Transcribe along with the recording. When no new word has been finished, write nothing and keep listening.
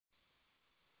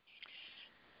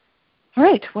All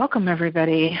right, welcome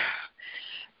everybody.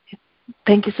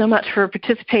 Thank you so much for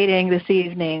participating this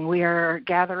evening. We are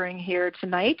gathering here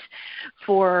tonight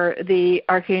for the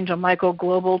Archangel Michael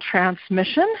Global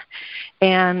Transmission,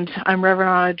 and I'm Reverend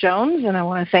Anna Jones, and I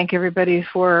want to thank everybody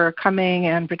for coming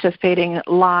and participating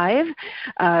live.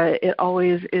 It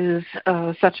always is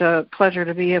such a pleasure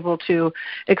to be able to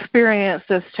experience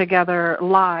this together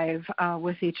live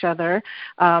with each other,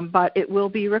 but it will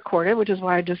be recorded, which is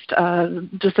why I just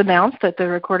announced that the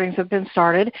recordings have been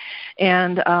started,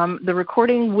 and the recording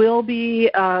will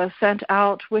be sent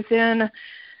out within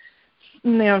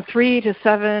 3 to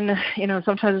 7,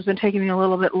 sometimes it's been taking me a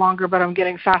little bit longer, but I'm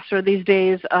getting faster these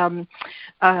days,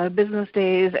 business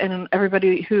days, and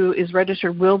everybody who is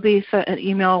registered will be sent an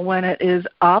email when it is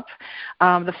up.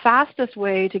 The fastest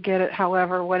way to get it,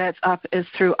 however, when it's up is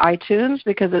through iTunes,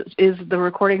 because the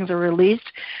recordings are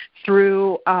released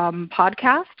through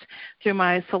podcast, through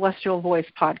my Celestial Voice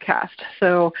podcast.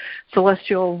 So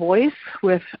Celestial Voice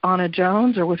with Anna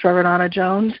Jones, or with Reverend Anna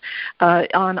Jones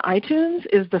on iTunes,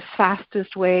 is the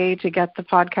fastest way to get the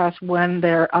podcast when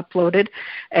they're uploaded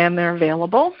and they're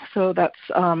available. So that's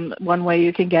one way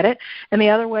you can get it. And the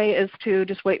other way is to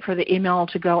just wait for the email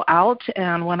to go out.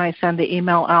 And when I send the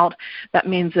email out, that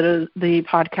means that the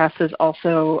podcast is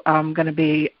also going to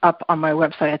be up on my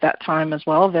website at that time as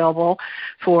well, available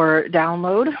for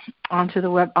download onto the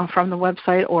web from the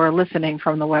website or listening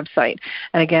from the website.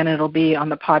 And again, it'll be on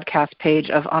the podcast page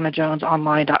of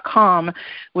AnnaJonesOnline.com,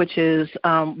 which is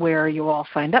where you all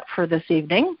signed up for this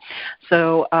evening.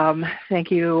 So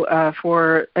thank you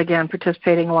for, again,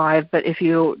 participating live. But if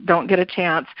you don't get a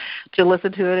chance to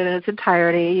listen to it in its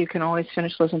entirety, you can always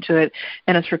finish listening to it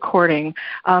in its recording.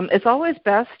 It's always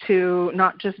best to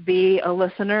not just be a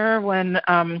listener when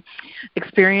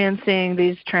experiencing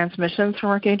these transmissions from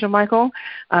Archangel Michael.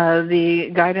 The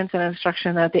guidance and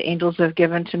instruction that the angels have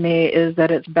given to me is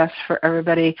that it's best for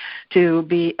everybody to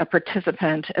be a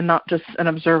participant and not just an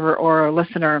observer or a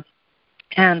listener.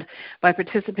 And by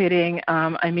participating,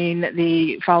 I mean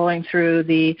the following through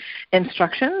the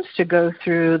instructions to go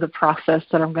through the process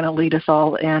that I'm going to lead us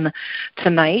all in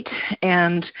tonight.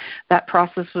 And that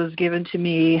process was given to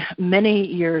me many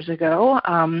years ago.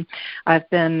 I've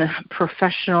been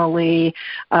professionally,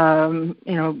 as an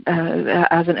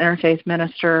interfaith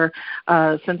minister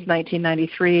since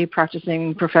 1993,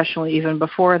 practicing professionally even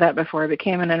before that, before I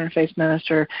became an interfaith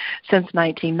minister, since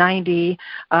 1990.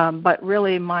 But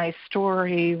really my story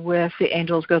with the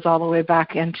angels goes all the way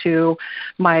back into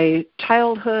my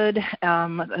childhood,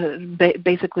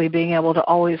 basically being able to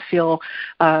always feel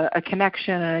a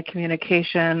connection and a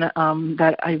communication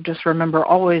that I just remember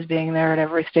always being there at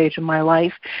every stage of my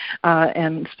life.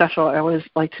 And special, I always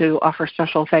like to offer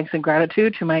special thanks and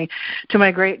gratitude to my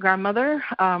great-grandmother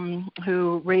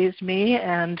who raised me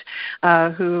and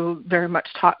who very much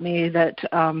taught me that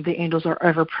the angels are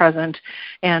ever present,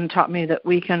 and taught me that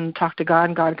we can talk to God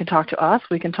and God can talk to us.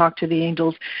 We can talk to the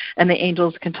angels, and the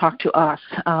angels can talk to us.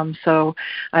 So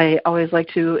I always like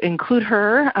to include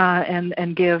her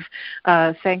and give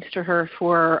thanks to her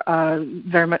for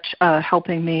very much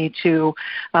helping me to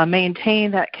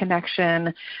maintain that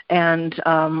connection and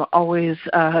always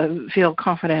feel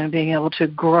confident in being able to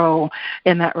grow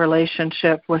in that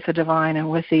relationship with the divine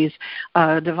and with these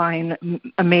divine,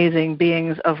 amazing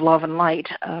beings of love and light,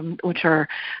 which are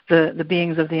the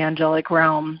beings of the angelic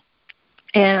realm.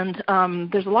 And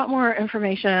there's a lot more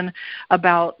information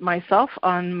about myself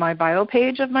on my bio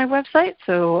page of my website.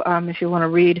 So if you want to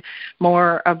read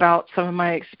more about some of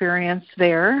my experience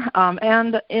there,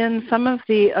 and in some of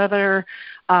the other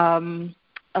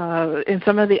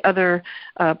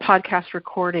podcast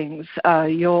recordings,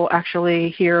 you'll actually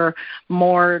hear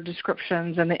more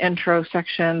descriptions in the intro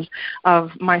sections of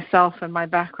myself and my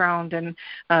background and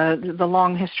the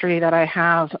long history that I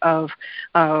have of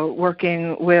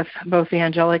working with both the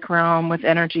angelic realm, with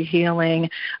energy healing,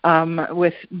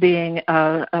 with being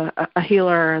a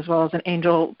healer as well as an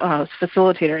angel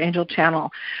facilitator, angel channel.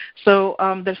 So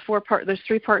there's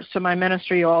 3 parts to my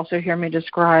ministry. You'll also hear me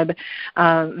describe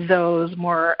those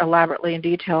more elaborately in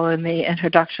detail in the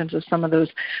introductions of some of those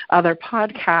other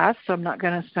podcasts, so I'm not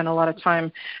going to spend a lot of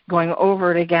time going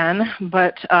over it again.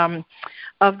 But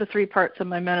of the 3 parts of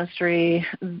my ministry,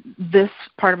 this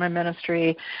part of my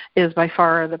ministry is by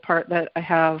far the part that I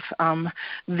have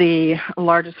the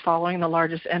largest following, the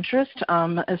largest interest,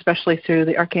 especially through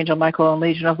the Archangel Michael and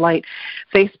Legion of Light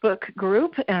Facebook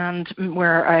group, and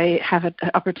where I have an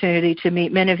opportunity to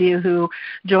meet many of you who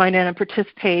join in and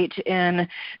participate in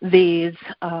these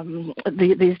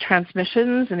these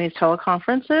transmissions and these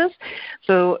teleconferences.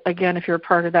 So again, if you're a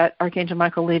part of that Archangel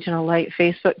Michael Legion of Light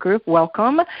Facebook group,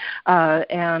 welcome.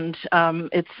 And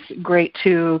it's great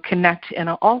to connect in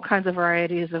all kinds of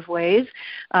varieties of ways.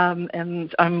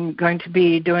 And I'm going to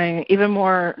be doing even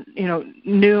more,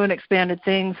 new and expanded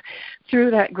things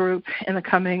through that group in the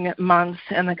coming months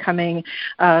and the coming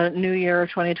new year of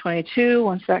 2022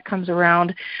 once that comes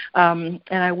around. And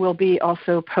I will be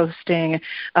also posting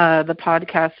the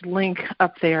podcast link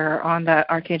up there on that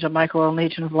Archangel Michael and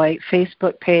Legion of Light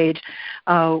Facebook page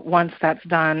once that's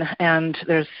done. And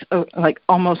there's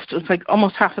almost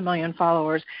 500,000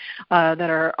 followers that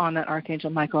are on that Archangel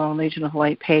Michael and Legion of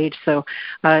Light page. So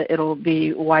it'll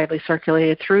be widely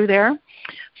circulated through there.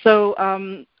 So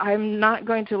I'm not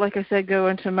going to, like I said, go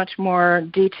into much more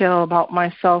detail about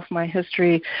myself, my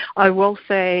history. I will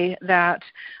say that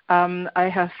I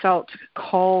have felt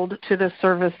called to this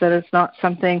service, that it's not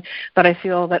something that I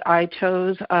feel that I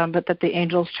chose, but that the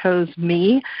angels chose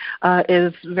me,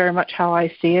 is very much how I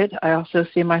see it. I also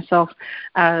see myself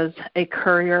as a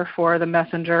courier for the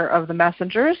messenger of the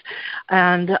messengers,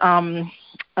 and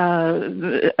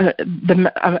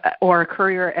or a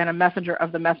courier and a messenger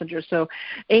of the messenger. So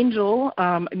angel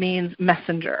means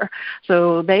messenger.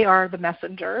 So they are the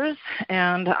messengers,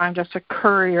 and I'm just a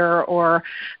courier or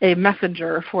a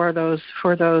messenger for those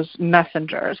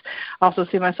messengers. I also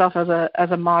see myself as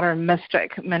a modern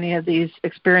mystic. Many of these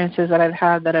experiences that I've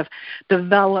had that have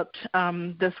developed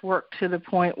this work to the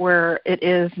point where it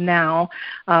is now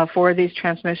for these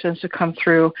transmissions to come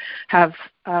through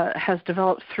has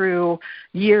developed through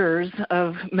years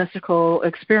of mystical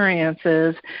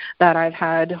experiences that I've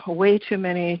had way too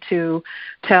many to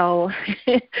tell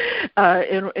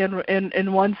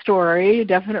in one story,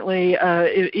 definitely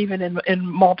even in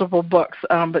multiple books.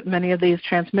 But many of these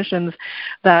transmissions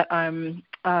that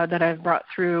I've brought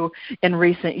through in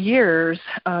recent years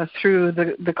through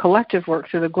the collective work,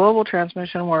 through the global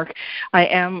transmission work, I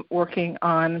am working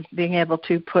on being able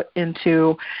to put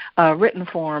into written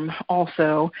form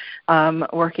also,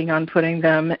 working on putting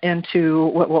them into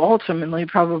what will ultimately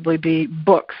probably be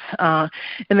books.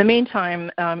 In the meantime,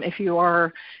 if you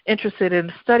are interested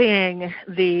in studying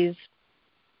these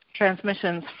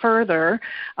transmissions further,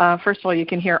 first of all, you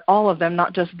can hear all of them,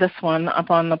 not just this one, up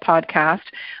on the podcast,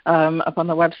 up on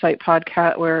the website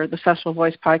podcast where the Celestial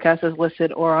Voice podcast is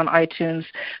listed, or on iTunes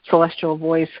Celestial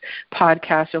Voice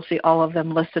podcast. You'll see all of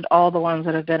them listed, all the ones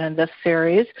that have been in this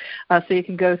series. So you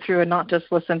can go through and not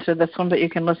just listen to this one, but you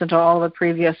can listen to all the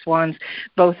previous ones,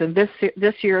 both in this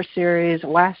year's series,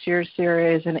 last year's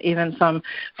series, and even some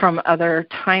from other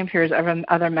time periods,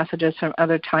 other messages from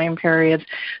other time periods.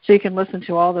 So you can listen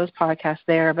to all those podcasts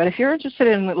there. But if you're interested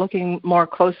in looking more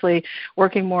closely,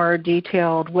 working more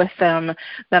detailed with them,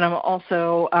 then I'm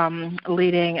also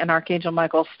leading an Archangel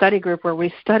Michael study group where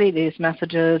we study these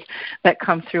messages that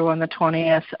come through on the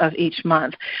 20th of each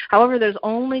month. However, there's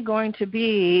only going to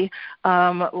be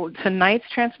tonight's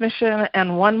transmission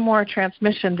and one more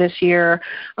transmission this year,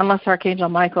 unless Archangel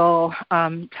Michael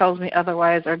tells me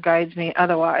otherwise or guides me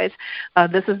otherwise.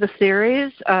 This is the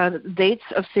series, dates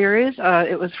of series.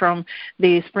 It was from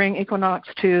the spring equinox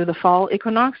to the fall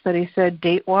equinox that he said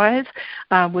date-wise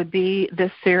would be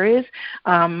this series.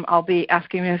 I'll be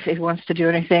asking him if he wants to do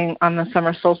anything on the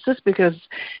summer solstice, because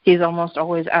he's almost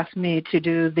always asked me to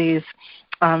do these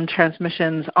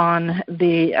transmissions on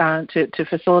the to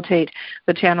facilitate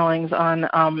the channelings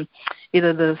on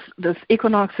either the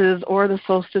equinoxes or the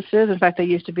solstices. In fact, they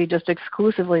used to be just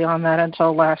exclusively on that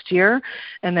until last year,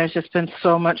 and there's just been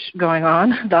so much going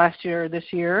on last year, this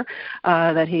year,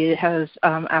 that he has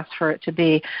asked for it to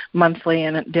be monthly,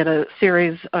 and it did a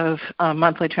series of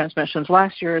monthly transmissions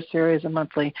last year, a series of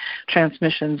monthly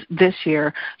transmissions this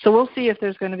year. So we'll see if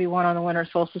there's going to be one on the winter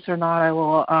solstice or not. I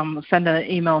will send an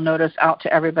email notice out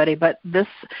to everybody. But this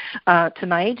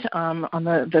tonight on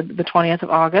the 20th of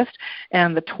August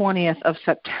and the 20th of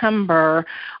September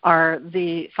are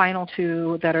the final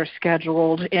two that are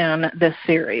scheduled in this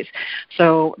series.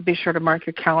 So be sure to mark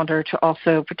your calendar to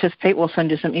also participate. We'll send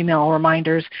you some email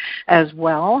reminders as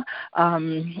well,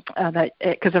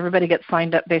 because everybody gets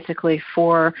signed up basically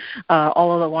for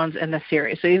all of the ones in the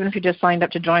series. So even if you just signed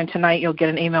up to join tonight, you'll get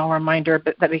an email reminder,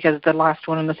 but that because the last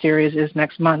one in the series is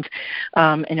next month,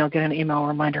 and you'll get an email email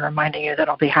reminder reminding you that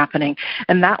it'll be happening.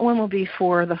 And that one will be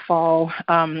for the fall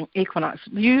equinox.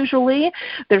 Usually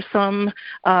there's some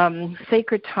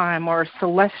sacred time or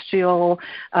celestial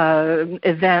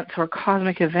events or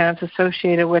cosmic events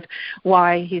associated with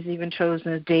why he's even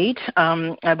chosen a date.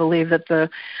 I believe that the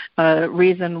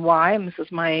reason why, and this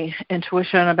is my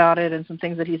intuition about it and some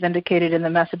things that he's indicated in the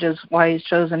messages, why he's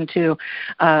chosen to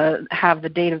have the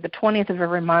date of the 20th of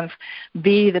every month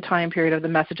be the time period of the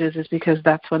messages, is because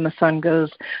that's when the sun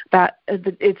goes. That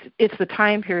it's the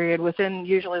time period within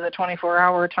usually the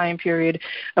 24-hour time period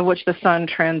of which the sun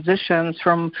transitions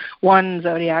from one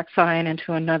zodiac sign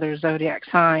into another zodiac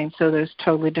sign. So there's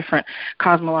totally different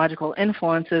cosmological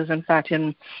influences. In fact,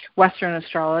 in Western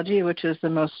astrology, which is the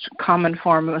most common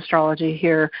form of astrology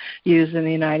here used in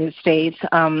the United States,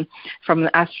 from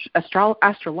the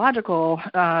astrological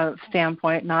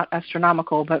standpoint, not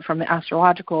astronomical, but from the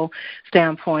astrological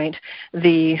standpoint,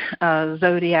 the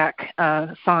zodiac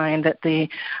sign that the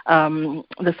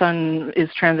sun is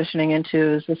transitioning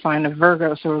into is the sign of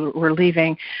Virgo. So we're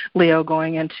leaving Leo,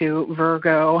 going into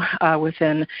Virgo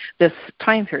within this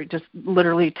time period, just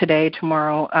literally today,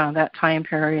 tomorrow, that time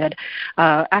period.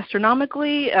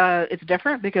 Astronomically, it's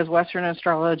different because Western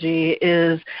astrology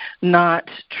is not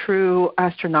true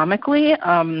astronomically.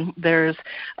 There's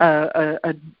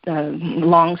a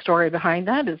long story behind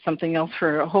that. It's something else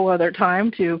for a whole other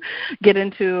time to get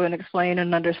into and explain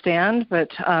and understand, but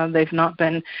they've not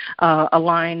been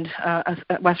aligned.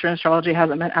 Western astrology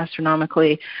hasn't been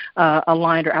astronomically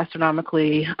aligned or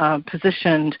astronomically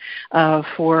positioned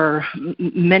for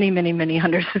many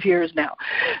hundreds of years now.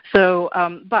 So,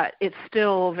 but it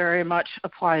still very much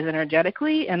applies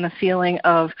energetically, and the feeling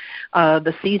of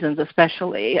the seasons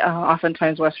especially.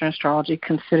 Oftentimes Western astrology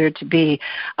considered to be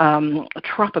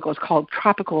tropical. It's called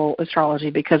tropical astrology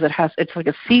because it's like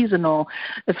a seasonal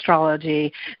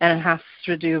astrology, and it has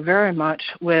to do very much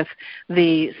with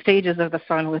the stages of the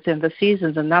sun within the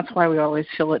seasons, and that's why we always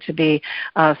feel it to be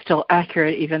still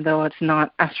accurate, even though it's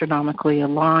not astronomically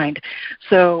aligned.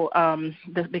 So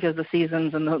because the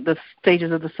seasons and the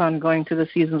stages of the sun going through the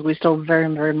seasons, we still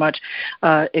very much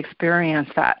experience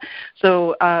that.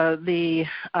 So the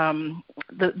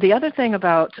other thing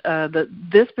about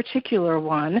this particular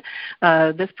one,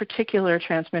 this particular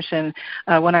transmission,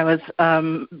 when I was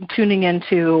tuning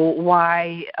into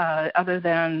why, other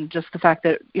than just the fact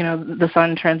that the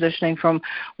sun transitioning from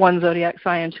one zodiac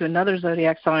sign to another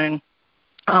zodiac sign,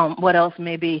 what else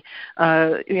may be,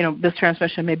 this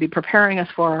transmission may be preparing us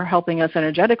for or helping us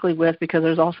energetically with, because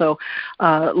there's also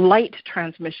light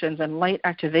transmissions and light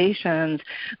activations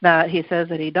that he says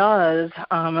that he does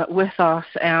with us,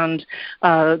 and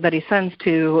that he sends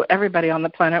to everybody on the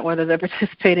planet, whether they're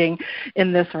participating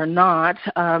in this or not.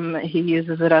 He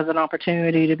uses it as an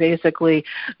opportunity to basically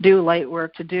do light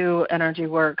work, to do energy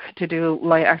work, to do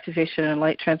light activation and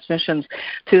light transmissions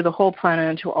to the whole planet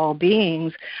and to all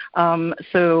beings.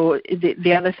 So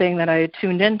the other thing that I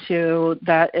tuned into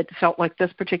that it felt like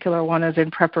this particular one is in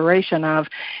preparation of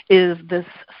is this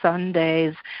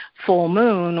Sunday's full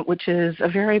moon, which is a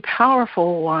very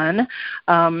powerful one.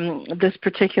 This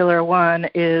particular one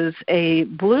is a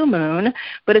blue moon,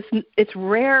 but it's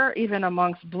rare even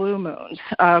amongst blue moons.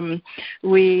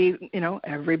 Every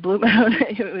blue moon,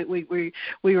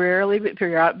 we rarely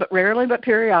but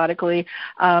periodically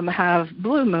have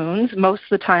blue moons. Most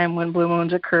of the time when blue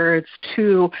moons occur, it's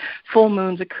two full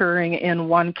moons occurring in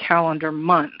one calendar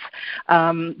month.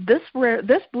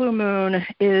 This blue moon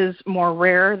is more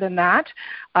rare than that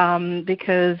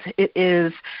because it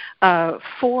is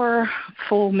 4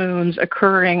 full moons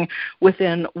occurring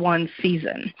within one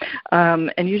season.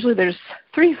 And usually there's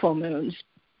 3 full moons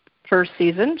per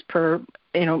season, per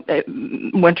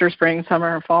winter, spring,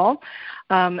 summer, and fall.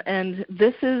 And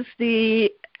this is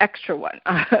the extra one.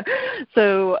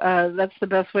 So that's the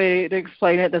best way to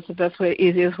explain it. That's the best way,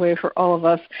 easiest way for all of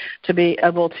us to be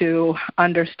able to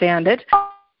understand it.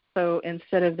 So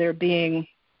instead of there being,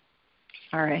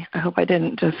 sorry, I hope I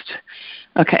didn't just,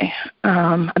 okay,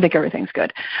 I think everything's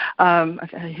good. I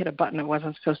hit a button. I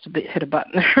wasn't supposed to hit a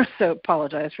button there, so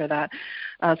apologize for that.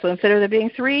 So instead of there being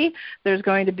 3, there is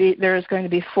going to be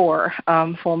 4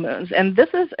 full moons. And this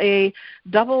is a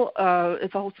double,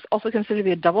 it's also considered to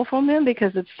be a double full moon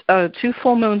because it's 2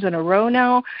 full moons in a row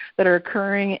now that are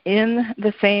occurring in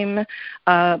the same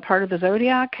part of the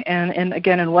zodiac. And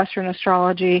again, in Western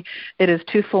astrology, it is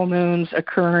 2 full moons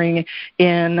occurring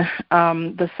in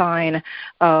the sign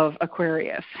of Aquarius.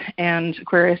 Aquarius, and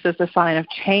Aquarius is the sign of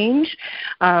change.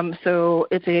 So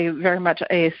it's very much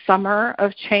a summer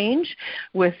of change,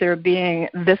 with there being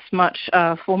this much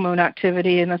full moon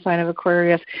activity in the sign of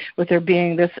Aquarius, with there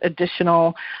being this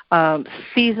additional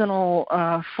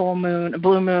seasonal full moon,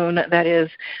 blue moon that is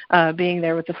being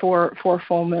there with the four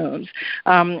full moons.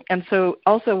 And so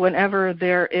also whenever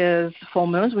there is full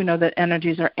moons, we know that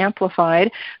energies are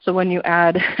amplified. So when you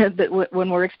add that, when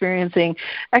we're experiencing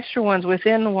extra ones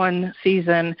within one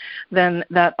season, then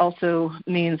that also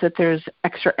means that there's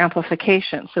extra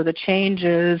amplification. So the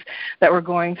changes that we're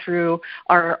going through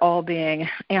are all being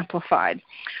amplified.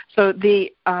 So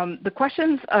the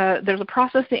questions, there's a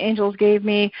process the angels gave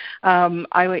me.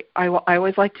 I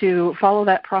always like to follow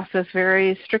that process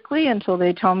very strictly until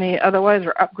they tell me otherwise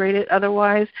or upgrade it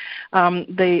otherwise.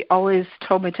 They always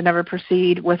told me to never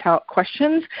proceed without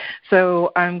questions.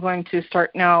 So I'm going to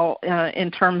start now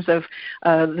in terms of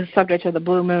the subject of the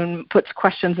blue moon puts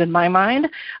questions in my mind.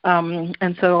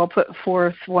 And so I'll put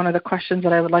forth one of the questions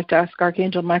that I would like to ask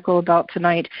Archangel Michael about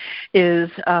tonight is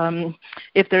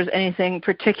if there's anything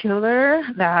particular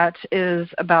that is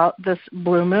about this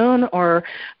blue moon or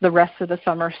the rest of the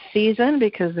summer season,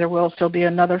 because there will still be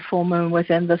another full moon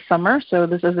within the summer. So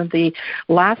this isn't the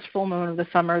last full moon of the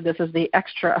summer. This is the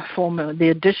extra full moon, the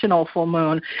additional full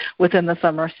moon within the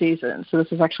summer season. So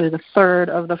this is actually the third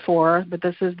of the four, but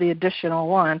this is the additional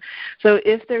one. So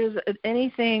if there's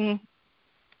anything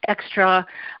extra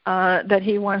that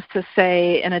he wants to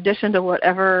say in addition to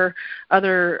whatever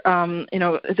other,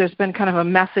 there's been kind of a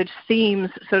message themes,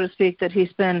 so to speak, that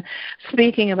he's been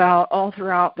speaking about all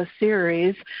throughout the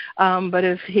series. But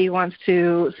if he wants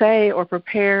to say or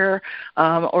prepare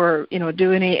or,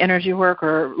 do any energy work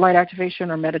or light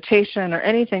activation or meditation or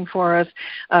anything for us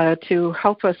to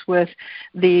help us with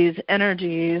these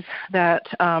energies that,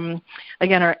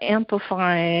 again, are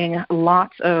amplifying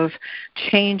lots of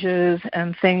changes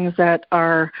and things that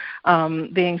are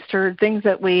being stirred, things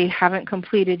that we haven't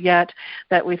completed yet,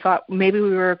 that we thought maybe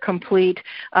we were complete,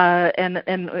 and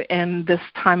this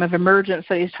time of emergence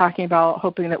that he's talking about,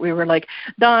 hoping that we were like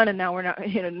done, and now we're not,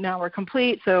 now we're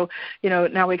complete, so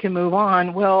now we can move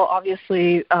on. Well,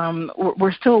 obviously,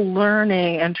 we're still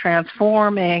learning and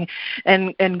transforming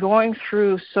and going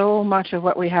through so much of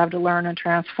what we have to learn and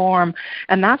transform,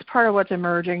 and that's part of what's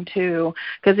emerging too.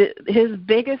 Because his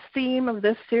biggest theme of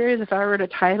this series, if I were to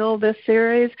title this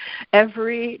series,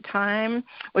 every time,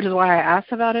 which is why I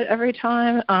asked about it every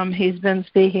time, he's been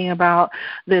speaking about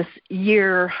this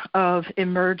year of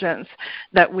emergence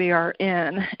that we are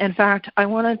in. In fact, I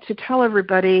wanted to tell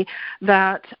everybody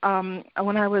that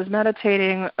when I was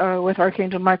meditating with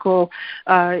Archangel Michael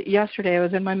yesterday, I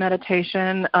was in my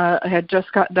meditation. I had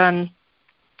just got done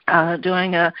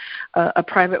doing a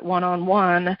private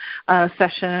one-on-one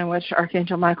session in which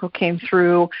Archangel Michael came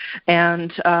through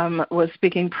and was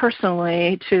speaking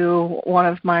personally to one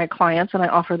of my clients, and I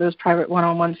offer those private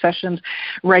one-on-one sessions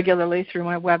regularly through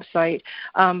my website.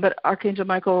 But Archangel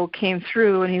Michael came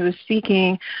through and he was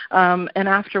speaking, and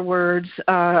afterwards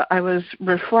I was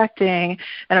reflecting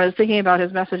and I was thinking about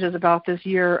his messages about this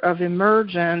year of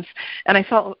emergence, and I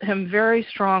felt him very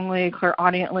strongly,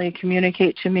 clairaudiently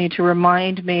communicate to me to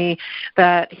remind me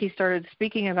that he started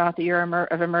speaking about the year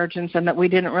of emergence and that we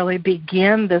didn't really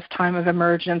begin this time of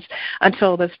emergence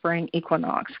until the spring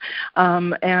equinox.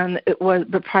 And it was,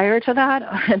 but prior to that,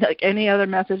 like any other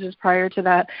messages prior to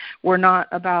that, were not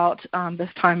about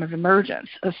this time of emergence.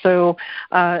 So,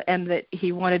 and that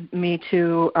he wanted me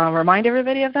to remind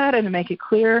everybody of that and to make it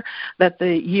clear that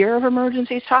the year of emergence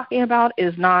he's talking about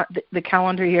is not the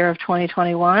calendar year of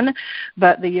 2021,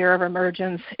 but the year of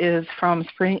emergence is from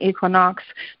spring equinox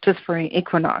to spring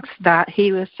equinox. That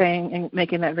he was saying and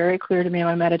making that very clear to me in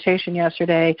my meditation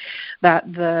yesterday, that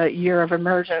the year of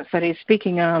emergence that he's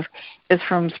speaking of is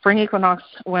from spring equinox,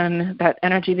 when that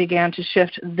energy began to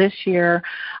shift this year,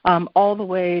 all the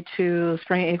way to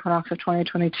spring equinox of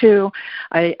 2022.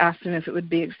 I asked him if it would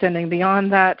be extending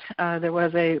beyond that. There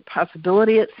was a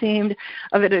possibility, it seemed,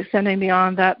 of it extending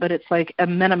beyond that, but it's like a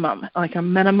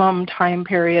minimum time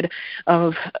period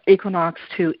of equinox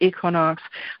to equinox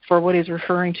for what he's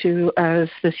referring to as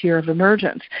this year of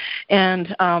emergence.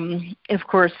 And, of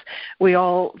course, we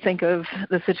all think of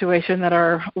the situation that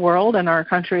our world and our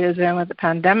country is in with the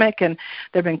pandemic, and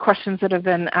there have been questions that have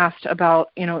been asked about,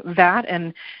 that,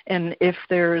 and if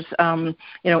there's,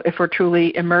 if we're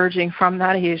truly emerging from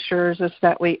that. He assures us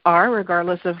that we are,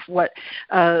 regardless of what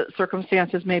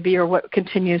circumstances may be or what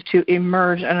continues to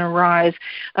emerge and arise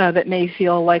that may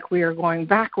feel like we are going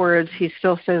backwards. He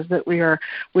still says that we are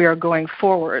going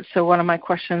forward. So one of my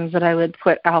questions that I would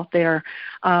put out there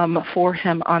for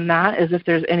him on that, is if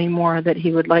there's any more that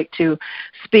he would like to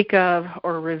speak of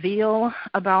or reveal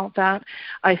about that.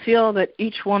 I feel that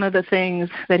each one of the things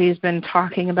that he's been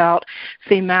talking about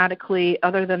thematically,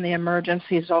 other than the emergence,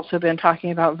 he's also been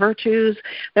talking about virtues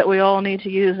that we all need to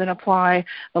use and apply.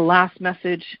 The last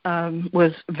message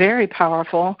was very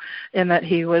powerful in that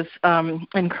he was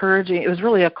encouraging. It was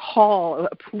really a call,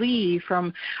 a plea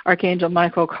from Archangel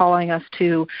Michael calling us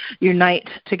to unite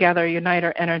together, unite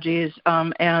our energies,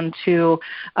 and to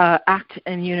act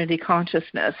in unity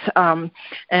consciousness.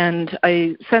 And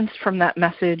I sensed from that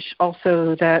message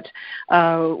also that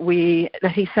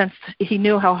he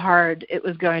knew how hard it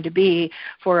was going to be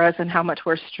for us and how much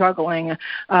we're struggling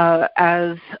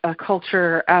as a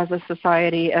culture, as a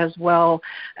society, as well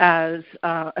as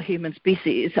a human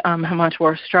species, how much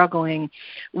we're struggling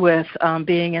with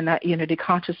being in that unity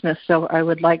consciousness. So I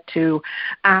would like to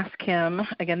ask him,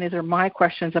 again, these are my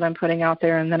questions that I'm putting out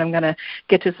there, and then I'm going to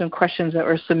get to some questions that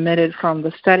were submitted from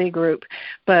the study group.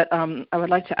 But I would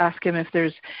like to ask him if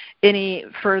there's any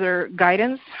further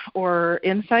guidance or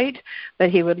insight that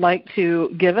he would like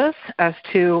to give us as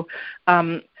to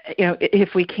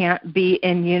if we can't be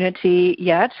in unity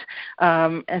yet,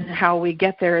 and how we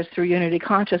get there is through unity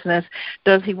consciousness.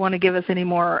 Does he want to give us any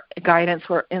more guidance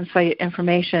or insight,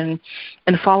 information,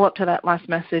 and follow up to that last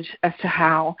message as to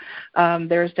how?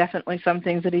 There's definitely some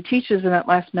things that he teaches in that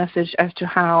last message as to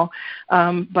how,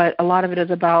 but a lot of it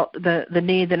is about the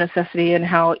need, the necessity, and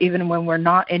how even when we're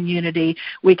not in unity,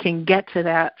 we can get to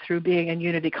that through being in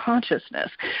unity consciousness.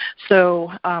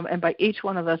 So, and by each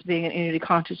one of us being in unity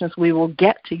consciousness, we will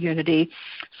get to unity.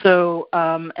 So,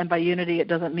 and by unity, it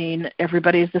doesn't mean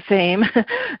everybody's the same.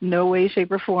 No way, shape,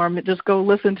 or form. Just go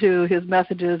listen to his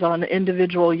messages on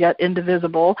individual yet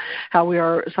indivisible, how we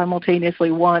are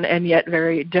simultaneously one and yet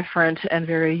very different and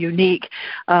very unique,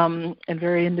 and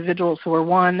very individual. So we're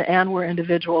one and we're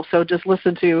individual. So just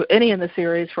listen to any in the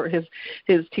series for his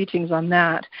teachings on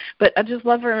that. But I'd just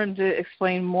love for him to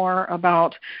explain more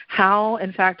about how,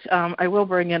 in fact, I will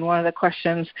bring in one of the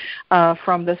questions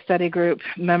from the study group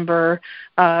member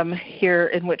here,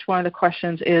 in which one of the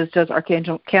questions is,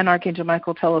 can Archangel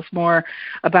Michael tell us more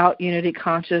about unity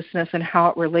consciousness and how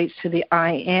it relates to the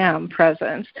I am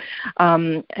presence?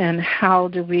 And how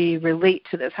do we relate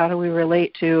to this? How do we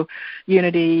relate to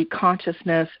unity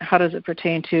consciousness? How does it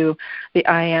pertain to the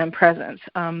I am presence?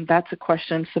 That's a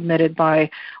question submitted by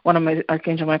one of my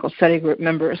Archangel Michael study group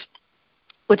members,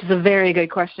 which is a very good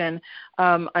question.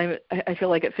 I feel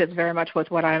like it fits very much with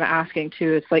what I'm asking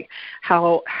too. It's like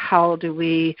how do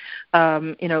we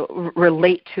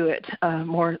relate to it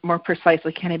more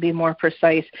precisely? Can it be more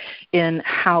precise in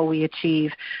how we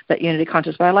achieve that unity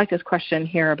consciousness? But I like this question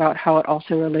here about how it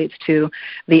also relates to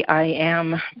the I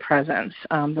am presence,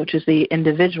 which is the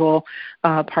individual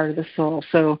part of the soul.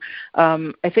 So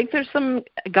I think there's some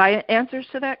answers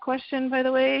to that question, by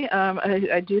the way.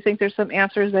 I do think there's some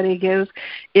answers that he gives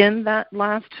in that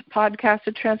last podcasted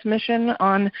transmission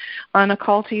on A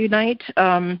Call to Unite.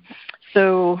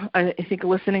 So I think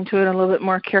listening to it a little bit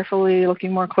more carefully,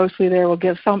 looking more closely there will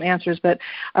give some answers, but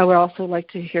I would also like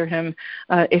to hear him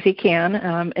if he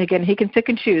can. Again, he can pick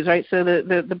and choose, right? So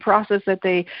the process that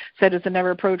they said is a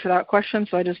never approach without questions,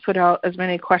 so I just put out as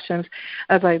many questions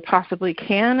as I possibly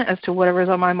can as to whatever's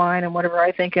on my mind and whatever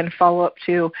I think, and follow up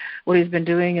to what he's been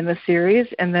doing in the series.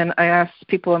 And then I asked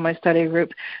people in my study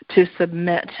group to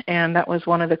submit, and that was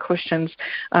one of the questions.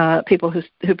 People who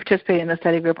participate in the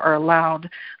study group are allowed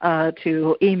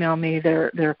to email me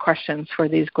their questions for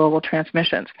these global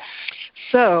transmissions.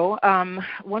 So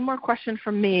one more question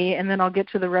from me, and then I'll get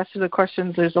to the rest of the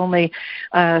questions. There's only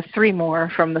 3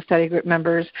 more from the study group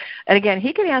members. And again,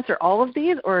 he can answer all of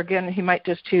these, or again, he might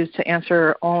just choose to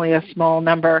answer only a small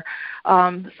number.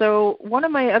 So one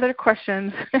of my other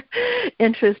questions,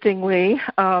 interestingly,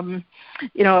 I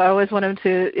always want him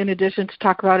to, in addition to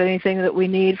talk about anything that we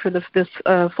need for this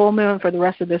full moon, for the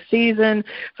rest of this season,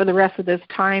 for the rest of this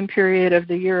time period of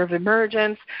the year of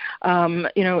emergence, in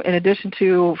addition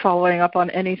to following up on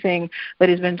anything that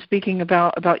he's been speaking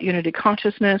about unity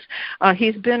consciousness,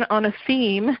 he's been on a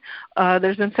theme.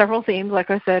 There's been several themes, like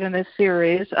I said, in this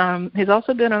series. He's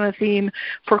also been on a theme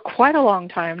for quite a long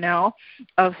time now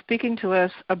of speaking to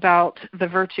us about the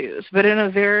virtues, but in a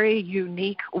very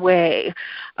unique way.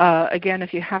 Again,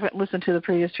 if you haven't listened to the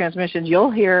previous transmissions,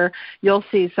 you'll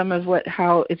see some of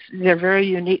they're very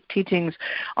unique teachings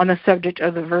on the subject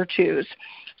of the virtues.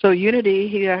 So unity,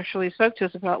 he actually spoke to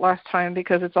us about last time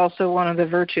because it's also one of the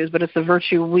virtues, but it's the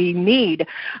virtue we need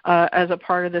as a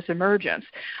part of this emergence.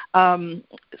 And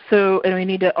we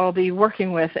need to all be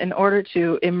working with in order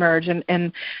to emerge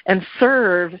and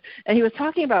serve. And he was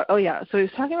talking about, so he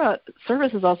was talking about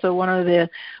service is also one of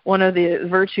the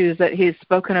virtues that he's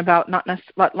spoken about, not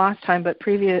last time, but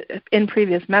in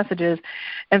previous messages.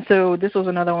 And so this was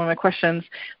another one of my questions.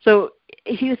 So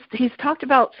he's talked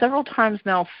about several times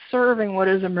now serving what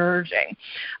is emerging,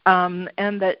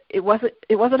 and that it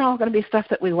wasn't all going to be stuff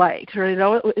that we liked. Right?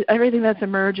 Everything that's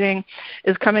emerging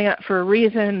is coming up for a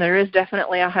reason. There is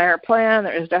definitely a higher plan.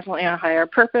 There is definitely a higher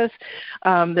purpose.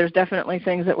 There's definitely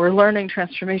things that we're learning,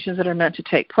 transformations that are meant to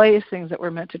take place, things that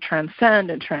we're meant to transcend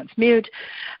and transmute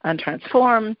and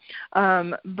transform,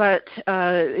 but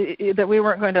that we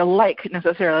weren't going to like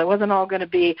necessarily. It wasn't all going to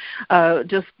be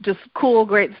just cool,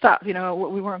 great stuff.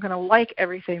 We weren't going to like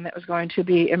everything that was going to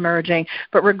be emerging,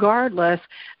 but regardless,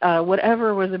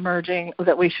 whatever was emerging,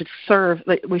 that we should serve.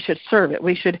 We should serve it.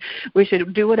 We should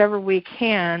do whatever we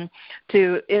can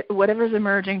to whatever's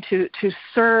emerging to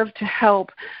serve, to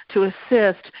help, to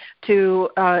assist, to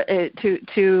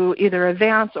either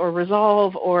advance or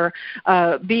resolve or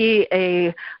be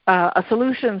a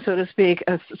solution, so to speak,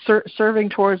 serving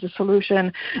towards a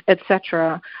solution,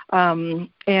 etc.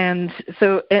 And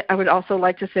so I would also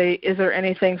like to say, is there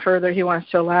anything further he wants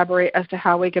to elaborate as to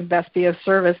how we can best be of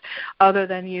service other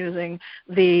than using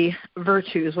the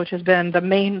virtues, which has been the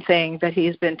main thing that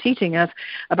he's been teaching us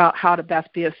about how to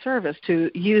best be of service,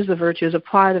 to use the virtues,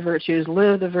 apply the virtues,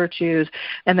 live the virtues,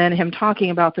 and then him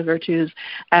talking about the virtues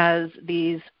as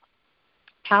these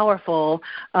powerful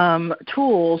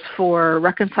tools for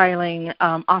reconciling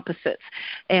opposites,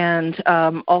 and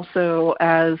also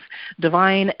as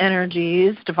divine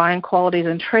energies, divine qualities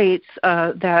and traits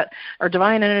that are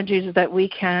divine energies that we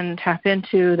can tap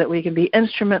into, that we can be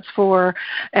instruments for,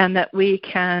 and that we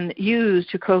can use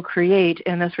to co-create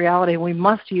in this reality. We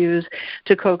must use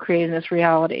to co-create in this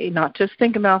reality, not just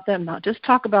think about them, not just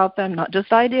talk about them, not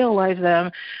just idealize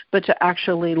them, but to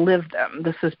actually live them.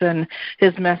 This has been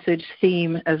his message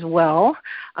theme as well.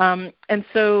 And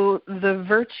so the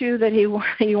virtue that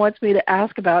he wants me to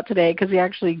ask about today, because he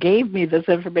actually gave me this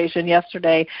information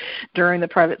yesterday during the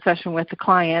private session with the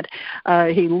client,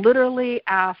 he literally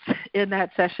asked in that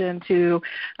session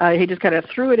he just kind of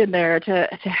threw it in there to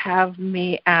have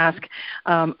me ask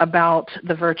about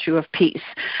the virtue of peace,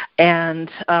 and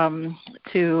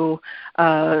to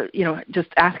just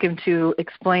ask him to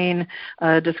explain,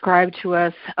 describe to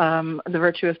us the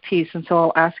virtue of peace. And so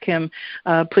I'll ask him,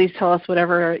 please tell us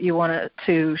whatever you want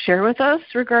to share with us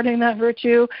regarding that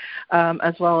virtue,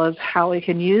 as well as how we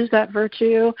can use that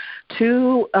virtue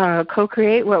to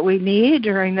co-create what we need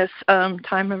during this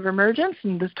time of emergence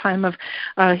and this time of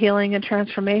healing and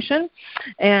transformation.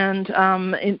 And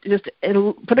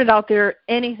it'll put it out there,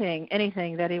 anything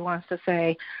that he wants to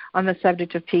say on the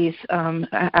subject of peace,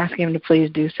 ask him to please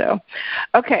do so.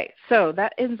 Okay, so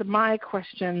that ends my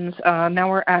questions. Now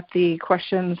we're at the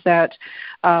questions that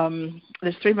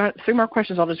there's three more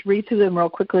questions. I'll just read through them real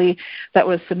quickly that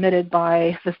was submitted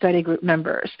by the study group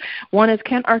members. One is,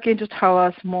 can Archangel tell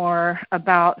us more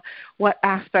about what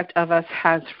aspect of us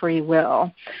has free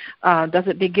will? Does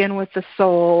it begin with the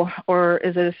soul, or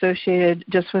is it associated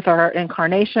just with our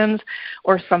incarnations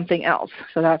or something else?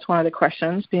 So that's one of the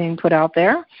questions being put out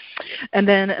there. And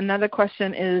then another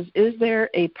question is there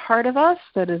a part of us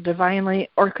that is divinely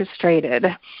orchestrated?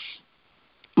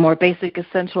 More basic,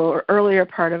 essential, or earlier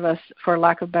part of us, for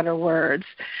lack of better words.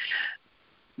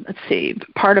 Let's see,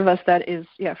 part of us that is,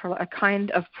 for a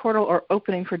kind of portal or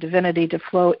opening for divinity to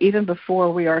flow even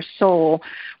before we are soul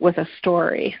with a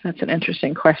story. That's an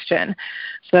interesting question.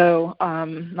 So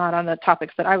not on the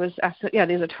topics that I was asked. Yeah,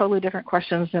 these are totally different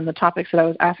questions than the topics that I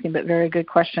was asking, but very good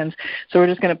questions. So we're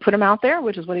just going to put them out there,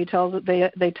 which is what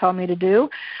they tell me to do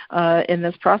in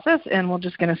this process, and we're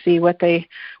just going to see what they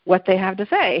have to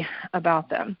say about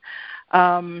them.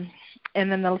 And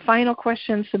then the final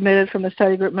question submitted from the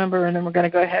study group member, and then we're going to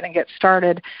go ahead and get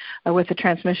started with the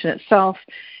transmission itself,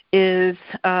 is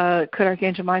could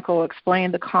Archangel Michael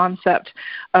explain the concept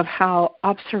of how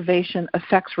observation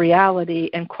affects reality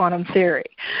in quantum theory?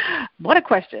 What a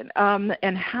question.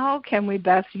 And how can we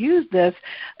best use this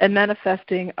in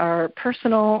manifesting our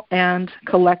personal and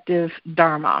collective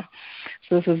dharma?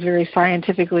 So this is very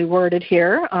scientifically worded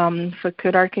here. So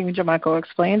could Archangel Michael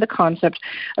explain the concept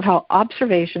of how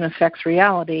observation affects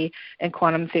reality in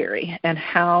quantum theory, and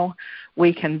how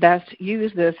we can best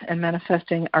use this in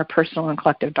manifesting our personal and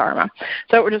collective dharma? Dharma.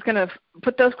 So we're just going to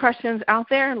put those questions out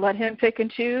there and let him pick and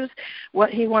choose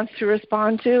what he wants to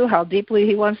respond to, how deeply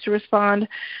he wants to respond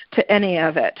to any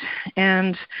of it.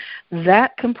 And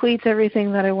that completes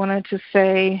everything that I wanted to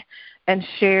say and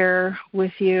share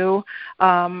with you.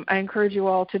 I encourage you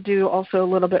all to do also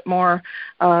a little bit more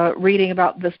reading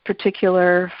about this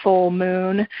particular full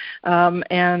moon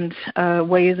and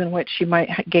ways in which you might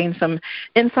gain some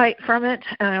insight from it.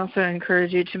 And I also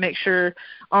encourage you to make sure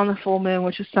on the full moon,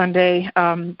 which is Sunday,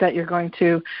 that you're going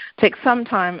to take some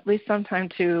time, at least some time,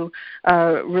 to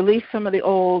release some of the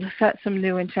old, set some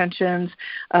new intentions,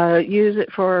 use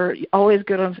it for always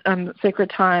good on sacred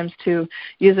times to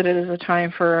use it as a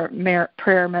time for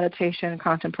prayer, meditation,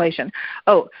 contemplation.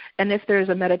 Oh, and if there's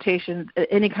a meditation,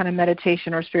 any kind of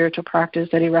meditation or spiritual practice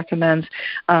that he recommends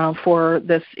for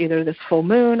this, either this full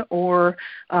moon or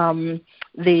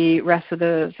the rest of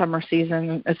the summer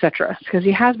season, etc. Because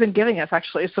he has been giving us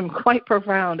actually some quite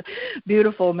profound,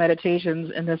 beautiful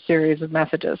meditations in this series of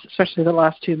messages, especially the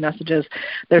last two messages.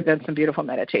 There have been some beautiful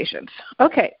meditations.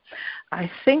 Okay, I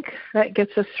think that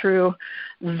gets us through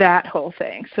that whole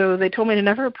thing. So they told me to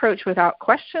never approach without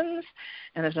questions,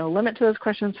 and there's no limit to those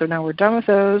questions, so now we're done with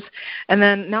those. And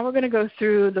then now we're going to go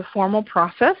through the formal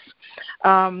process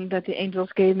that the angels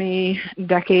gave me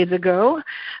decades ago,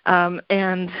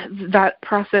 and that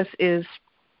process is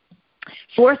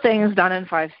 4 things done in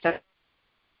 5 steps.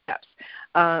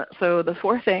 So the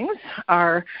 4 things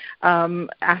are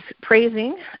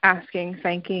praising, asking,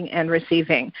 thanking, and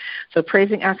receiving. So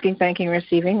praising, asking, thanking,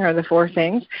 receiving are the 4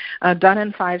 things done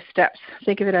in 5 steps.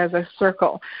 Think of it as a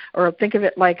circle, or think of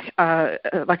it like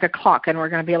a clock, and we're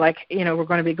going to be like, we're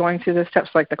going to be going through the steps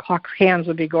like the clock hands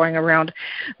would be going around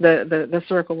the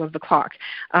circle of the clock.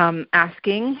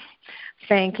 Asking,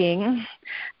 thanking,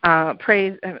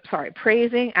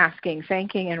 praising, asking,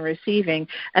 thanking, and receiving,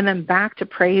 and then back to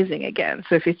praising again.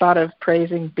 So if you thought of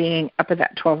praising being up at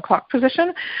that 12 o'clock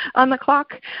position on the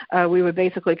clock, we would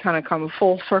basically kind of come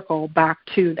full circle back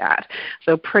to that.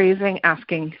 So praising,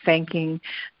 asking, thanking,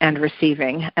 and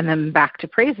receiving, and then back to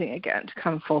praising again to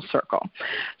come full circle.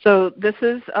 So this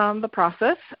is the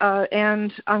process,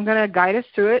 and I'm going to guide us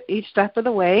through it each step of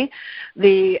the way.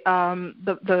 The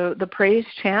praise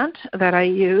chant that I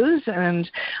use,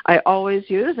 and I always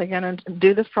use, again, and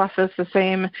do this process the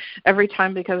same every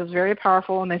time because it's very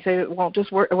powerful, and they say it won't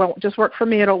just work for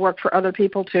me, it'll work for other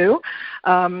people too.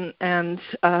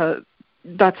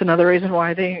 That's another reason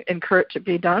why they encourage it to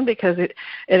be done, because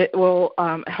it will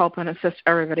help and assist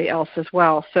everybody else as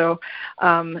well. So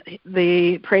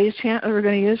the praise chant that we're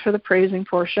going to use for the praising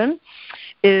portion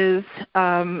is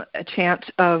a chant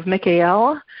of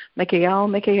Michael, Michael,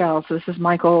 Michael. So this is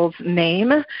Michael's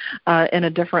name in a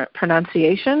different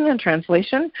pronunciation and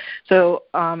translation. So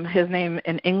his name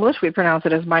in English, we pronounce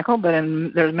it as Michael, but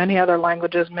there's many other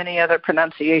languages, many other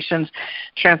pronunciations,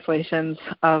 translations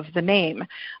of the name.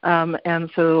 And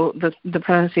so the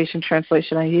pronunciation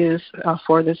translation I use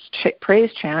for this praise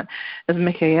chant is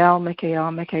Michael,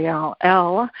 Michael, Michael,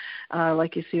 El,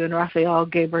 like you see in Raphael,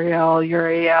 Gabriel,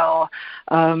 Uriel,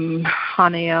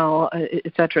 Haniel,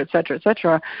 et cetera, et cetera, et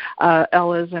cetera.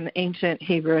 El is an ancient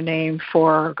Hebrew name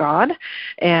for God,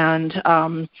 and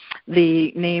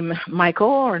the name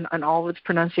Michael, and all of its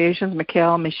pronunciations,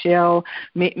 Michael, Michelle,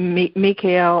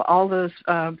 Michael, all those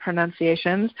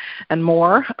pronunciations and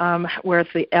more, where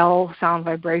it's the El sound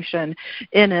vibration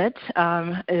in it,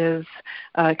 is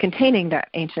containing that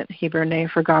ancient Hebrew name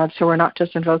for God. So we're not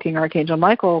just invoking Archangel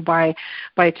Michael by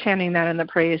chanting that in the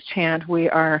praise chant. We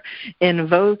are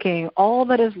invoking all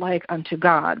that is like unto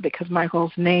God, because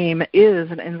Michael's name is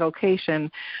an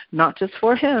invocation, not just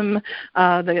for him,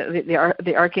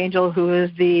 the archangel who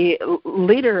is the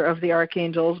leader of the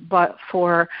archangels, but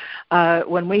for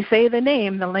when we say the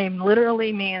name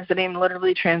literally means, the name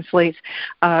literally translates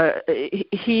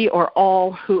he or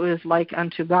all who is like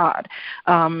unto God.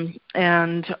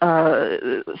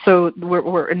 So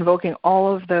we're invoking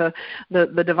all of the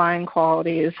divine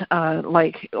qualities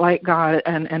like God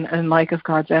and like of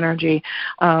God's energy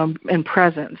and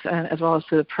presence, as well as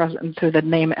through the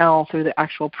name El, through the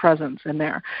actual presence in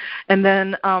there. And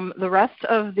then the rest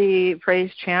of the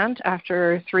praise chant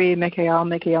after 3 Michael,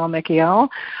 Michael, Michael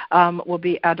will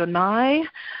be Adonai,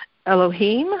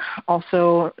 Elohim,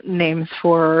 also names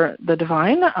for the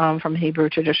divine from Hebrew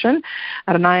tradition.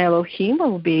 Adonai Elohim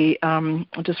will be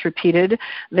just repeated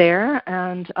there,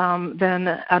 and then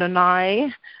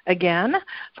Adonai again,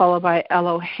 followed by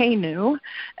Eloheinu,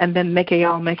 and then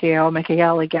Michael, Michael,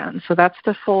 Michael again. So that's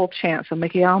the full chant. So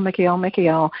Michael, Michael,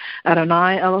 Michael,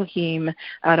 Adonai Elohim,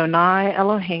 Adonai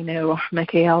Eloheinu,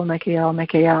 Michael, Michael,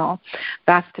 Michael.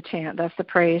 That's the chant. That's the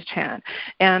praise chant.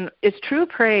 And it's true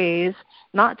praise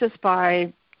not just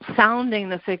by sounding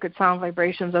the sacred sound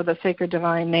vibrations of the sacred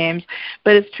divine names,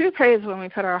 but it's true praise when we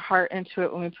put our heart into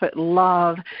it, when we put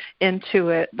love into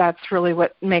it. That's really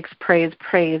what makes praise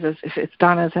praise, is if it's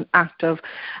done as an act of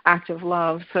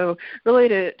love. So really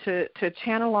to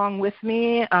chant along with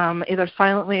me, either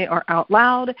silently or out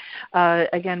loud,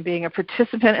 again, being a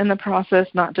participant in the process,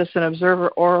 not just an observer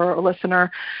or a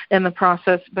listener in the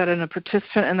process, but a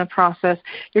participant in the process.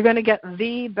 You're going to get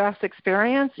the best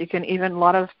experience. You can even, a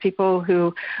lot of people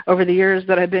who over the years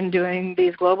that I've been doing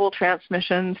these global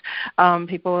transmissions,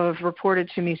 people have reported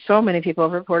to me, so many people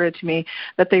have reported to me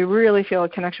that they really feel a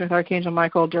connection with Archangel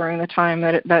Michael during the time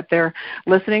that they're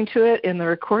listening to it in the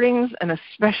recordings, and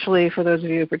especially for those of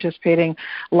you participating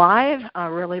live,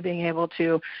 really being able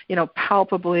to,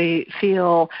 palpably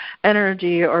feel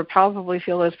energy, or palpably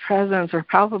feel his presence, or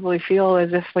palpably feel as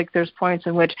if like there's points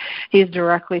in which he's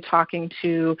directly talking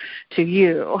to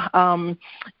you,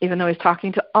 even though he's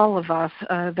talking to all of us.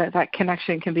 That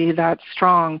connection can be that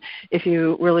strong if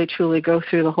you really truly go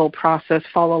through the whole process,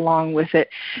 follow along with it,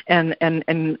 and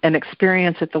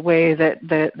experience it the way that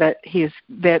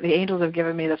the angels have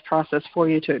given me this process for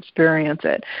you to experience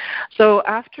it. So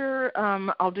after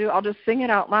I'll just sing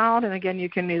it out loud, and again, you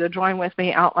can either join with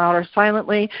me out loud or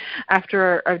silently.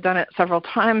 After I've done it several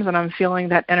times and I'm feeling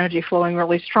that energy flowing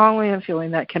really strongly, I'm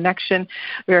feeling that connection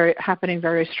happening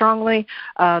very strongly,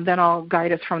 then I'll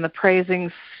guide us from the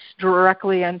praising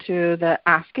directly into the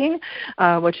asking,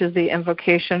 which is the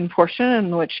invocation portion,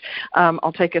 in which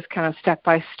I'll take us kind of step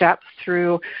by step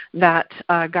through that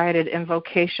guided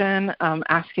invocation,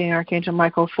 asking Archangel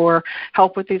Michael for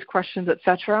help with these questions,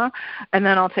 etc. And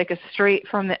then I'll take us straight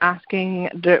from the asking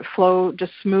to flow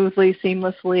just smoothly,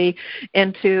 seamlessly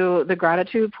into the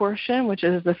gratitude portion, which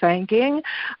is the thanking,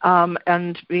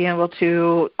 and being able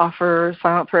to offer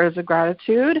silent prayers of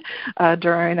gratitude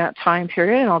during that time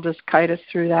period. And I'll just guide us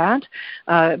through that.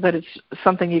 But it's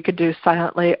something you could do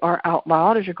silently or out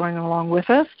loud as you're going along with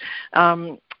us.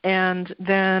 And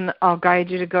then I'll guide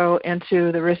you to go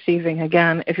into the receiving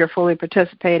again. If you're fully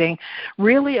participating,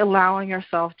 really allowing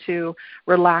yourself to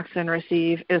relax and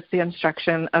receive is the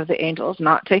instruction of the angels.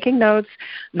 Not taking notes,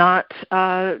 not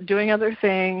doing other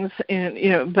things,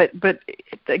 but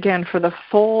again, for the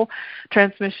full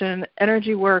transmission,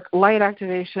 energy work, light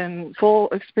activation, full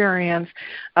experience,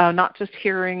 not just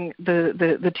hearing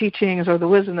the teachings or the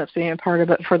wisdom that's being imparted,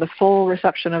 but for the full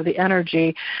reception of the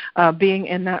energy, being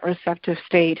in that receptive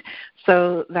state,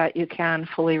 so that you can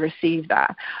fully receive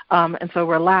that. And so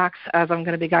relax as I'm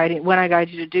going to be guiding. When I guide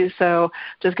you to do so,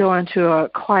 just go into a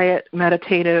quiet,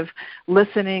 meditative,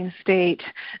 listening state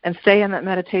and stay in that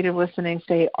meditative listening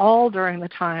state all during the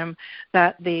time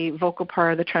that the vocal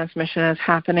part of the transmission is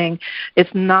happening. It's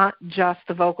not just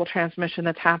the vocal transmission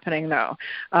that's happening, though.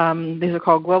 These are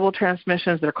called global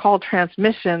transmissions. They're called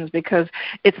transmissions because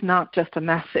it's not just a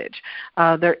message.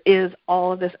 There is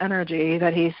all of this energy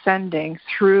that he's sending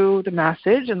through the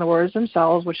message and the words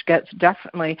themselves, which gets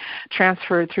definitely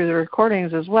transferred through the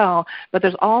recordings as well. But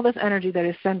there's all this energy that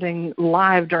is sending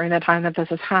live during the time that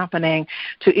this is happening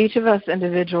to each of us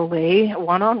individually,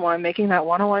 one-on-one, making that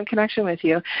one-on-one connection with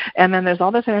you. And then there's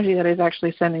all this energy that is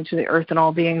actually sending to the earth and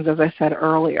all beings, as I said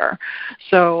earlier.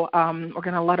 So we're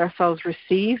going to let ourselves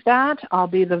receive that. I'll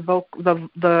be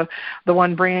the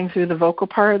one bringing through the vocal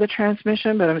part of the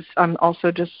transmission, but I'm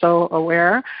also just so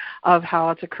aware of how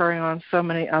it's occurring on so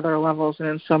many other levels and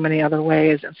in so many other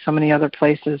ways and so many other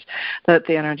places that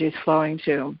the energy is flowing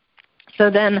to. So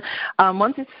then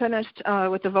once it's finished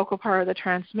with the vocal part of the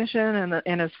transmission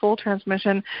and its full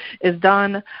transmission is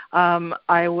done,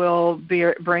 I will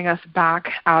bring us back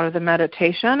out of the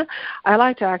meditation. I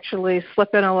like to actually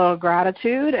slip in a little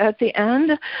gratitude at the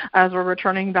end as we're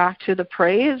returning back to the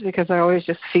praise, because I always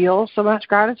just feel so much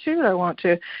gratitude. I want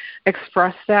to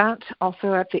express that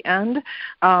also at the end.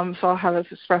 So I'll have us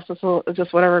express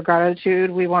just whatever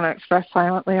gratitude we want to express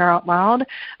silently or out loud.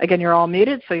 Again, you're all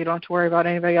muted, so you don't have to worry about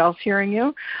anybody else hearing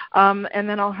you. And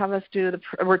then I'll have us do the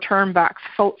return back,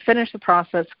 finish the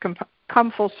process,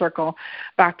 come full circle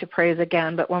back to praise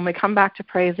again. But when we come back to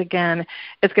praise again,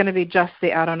 it's going to be just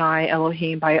the Adonai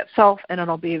Elohim by itself, and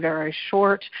it'll be very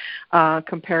short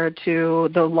compared to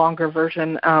the longer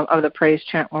version of the praise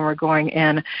chant when we're going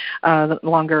in the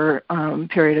longer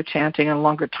period of chanting and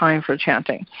longer time for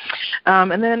chanting.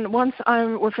 And then once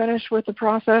we're finished with the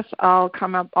process, I'll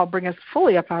bring us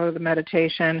fully up out of the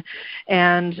meditation.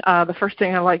 And the first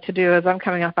thing I like to do as I'm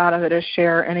coming up out of it is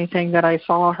share anything that I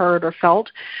saw, heard, or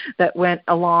felt that went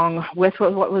along with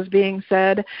what was being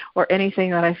said or anything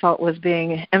that I felt was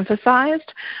being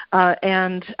emphasized.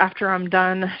 And after I'm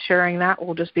done sharing that,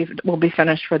 we'll be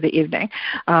finished for the evening.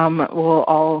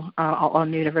 I'll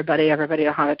unmute everybody. Everybody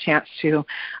will have a chance to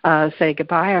say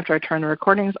goodbye after I turn the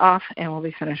recordings off, and we'll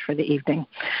be finished for the evening.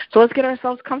 So let's get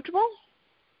ourselves comfortable.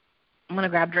 I'm going to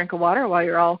grab a drink of water while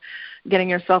you're all getting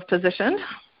yourself positioned.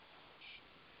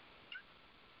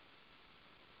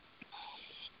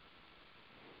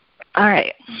 All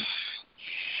right.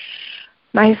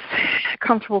 Nice,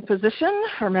 comfortable position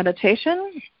for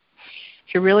meditation.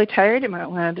 If you're really tired, you might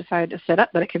want to decide to sit up,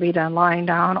 but it can be done lying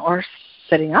down or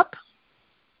sitting up.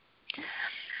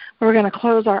 We're going to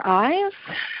close our eyes.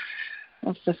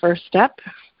 That's the first step.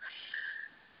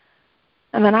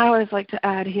 And then I always like to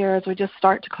add here, as we just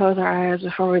start to close our eyes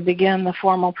before we begin the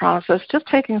formal process, just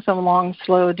taking some long,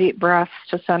 slow, deep breaths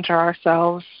to center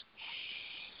ourselves.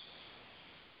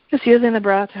 Just using the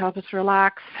breath to help us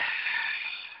relax,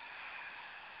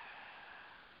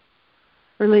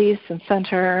 release, and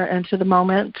center into the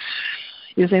moment.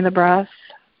 Using the breath,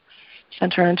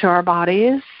 center into our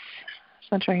bodies,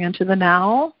 centering into the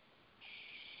now.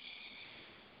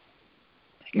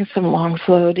 Taking some long,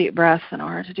 slow, deep breaths in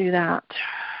order to do that.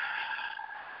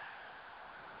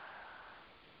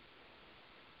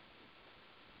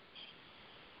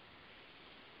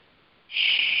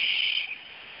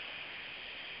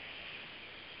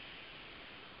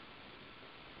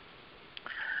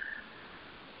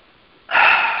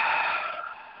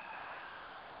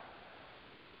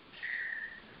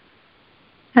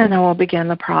 And then we'll begin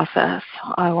the process.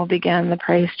 I will begin the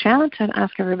praise chant and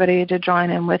ask everybody to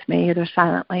join in with me, either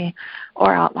silently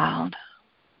or out loud.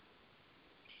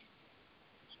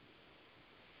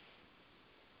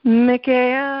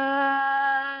 Mikaya.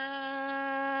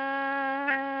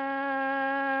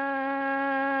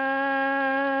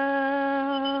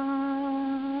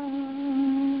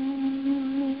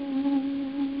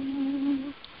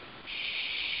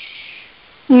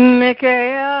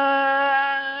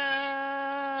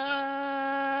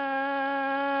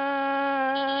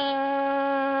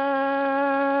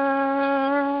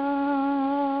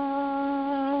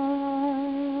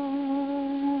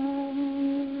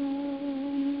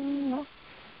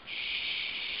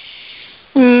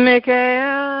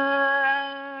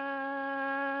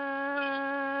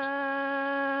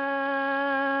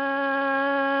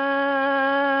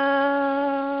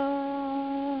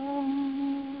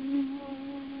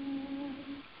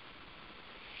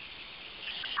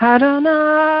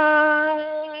 Adonai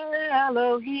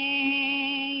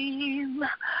Elohim,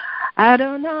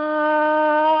 Adonai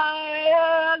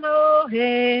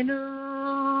Eloheinu,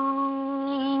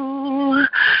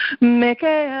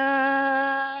 Mikael,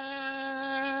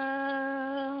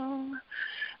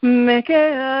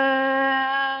 Mikael,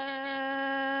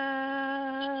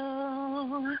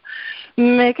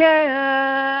 Mikael.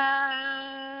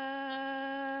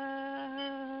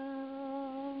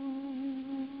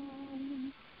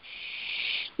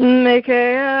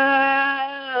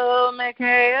 Mikael,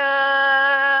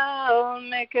 Mikael,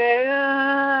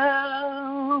 Mikael,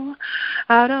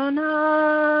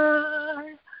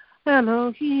 Adonai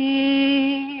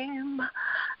Elohim,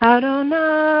 Adonai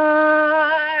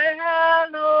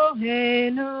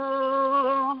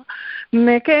Eloheinu,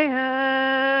 Mikael,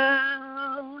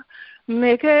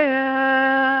 Mikael,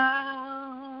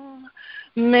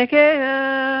 Mikael.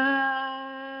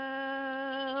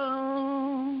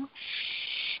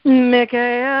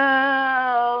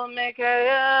 Mikael,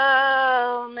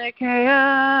 Mikael,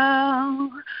 Mikael,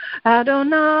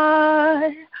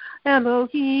 Adonai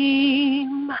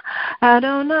Elohim,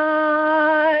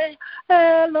 Adonai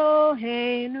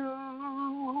Eloheinu,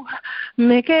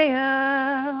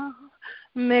 Mikael,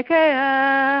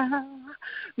 Mikael,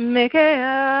 Mikael,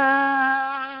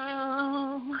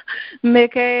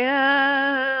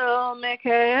 Mikael,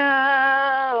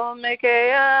 Mikael,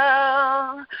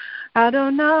 Mikael.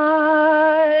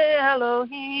 Adonai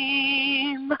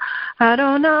Elohim,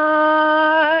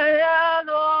 Adonai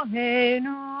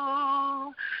Eloheinu,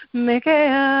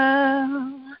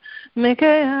 Mikael,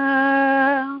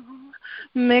 Mikael,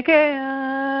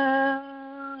 Mikael,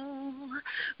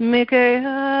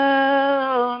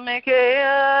 Mikael,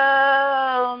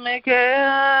 Mikael,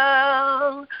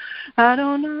 Mikael,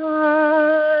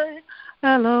 Adonai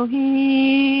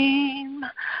Elohim,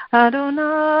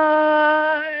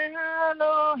 Adonai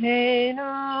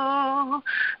Eloheinu,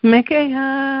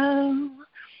 Mikael,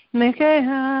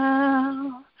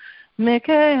 Mikael,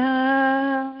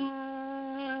 Mikael.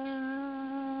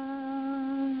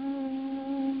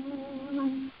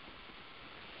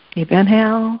 Deep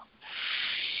inhale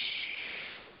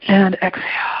and exhale.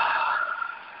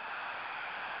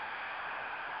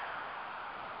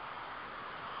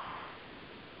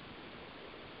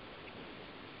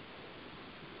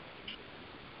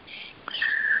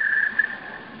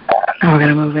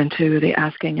 going to move into the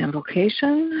asking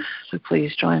invocation, so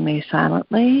please join me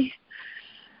silently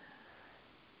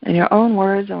in your own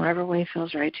words in whatever way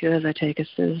feels right to you as I take us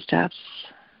through the steps.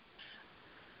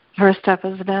 First step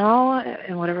is now,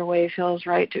 in whatever way feels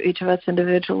right to each of us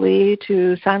individually,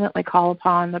 to silently call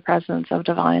upon the presence of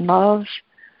divine love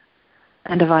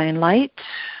and divine light.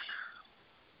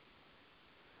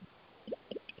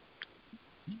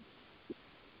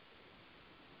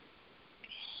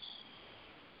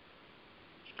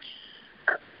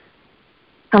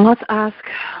 And let's ask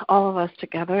all of us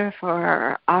together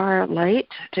for our light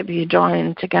to be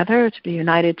joined together, to be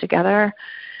united together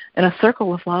in a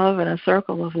circle of love and a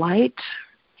circle of light,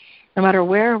 no matter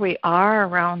where we are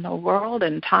around the world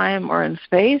in time or in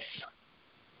space,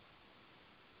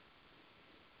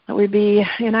 that we be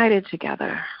united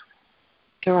together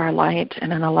through our light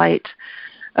and in the light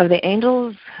of the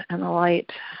angels and the light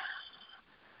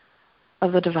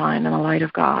of the divine and the light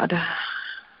of God.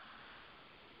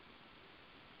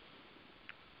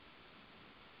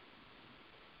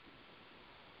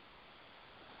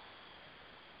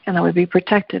 And that we be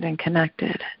protected and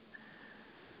connected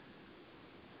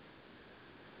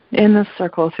in this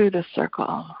circle, through this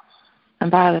circle,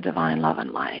 and by the divine love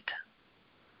and light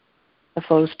that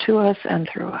flows to us and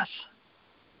through us.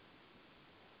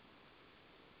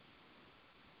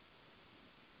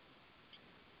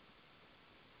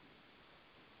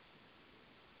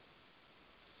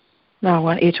 Now I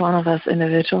want each one of us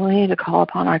individually to call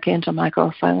upon Archangel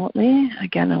Michael silently,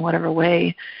 again in whatever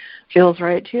way feels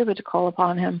right to you, but to call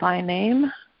upon him by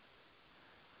name.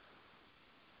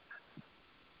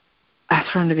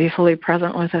 Ask for him to be fully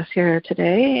present with us here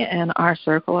today in our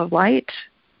circle of light,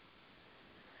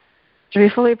 to be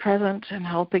fully present in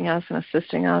helping us and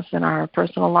assisting us in our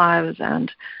personal lives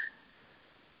and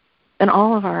in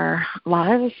all of our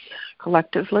lives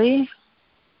collectively.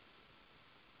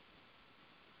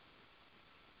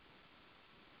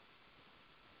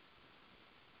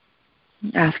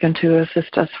 Ask him to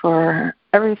assist us for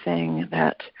everything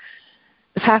that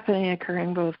is happening,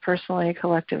 occurring both personally,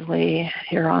 collectively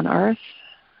here on earth.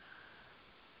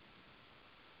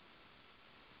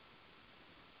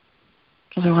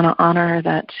 Because we want to honor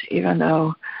that even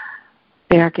though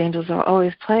the archangels are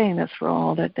always playing this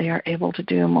role, that they are able to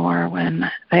do more when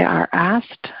they are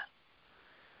asked.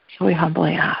 So we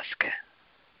humbly ask.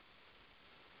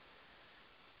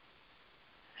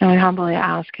 And we humbly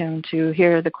ask him to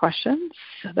hear the questions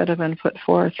that have been put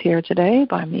forth here today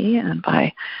by me and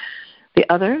by the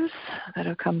others that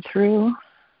have come through,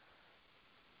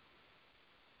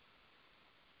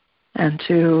 and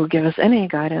to give us any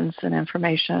guidance and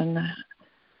information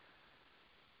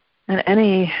and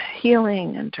any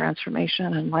healing and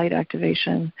transformation and light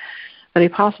activation that he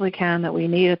possibly can that we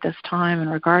need at this time in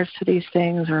regards to these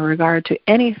things or in regard to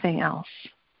anything else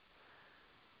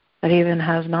that even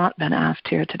has not been asked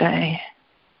here today.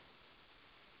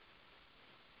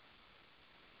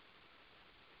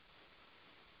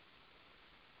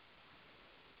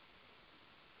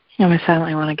 And we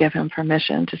silently want to give him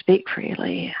permission to speak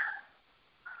freely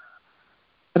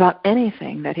about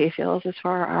anything that he feels is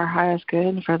for our highest good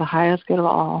and for the highest good of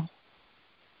all.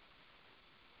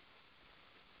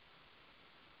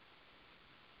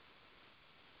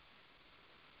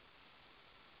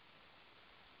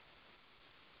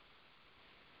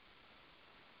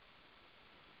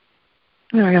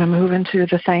 And we're going to move into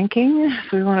the thanking.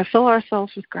 So we want to fill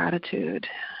ourselves with gratitude.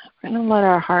 We're going to let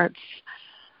our hearts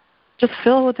just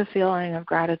fill with the feeling of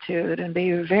gratitude and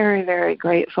be very, very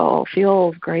grateful,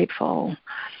 feel grateful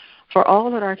for all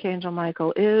that Archangel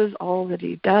Michael is, all that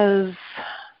he does,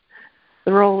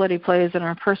 the role that he plays in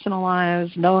our personal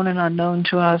lives, known and unknown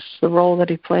to us, the role that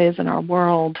he plays in our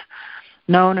world,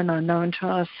 known and unknown to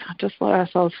us. Just let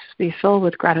ourselves be filled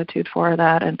with gratitude for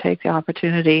that and take the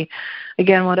opportunity,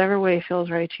 again, whatever way feels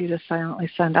right to you, to silently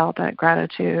send out that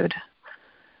gratitude,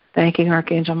 thanking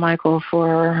Archangel Michael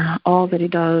for all that he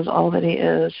does, all that he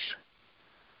is,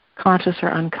 conscious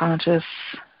or unconscious,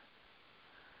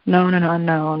 known and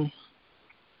unknown,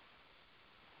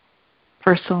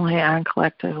 personally and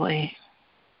collectively.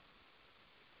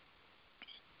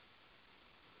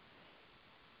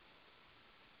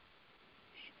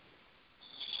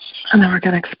 And then we're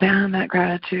going to expand that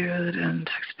gratitude and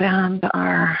expand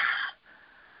our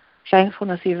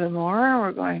thankfulness even more.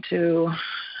 We're going to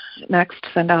next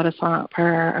send out a silent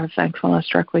prayer of thankfulness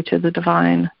directly to the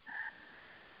divine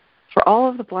for all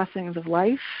of the blessings of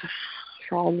life,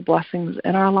 for all the blessings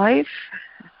in our life,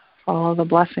 for all of the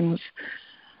blessings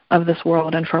of this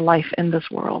world, and for life in this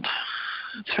world.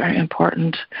 It's very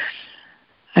important,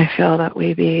 I feel, that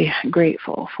we be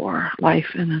grateful for life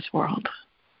in this world.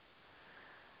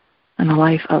 and the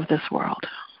life of this world.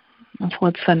 And so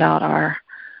let's send out our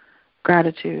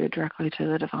gratitude directly to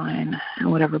the divine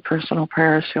and whatever personal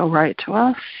prayers feel right to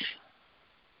us.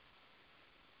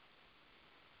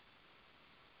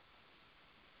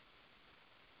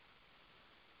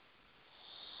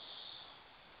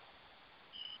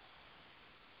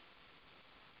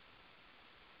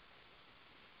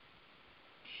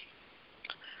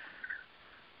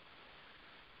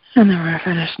 And then we're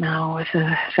finished now with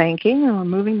the thanking, and we're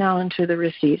moving now into the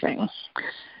receiving.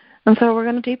 And so we're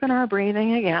going to deepen our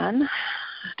breathing again,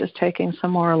 just taking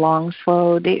some more long,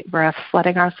 slow, deep breaths,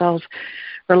 letting ourselves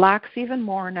relax even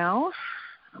more now.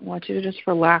 I want you to just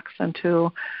relax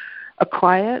into a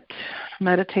quiet,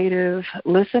 meditative,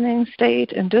 listening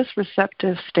state and just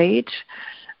receptive state.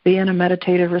 Be in a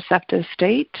meditative, receptive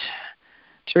state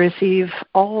to receive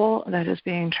all that is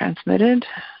being transmitted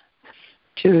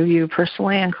to you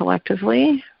personally and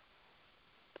collectively.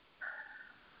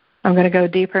 I'm going to go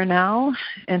deeper now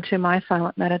into my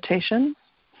silent meditation.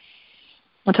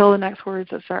 Until the next words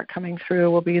that start coming through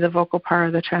will be the vocal part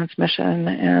of the transmission,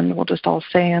 and we'll just all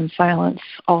stay in silence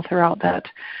all throughout that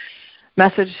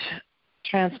message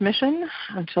transmission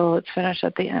until it's finished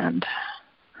at the end.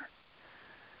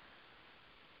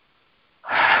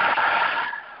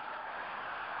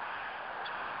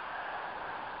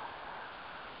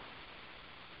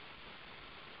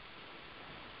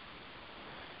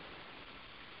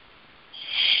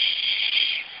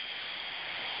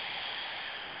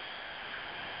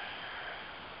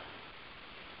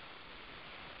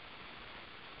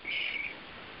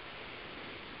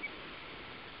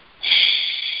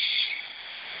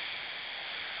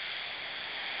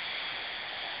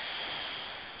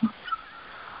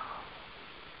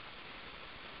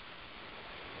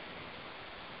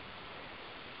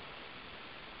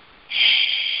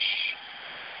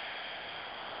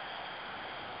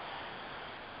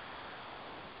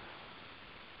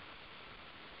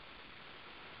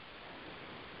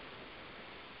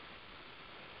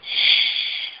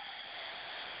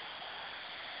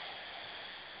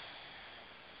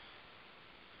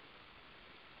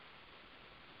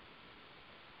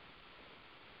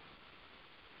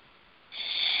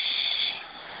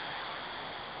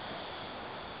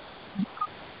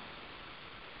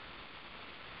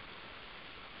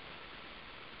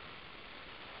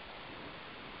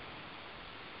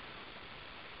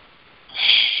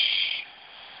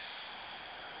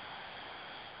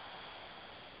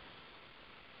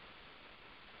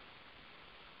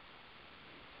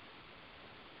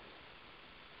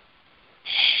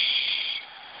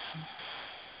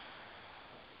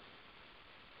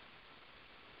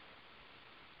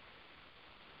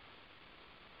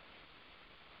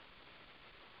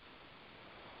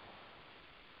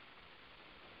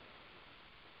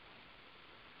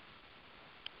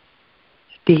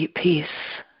 Deep peace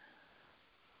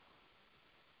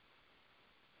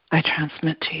I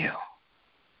transmit to you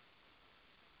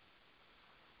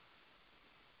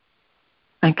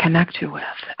and connect you with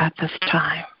at this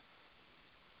time.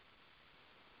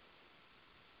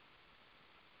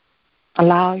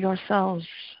 Allow yourselves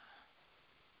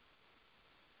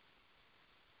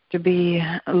to be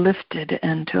lifted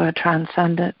into a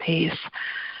transcendent peace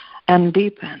and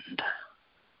deepened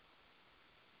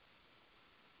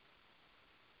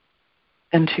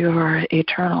into your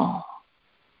eternal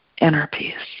inner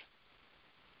peace.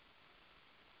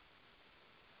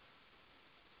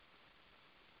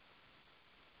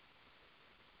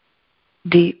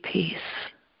 Deep peace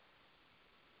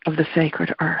of the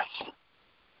sacred earth.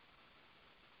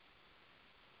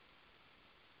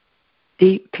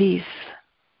 Deep peace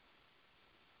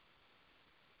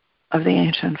of the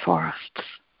ancient forests.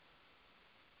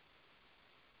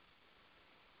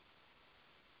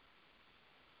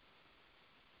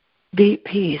 Deep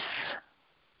peace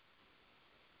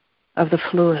of the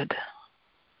fluid,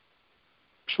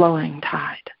 flowing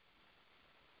tide.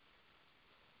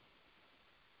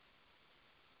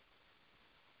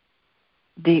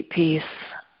 Deep peace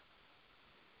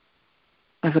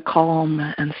of the calm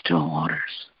and still waters.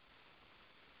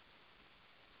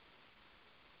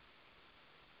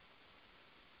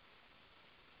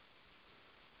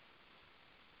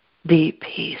 Deep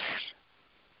peace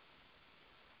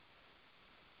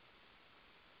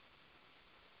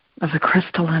of the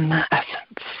crystalline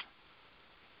essence.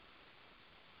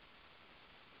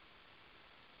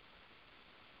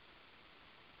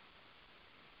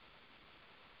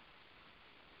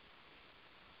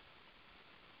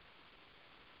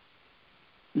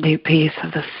 Deep peace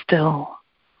of the still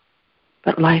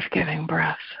but life-giving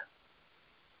breath.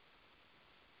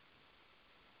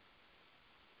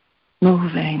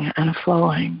 Moving and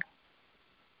flowing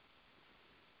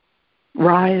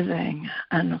rising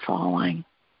and falling.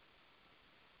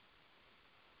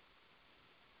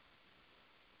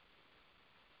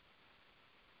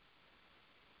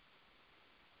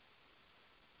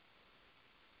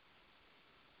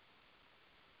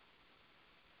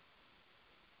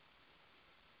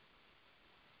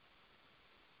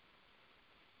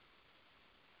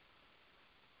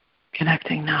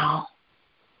 Connecting now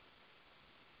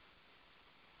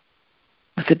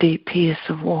with a deep peace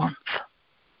of warmth,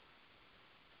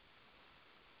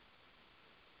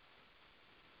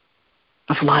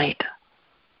 of light.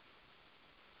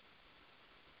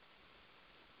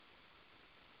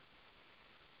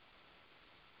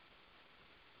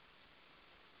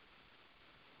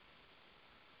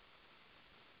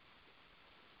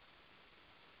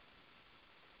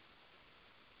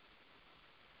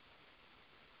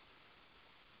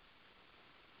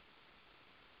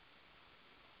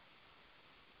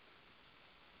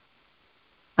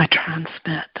 I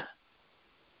transmit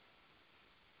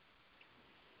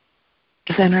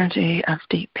this energy of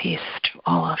deep peace to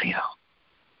all of you.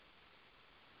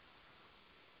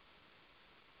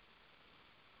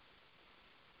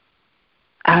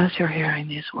 As you're hearing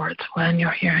these words, when you're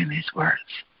hearing these words,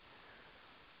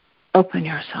 open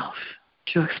yourself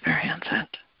to experience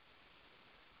it.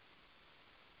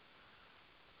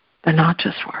 They're not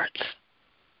just words.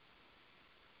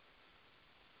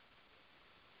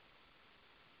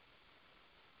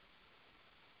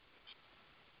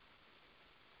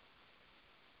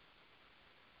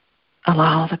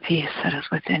 Allow the peace that is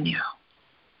within you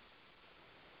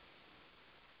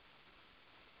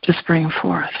to spring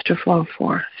forth, to flow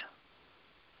forth.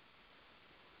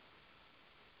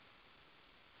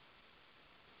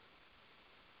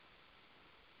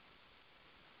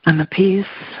 And the peace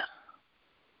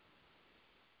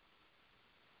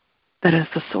that is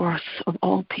the source of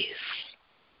all peace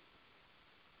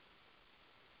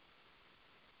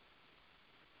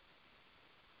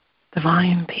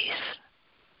divine peace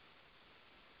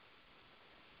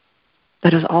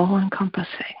that is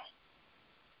all-encompassing,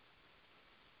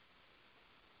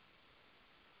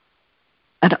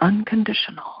 and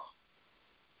unconditional.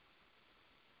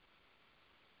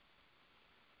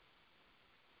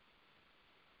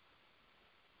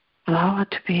 Allow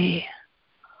it to be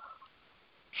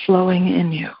flowing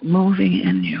in you, moving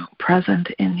in you, present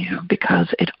in you,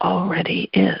 because it already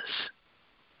is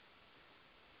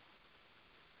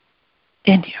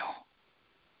in you.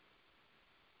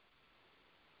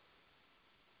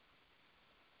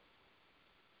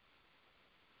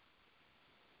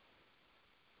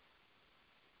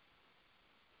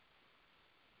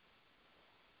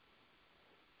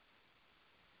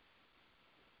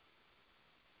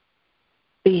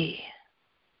 Be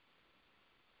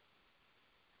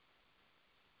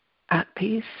at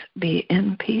peace, be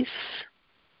in peace.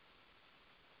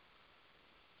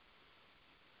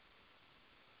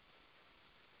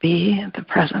 Be the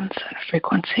presence and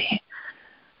frequency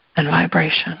and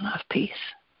vibration of peace.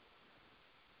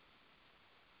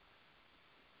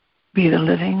 Be the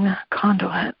living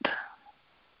conduit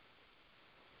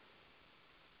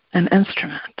and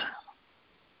instrument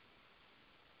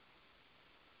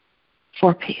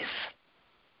for peace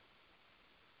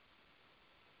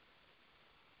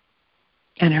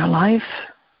in your life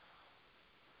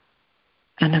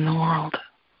and in the world.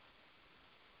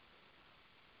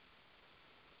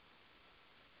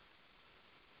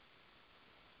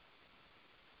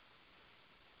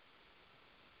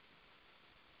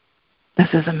 This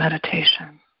is a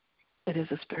meditation. It is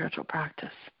a spiritual practice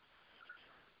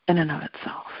in and of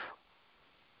itself.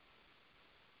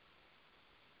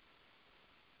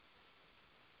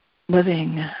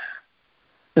 Living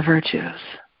the virtues,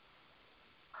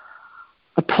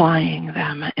 applying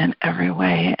them in every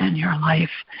way in your life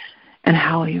and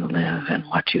how you live and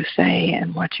what you say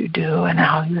and what you do and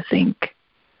how you think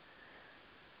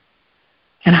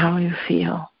and how you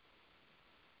feel.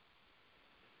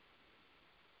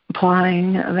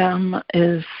 Applying them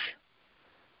is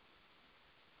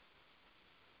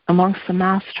amongst the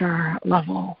master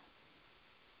level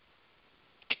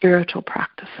spiritual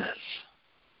practices.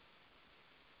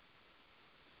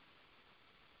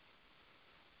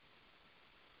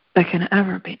 That can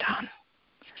ever be done.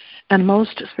 And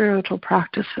most spiritual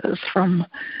practices from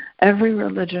every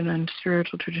religion and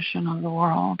spiritual tradition of the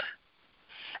world,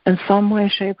 in some way,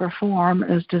 shape, or form,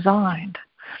 is designed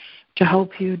to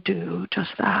help you do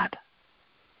just that.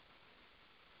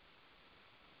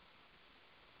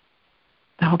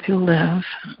 To help you live,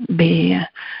 be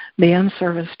in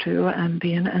service to, and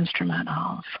be an instrument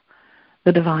of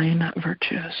the divine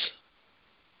virtues,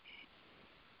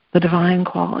 the divine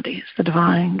qualities, the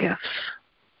divine gifts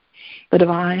the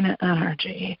divine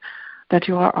energy that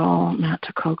you are all meant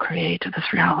to co-create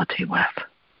this reality with.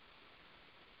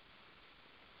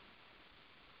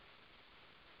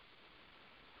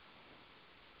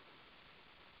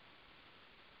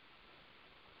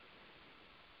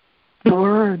 The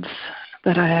words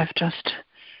that I have just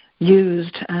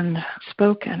used and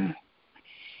spoken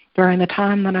during the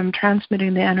time that I'm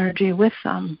transmitting the energy with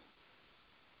them,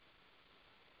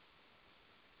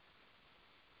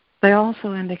 they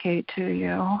also indicate to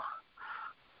you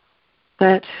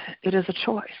that it is a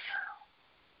choice.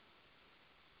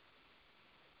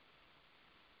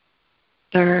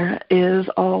 There is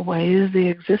always the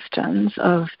existence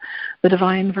of the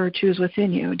divine virtues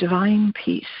within you, divine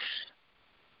peace,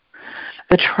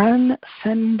 the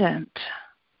transcendent,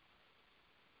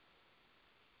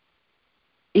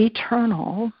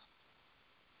 eternal,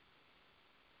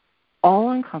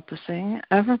 all-encompassing,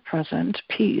 ever-present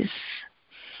peace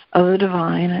of the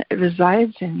divine. It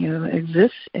resides in you,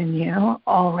 exists in you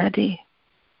already.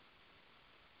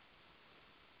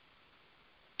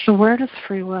 So where does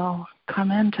free will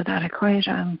come into that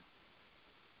equation?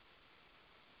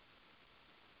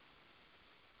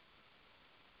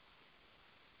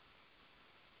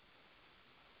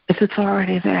 If it's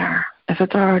already there, if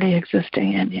it's already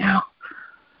existing in you,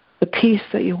 the peace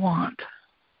that you want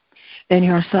in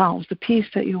yourselves, the peace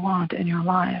that you want in your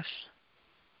lives,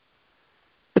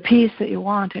 the peace that you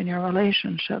want in your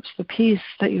relationships, the peace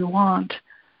that you want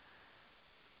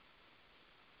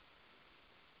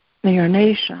in your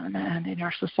nation and in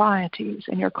your societies,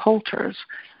 in your cultures,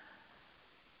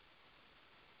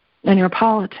 in your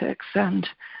politics, and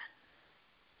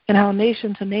how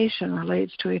nation to nation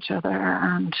relates to each other,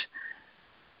 and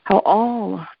how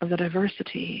all of the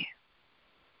diversity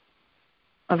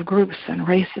of groups and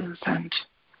races and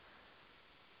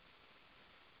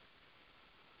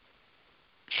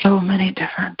so many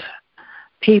different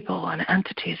people and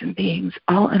entities and beings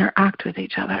all interact with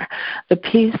each other, the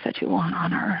peace that you want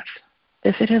on earth,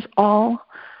 if it is all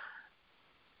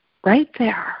right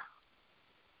there,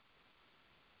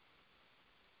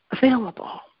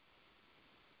 available.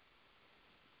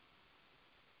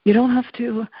 You don't have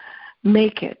to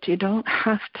make it. You don't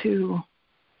have to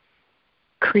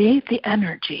create the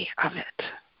energy of it.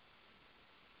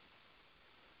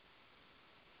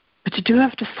 But you do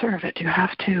have to serve it. You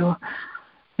have to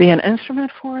be an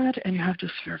instrument for it, and you have to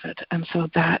serve it. And so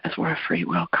that is where free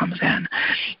will comes in.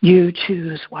 You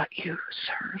choose what you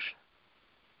serve.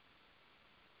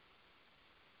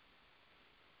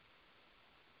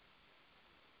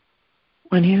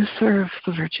 When you serve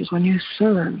the virtues, when you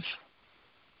serve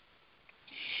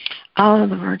out of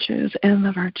the virtues, in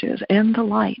the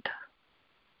light,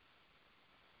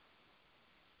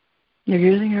 you're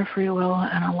using your free will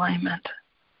and alignment.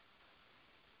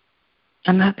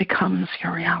 And that becomes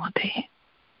your reality.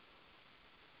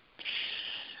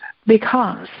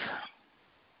 Because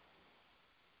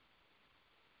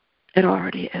it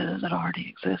already is, it already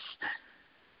exists.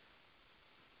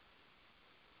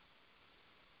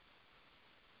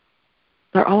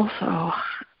 There also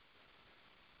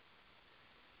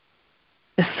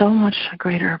is so much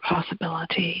greater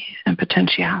possibility and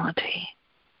potentiality.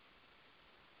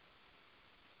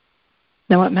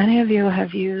 Now, what many of you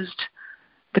have used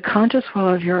the conscious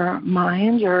will of your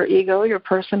mind, your ego, your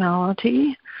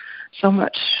personality, so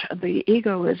much the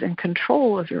ego is in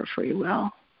control of your free will,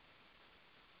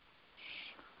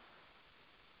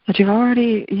 that you've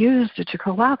already used it to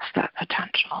collapse that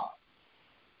potential.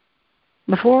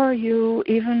 Before you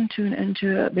even tune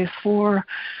into it, before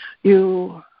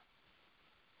you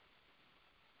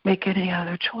make any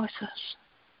other choices.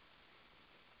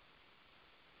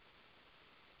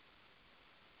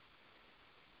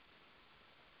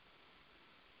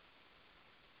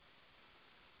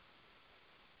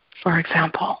 For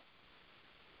example,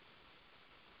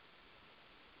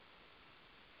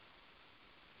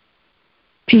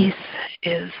 peace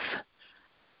is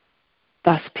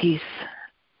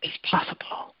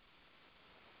possible.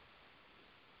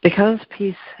 Because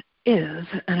peace is,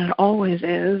 and it always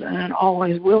is, and it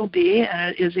always will be,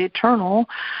 and it is eternal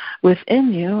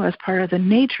within you as part of the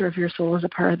nature of your soul, as a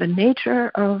part of the nature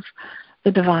of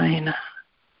the divine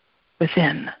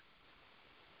within.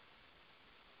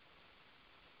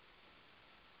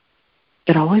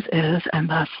 It always is, and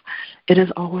thus it is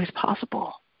always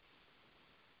possible.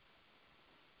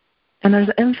 And there's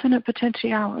infinite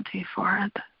potentiality for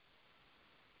it.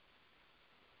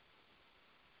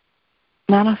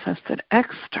 Manifested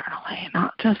externally,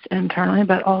 not just internally,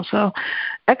 but also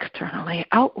externally,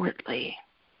 outwardly.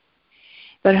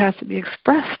 But it has to be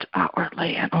expressed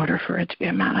outwardly in order for it to be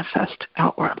a manifest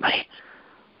outwardly.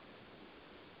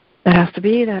 It has to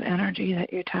be that energy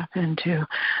that you tap into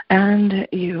and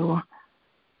you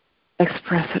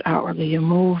express it outwardly, you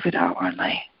move it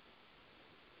outwardly.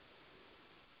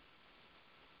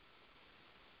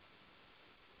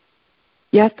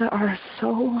 Yet there are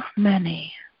so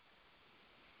many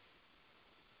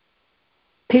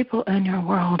people in your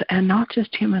world, and not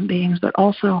just human beings, but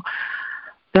also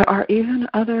there are even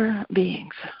other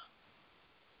beings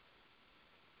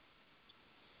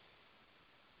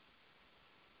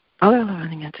other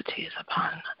living entities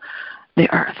upon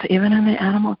the earth, even in the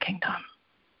animal kingdom,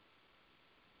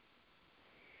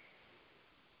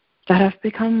 that have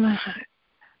become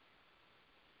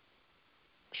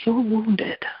so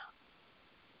wounded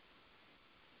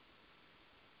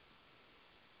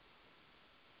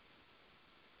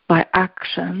by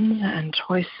actions and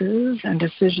choices and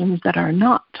decisions that are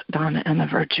not done in the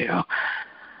virtue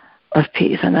of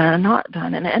peace, and that are not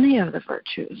done in any of the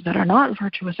virtues, that are not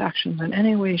virtuous actions in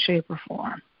any way, shape, or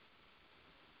form.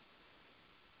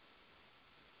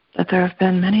 That there have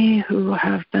been many who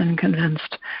have been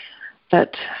convinced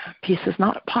that peace is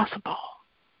not possible,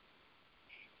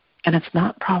 and it's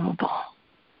not probable.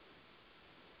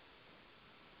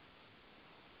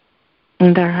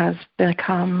 And there has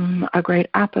become a great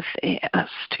apathy as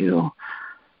to,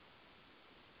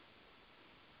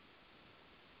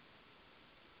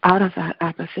 out of that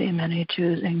apathy, many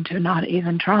choosing to not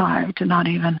even try, to not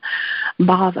even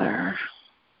bother.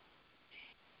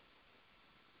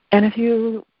 And if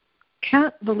you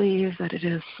can't believe that it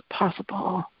is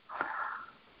possible,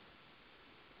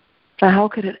 then how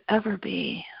could it ever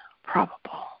be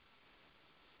probable?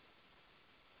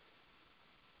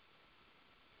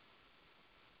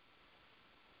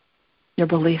 Your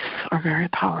beliefs are very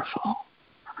powerful.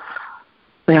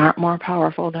 They aren't more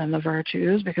powerful than the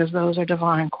virtues, because those are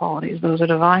divine qualities. Those are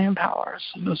divine powers.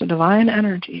 Those are divine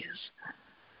energies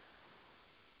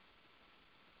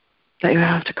that you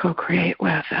have to co-create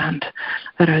with, and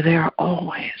that are there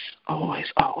always, always,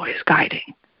 always guiding,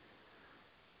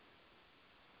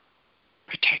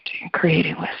 protecting,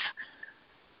 creating with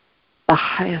the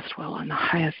highest will and the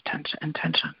highest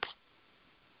intentions.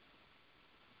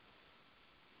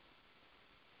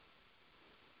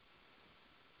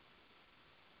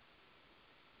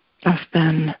 I've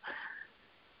been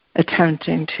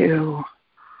attempting to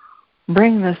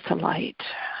bring this to light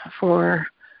for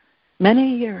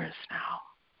many years now,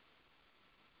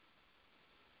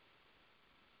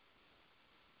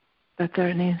 that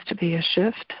there needs to be a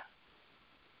shift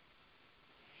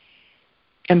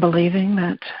in believing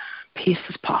that peace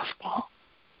is possible.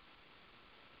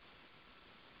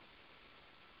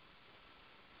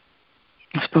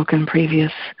 I've spoken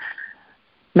previous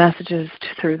messages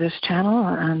through this channel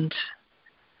and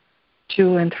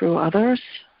to and through others.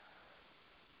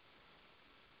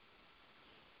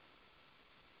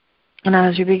 And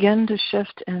as you begin to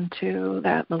shift into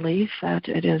that belief that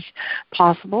it is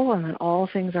possible and that all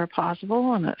things are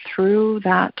possible, and that through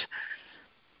that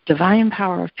divine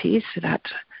power of peace, that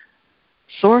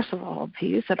source of all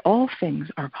peace, that all things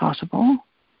are possible,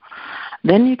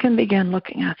 then you can begin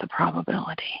looking at the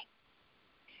probability.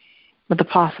 But the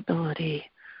possibility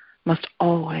must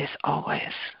always,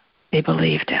 always be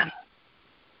believed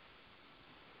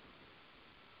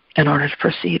in order to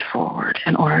proceed forward,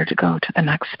 in order to go to the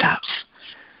next steps,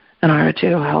 in order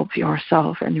to help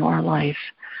yourself and your life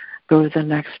go to the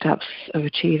next steps of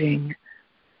achieving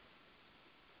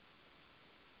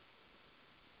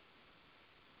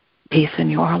peace in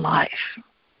your life,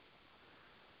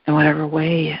 in whatever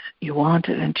way you want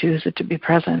it and choose it to be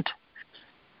present,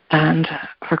 and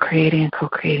for creating and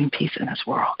co-creating peace in this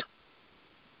world.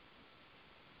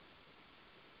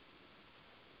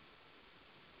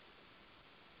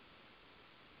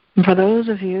 And for those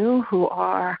of you who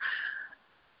are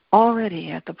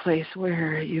already at the place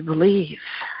where you believe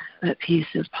that peace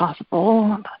is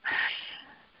possible,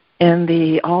 in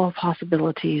the all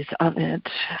possibilities of it,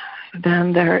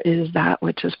 then there is that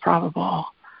which is probable.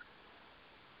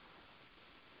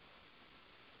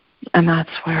 And that's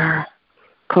where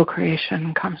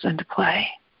co-creation comes into play.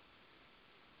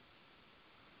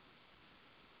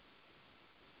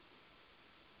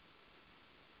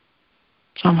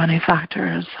 So many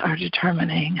factors are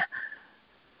determining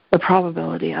the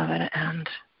probability of it, and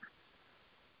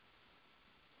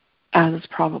as it's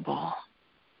probable,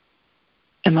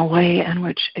 in the way in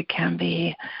which it can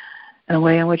be, in the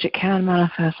way in which it can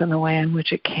manifest, in the way in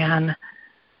which it can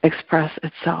express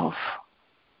itself.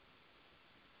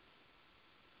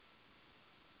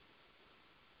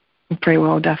 Free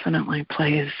will definitely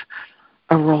plays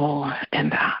a role in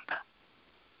that.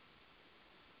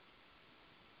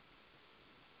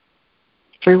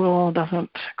 Free will doesn't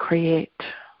create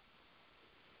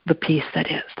the peace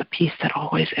that is, the peace that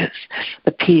always is,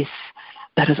 the peace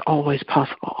that is always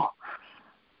possible,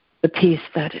 the peace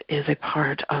that is a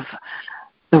part of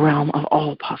the realm of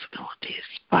all possibilities,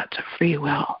 but free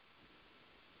will.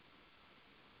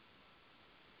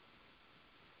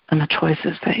 And the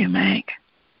choices that you make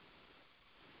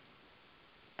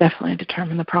definitely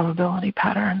determine the probability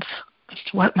patterns as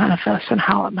to what manifests and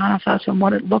how it manifests and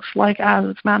what it looks like as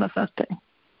it's manifesting.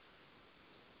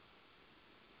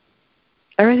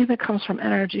 Everything that comes from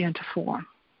energy into form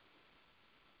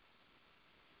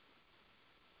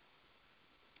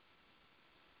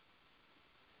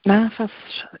manifests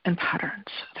in patterns,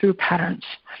 through patterns.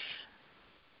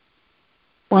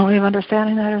 One way of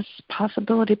understanding that is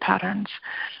possibility patterns.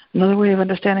 Another way of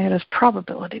understanding it is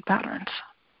probability patterns.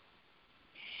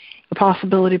 The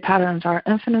possibility patterns are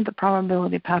infinite, the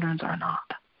probability patterns are not.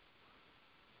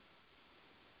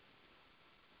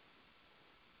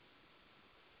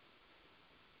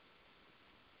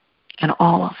 And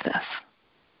all of this,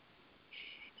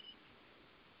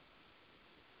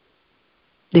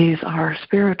 these are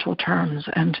spiritual terms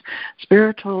and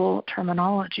spiritual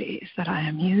terminologies that I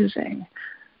am using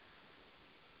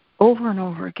over and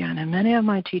over again in many of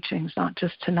my teachings, not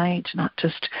just tonight, not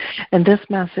just in this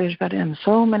message, but in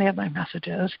so many of my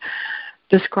messages,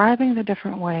 describing the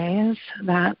different ways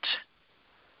that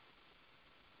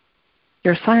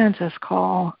your scientists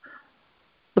call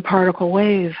the particle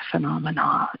wave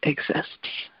phenomena exists.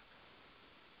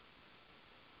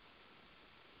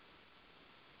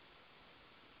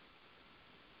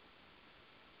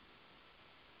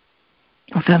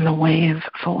 Within the wave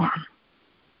form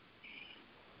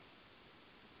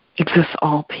exists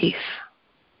all peace.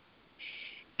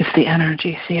 It's the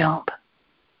energy field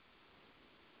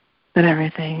that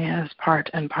everything is part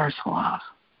and parcel of.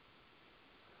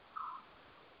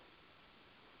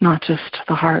 Not just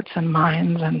the hearts and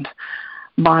minds and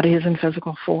bodies and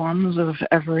physical forms of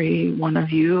every one of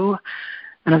you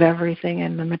and of everything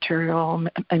in the material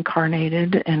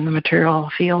incarnated in the material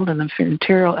field and the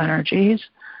material energies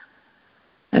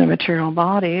and the material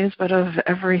bodies, but of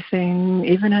everything,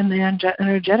 even in the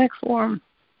energetic form,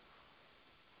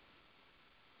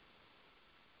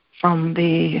 from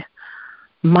the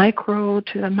micro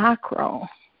to the macro,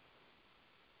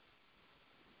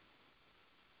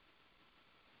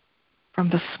 from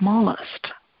the smallest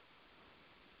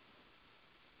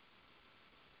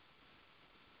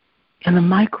in the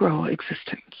micro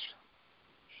existence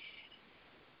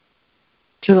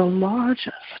to the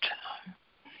largest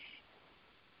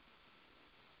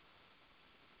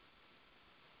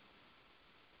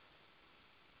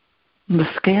the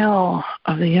scale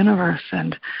of the universe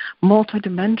and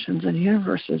multi-dimensions and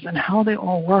universes and how they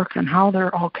all work and how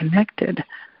they're all connected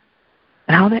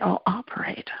and how they all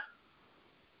operate.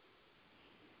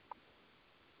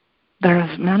 There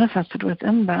is manifested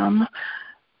within them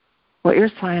what your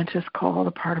scientists call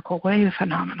the particle wave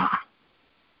phenomena.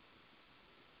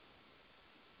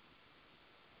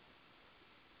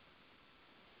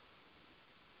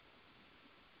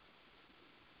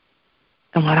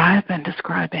 And what I have been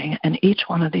describing in each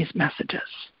one of these messages,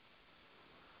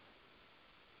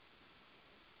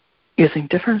 using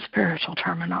different spiritual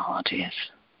terminologies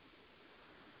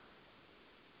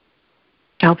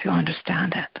to help you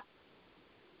understand it.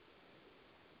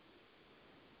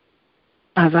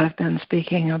 As I've been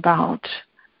speaking about,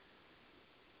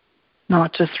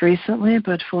 not just recently,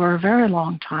 but for a very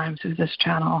long time through this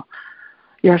channel,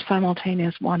 your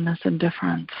simultaneous oneness and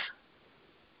difference.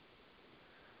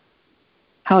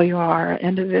 How you are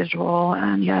individual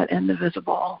and yet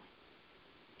indivisible.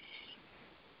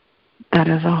 That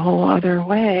is a whole other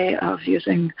way of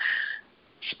using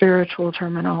spiritual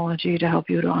terminology to help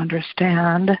you to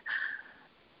understand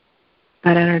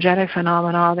that energetic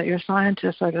phenomena that your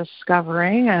scientists are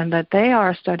discovering and that they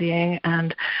are studying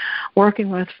and working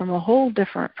with from a whole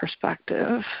different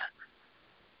perspective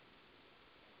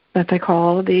that they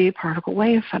call the particle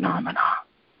wave phenomena.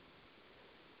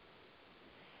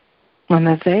 And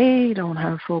that they don't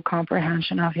have full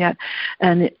comprehension of yet.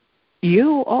 And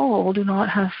you all do not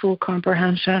have full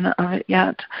comprehension of it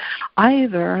yet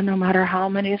either, no matter how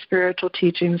many spiritual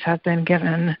teachings have been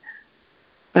given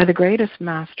by the greatest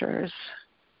masters,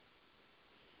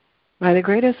 by the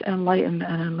greatest enlightened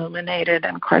and illuminated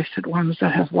and Christed ones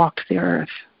that have walked the earth.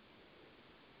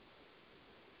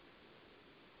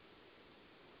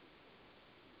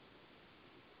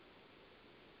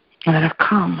 And that have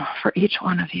come for each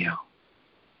one of you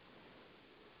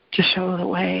to show the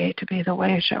way, to be the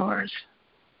way showers.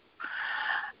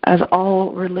 As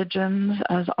all religions,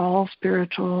 as all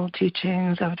spiritual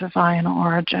teachings of divine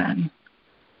origin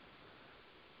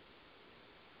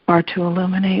are to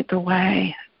illuminate the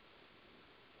way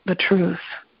the truth,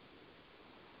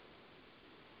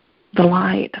 the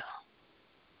light,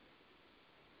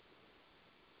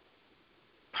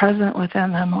 present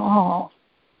within them all.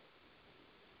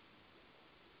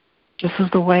 This is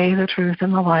the way, the truth,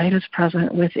 and the light is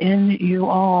present within you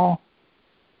all.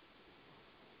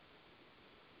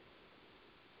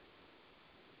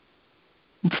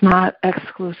 It's not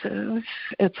exclusive,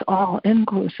 it's all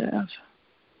inclusive.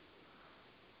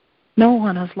 No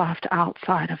one is left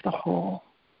outside of the whole.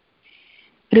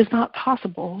 It is not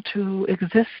possible to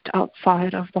exist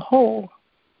outside of the whole.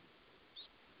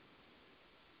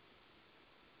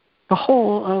 The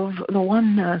whole of the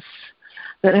oneness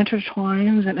that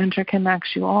intertwines and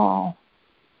interconnects you all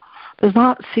does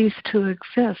not cease to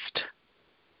exist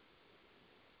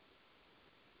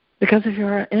because of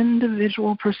your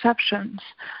individual perceptions,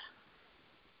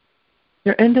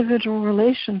 your individual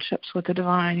relationships with the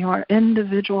divine, your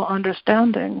individual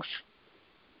understandings.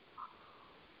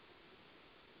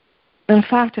 In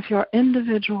fact, if your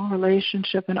individual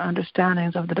relationship and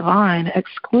understandings of the divine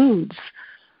excludes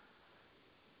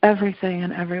everything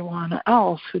and everyone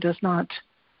else who does not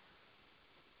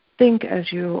think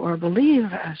as you or believe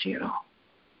as you,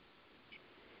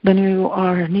 then you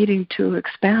are needing to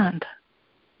expand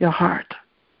your heart.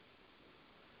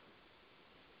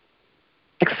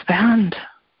 Expand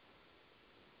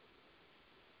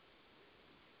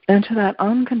into that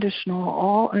unconditional,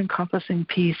 all-encompassing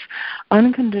peace,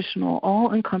 unconditional,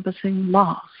 all-encompassing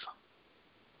love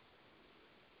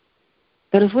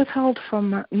that is withheld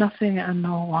from nothing and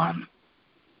no one.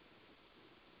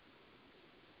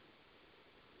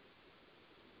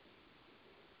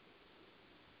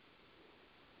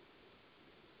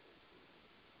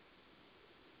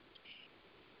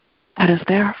 That is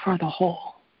there for the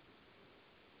whole.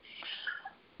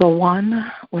 The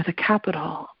one with a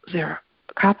capital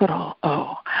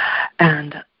O,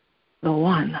 and the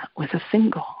one with a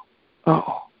single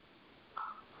O,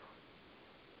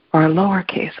 or a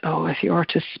lowercase o if you were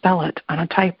to spell it on a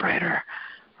typewriter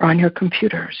or on your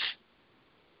computers.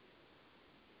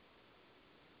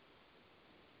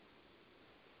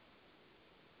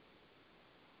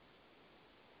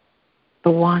 The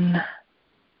one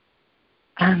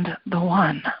and the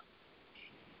one.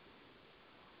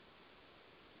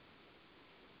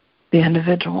 The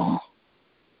individual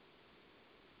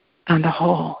and the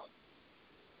whole.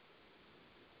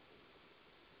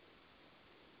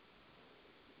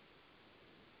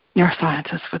 Your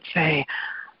scientists would say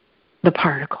the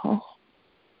particle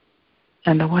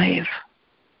and the wave.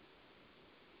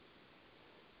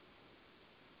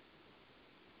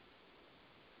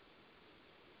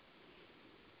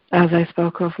 As I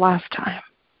spoke of last time,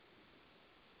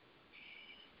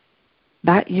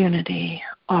 that unity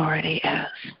already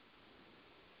is.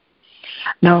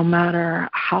 No matter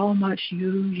how much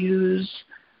you use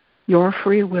your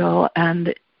free will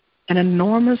and an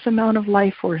enormous amount of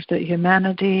life force that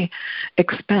humanity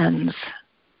expends,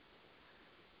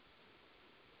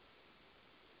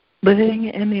 living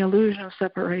in the illusion of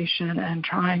separation and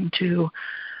trying to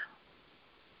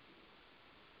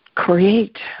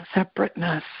create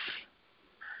separateness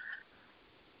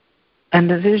and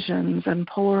divisions and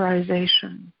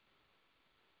polarization,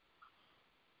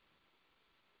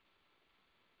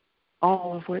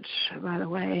 all of which, by the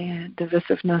way,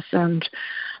 divisiveness and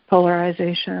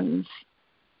polarizations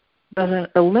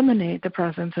doesn't eliminate the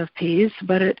presence of peace,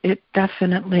 but it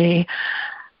definitely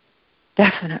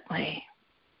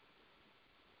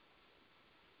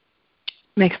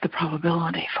makes the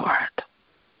probability for it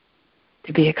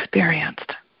to be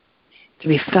experienced, to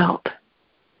be felt,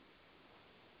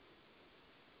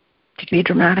 to be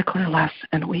dramatically less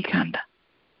and weakened.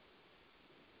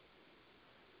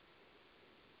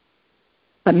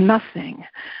 But nothing,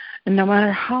 and no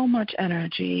matter how much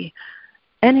energy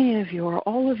any of you or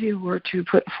all of you were to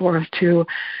put forth to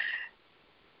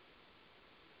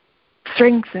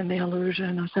strengthen the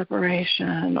illusion of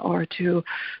separation or to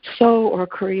sow or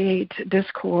create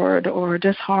discord or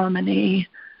disharmony,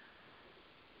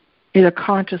 either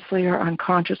consciously or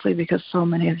unconsciously, because so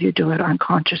many of you do it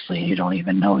unconsciously and you don't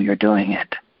even know you're doing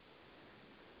it.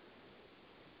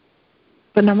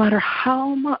 But no matter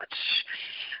how much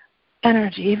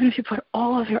energy, even if you put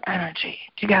all of your energy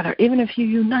together, even if you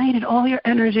united all your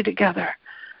energy together,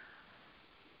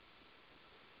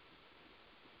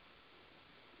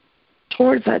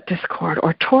 towards that discord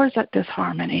or towards that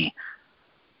disharmony,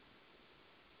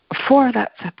 for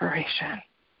that separation,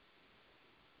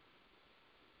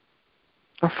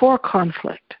 or for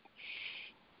conflict,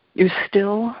 you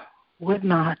still would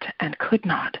not and could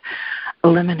not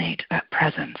eliminate that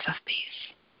presence of peace.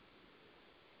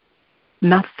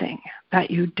 Nothing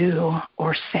that you do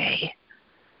or say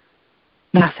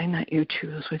Nothing that you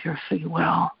choose with your free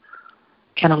will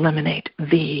can eliminate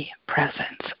the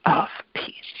presence of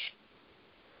peace,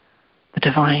 the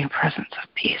divine presence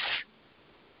of peace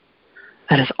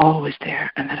that is always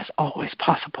there and that is always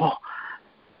possible.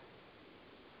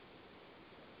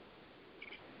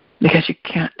 Because you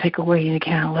can't take away, you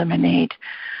can't eliminate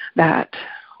that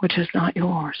which is not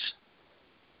yours.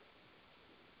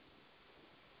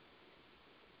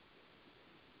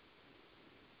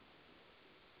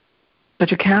 But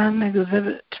you can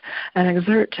exhibit and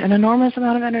exert an enormous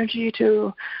amount of energy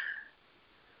to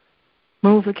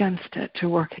move against it, to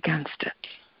work against it.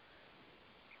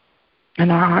 And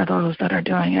there are those that are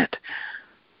doing it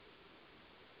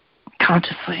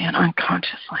consciously and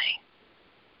unconsciously.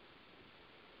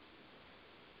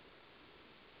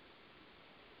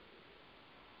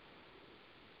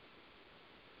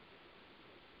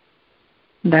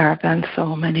 There have been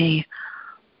so many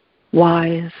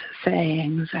wise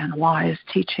sayings and wise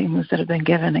teachings that have been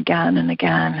given again and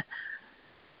again.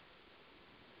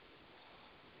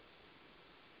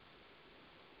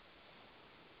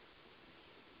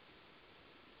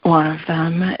 One of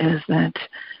them is that,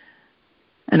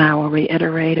 and I will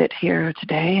reiterate it here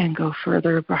today and go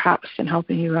further perhaps in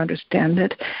helping you understand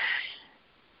it,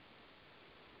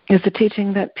 is the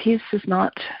teaching that peace is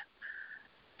not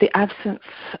the absence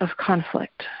of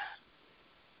conflict.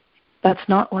 That's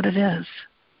not what it is.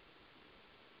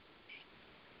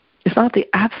 It's not the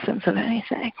absence of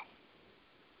anything.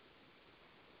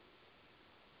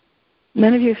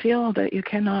 Many of you feel that you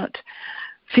cannot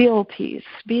feel peace,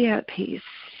 be at peace,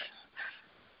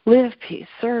 live peace,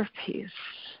 serve peace,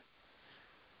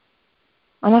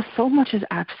 unless so much is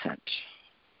absent.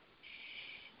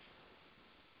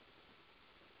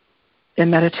 In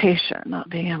meditation, not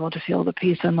being able to feel the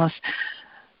peace unless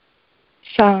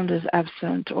sound is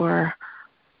absent or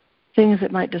things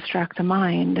that might distract the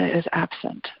mind is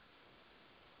absent.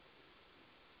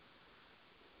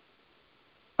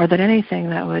 Or that anything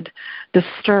that would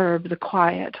disturb the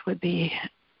quiet would be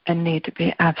and need to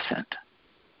be absent.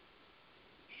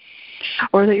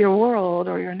 Or that your world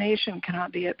or your nation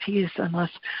cannot be at peace unless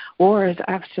war is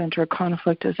absent or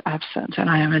conflict is absent. And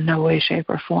I am in no way, shape,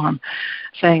 or form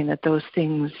saying that those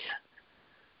things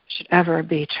should ever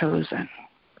be chosen.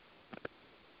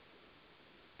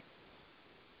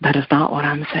 That is not what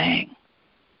I'm saying.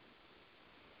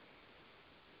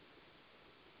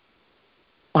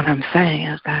 What I'm saying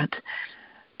is that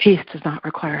peace does not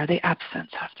require the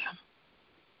absence of them.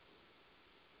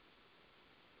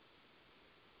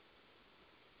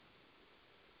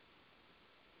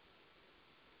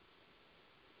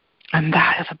 And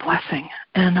that is a blessing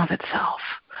in and of itself.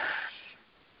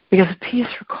 Because peace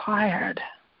required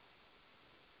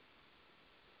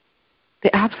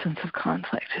the absence of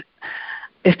conflict.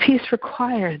 If peace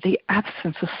required the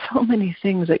absence of so many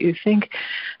things that you think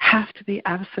have to be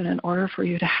absent in order for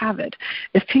you to have it,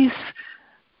 if peace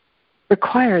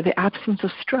required the absence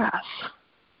of stress,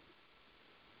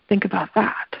 think about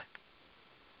that.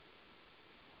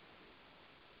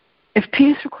 If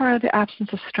peace required the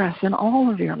absence of stress in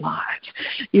all of your lives,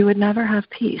 you would never have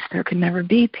peace. There could never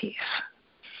be peace.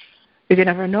 You could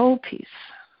never know peace.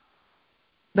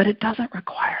 But it doesn't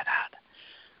require that.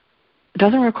 It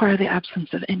doesn't require the absence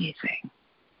of anything.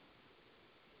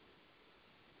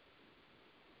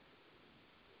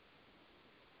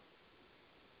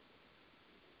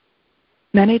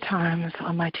 Many times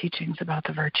on my teachings about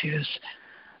the virtues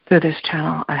through this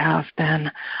channel, I have been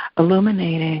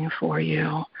illuminating for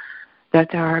you that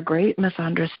there are great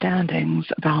misunderstandings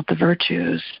about the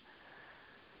virtues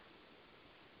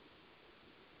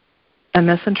and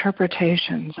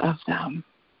misinterpretations of them.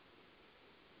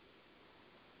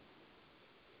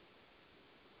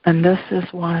 And this is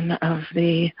one of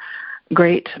the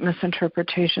great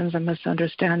misinterpretations and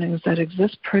misunderstandings that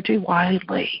exist pretty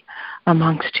widely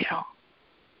amongst you.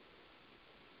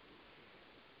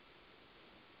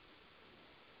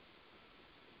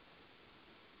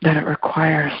 That it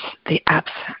requires the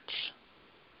absence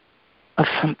of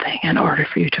something in order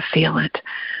for you to feel it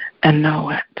and know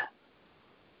it.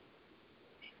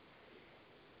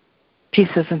 Peace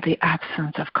isn't the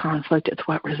absence of conflict, it's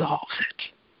what resolves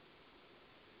it.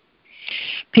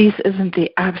 Peace isn't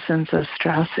the absence of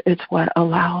stress, it's what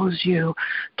allows you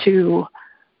to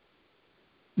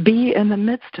be in the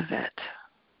midst of it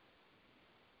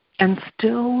and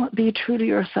still be true to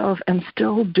yourself and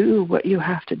still do what you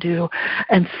have to do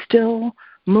and still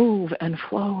move and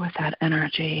flow with that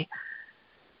energy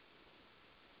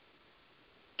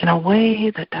in a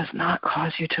way that does not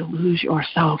cause you to lose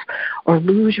yourself or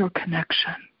lose your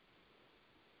connection.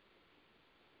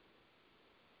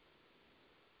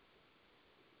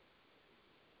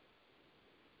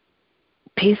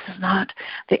 Peace is not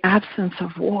the absence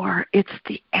of war. It's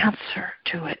the answer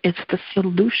to it. It's the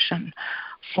solution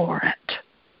for it.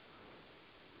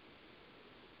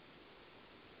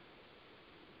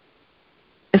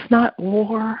 It's not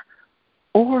war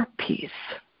or peace.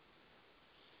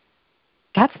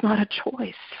 That's not a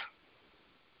choice.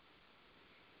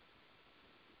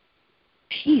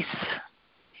 Peace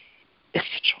is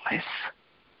a choice.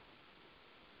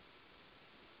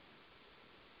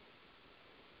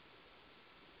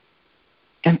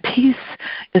 And peace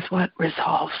is what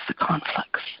resolves the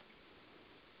conflicts.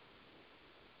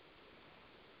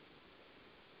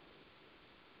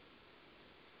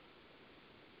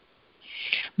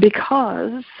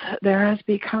 Because there has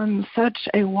become such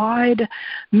a wide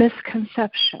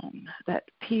misconception that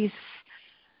peace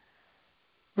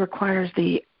requires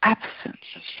the absence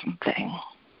of something.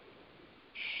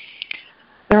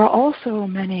 There are also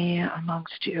many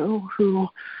amongst you who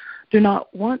do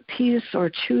not want peace or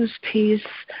choose peace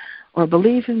or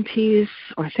believe in peace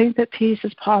or think that peace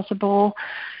is possible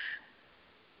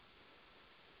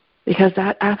because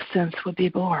that absence would be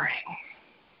boring.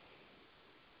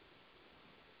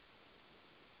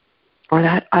 Or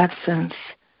that absence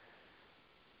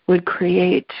would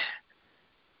create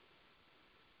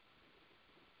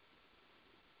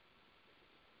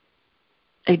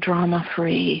a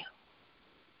drama-free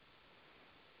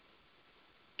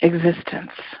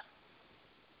existence.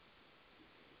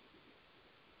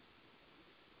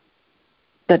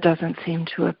 That doesn't seem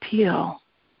to appeal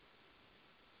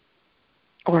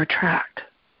or attract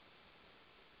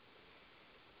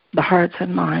the hearts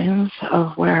and minds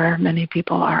of where many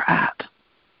people are at.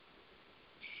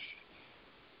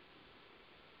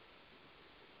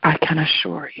 I can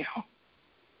assure you,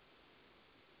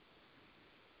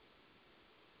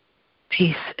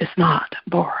 peace is not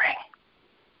boring.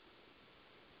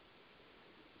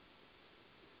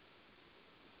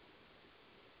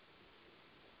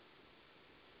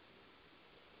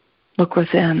 Look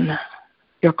within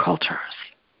your cultures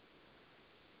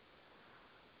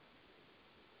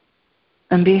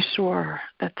and be sure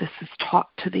that this is taught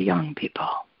to the young people,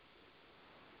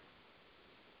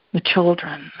 the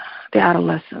children, the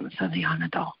adolescents, and the young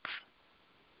adults.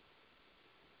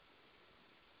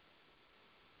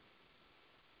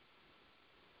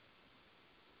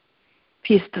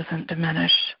 Peace doesn't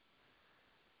diminish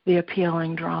the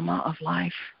appealing drama of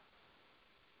life,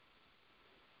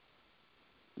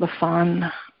 the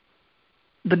fun,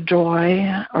 the joy,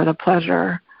 or the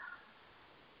pleasure.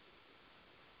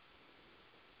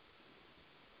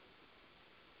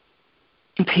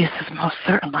 Peace is most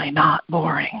certainly not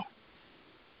boring.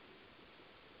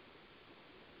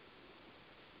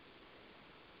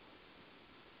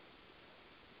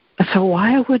 So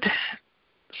why would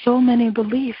so many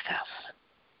believe this?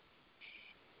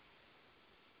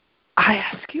 I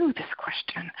ask you this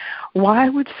question. Why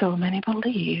would so many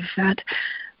believe that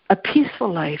a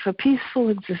peaceful life, a peaceful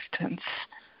existence,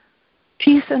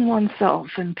 peace in oneself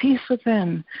and peace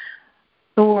within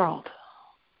the world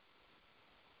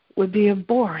would be a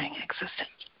boring existence?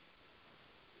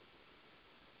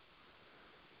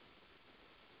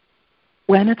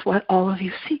 When it's what all of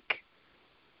you seek.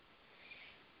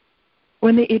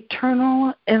 When the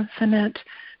eternal, infinite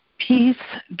peace,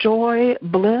 joy,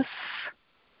 bliss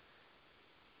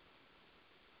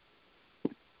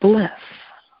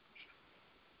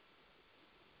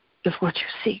is what you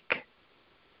seek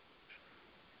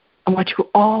and what you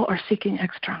all are seeking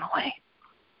externally.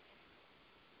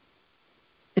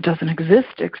 It doesn't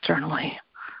exist externally.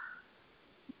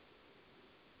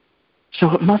 So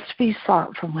it must be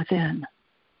sought from within,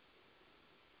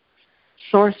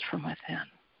 sourced from within,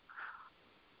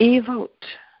 evoked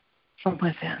from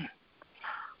within.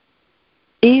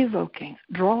 Evoking,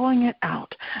 drawing it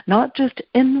out, not just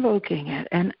invoking it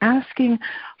and asking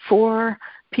for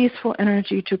peaceful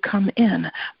energy to come in,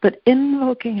 but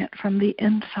invoking it from the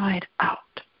inside out.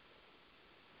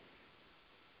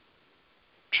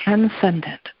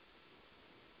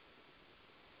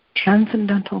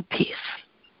 Transcendental peace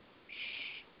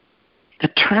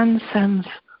that transcends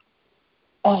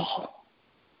all.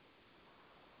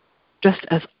 Just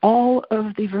as all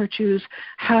of the virtues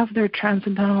have their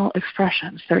transcendental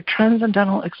expressions, their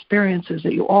transcendental experiences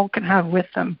that you all can have with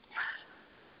them,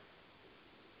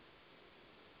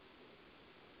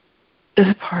 is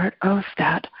a part of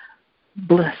that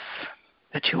bliss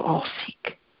that you all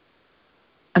seek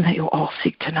and that you all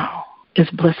seek to know. Is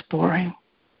bliss boring?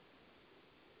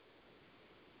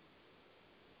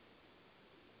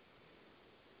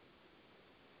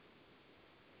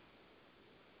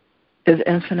 Is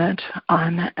infinite,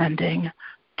 unending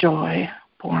joy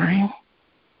boring?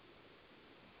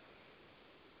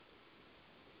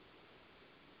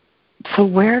 So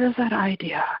where does that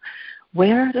idea,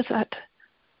 where does that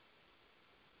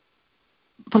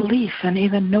belief and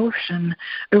even notion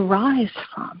arise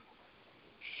from?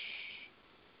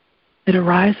 It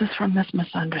arises from this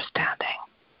misunderstanding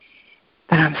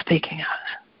that I'm speaking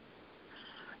of.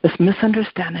 This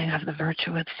misunderstanding of the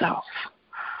virtue itself.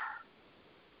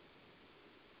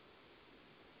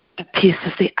 That peace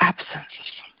is the absence of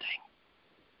something.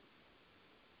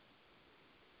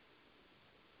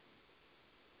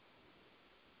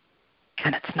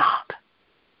 And it's not.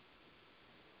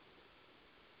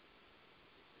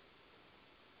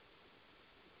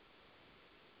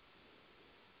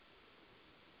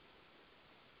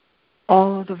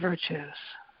 All of the virtues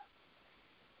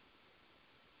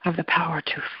have the power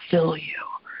to fill you.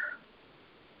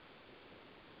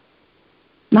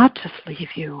 Not just leave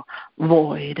you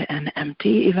void and empty,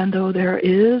 even though there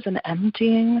is an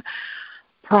emptying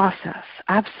process,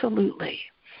 absolutely.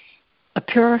 A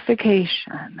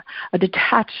purification, a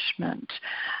detachment,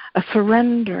 a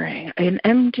surrendering, an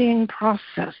emptying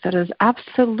process that is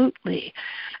absolutely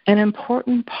an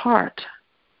important part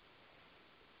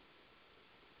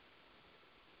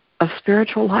of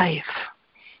spiritual life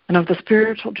and of the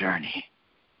spiritual journey.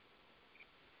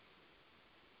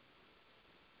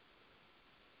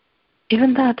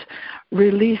 Even that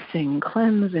releasing,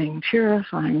 cleansing,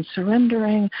 purifying,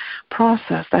 surrendering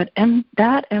process, that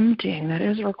emptying that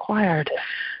is required,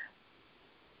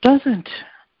 doesn't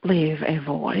leave a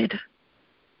void.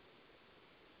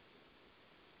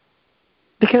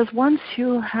 Because once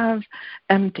you have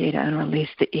emptied and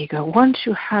released the ego, once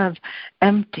you have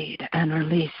emptied and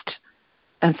released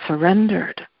and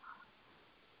surrendered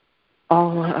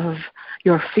all of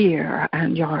your fear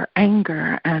and your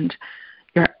anger and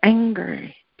your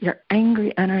angry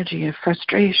energy of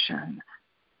frustration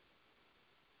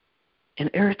and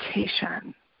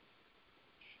irritation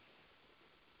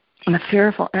and the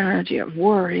fearful energy of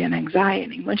worry and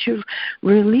anxiety, once you've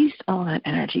released all that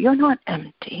energy, you're not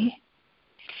empty.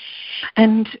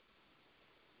 And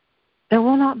there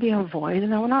will not be a void,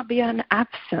 and there will not be an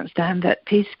absence then that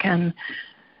peace can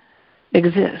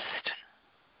exist.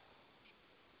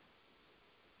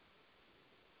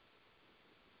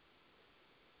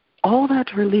 All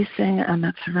that releasing and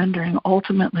that surrendering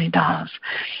ultimately does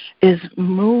is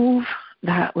move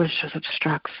that which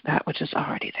obstructs that which is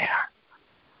already there.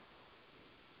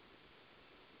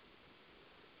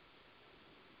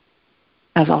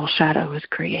 As all shadow is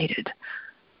created,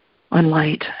 when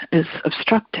light is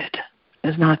obstructed,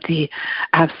 is not the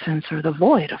absence or the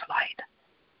void of light.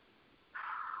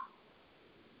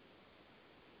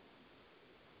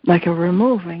 Like a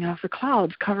removing of the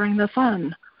clouds covering the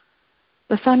sun.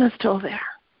 The sun is still there,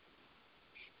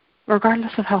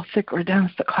 regardless of how thick or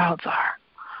dense the clouds are.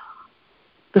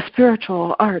 The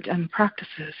spiritual art and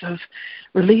practices of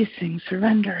releasing,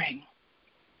 surrendering,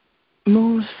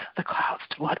 moves the clouds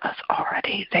to what is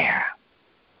already there.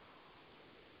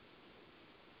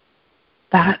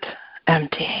 That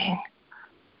emptying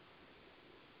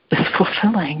is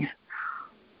fulfilling.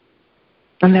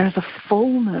 And there's a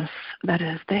fullness that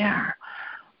is there,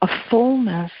 a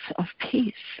fullness of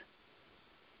peace.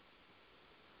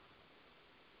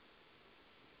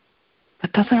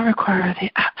 That doesn't require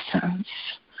the absence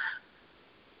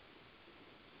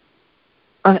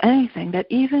of anything that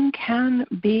even can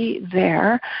be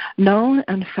there, known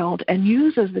and felt, and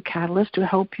used as the catalyst to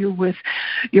help you with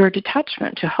your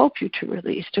detachment, to help you to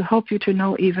release, to help you to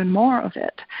know even more of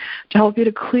it, to help you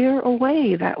to clear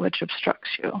away that which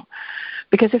obstructs you.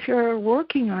 Because if you're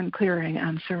working on clearing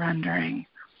and surrendering,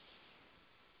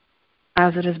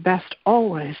 as it is best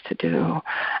always to do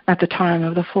at the time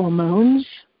of the full moons,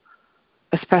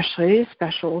 especially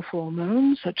special full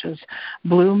moons such as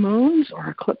blue moons or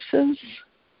eclipses,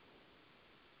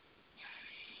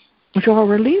 if you are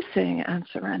releasing and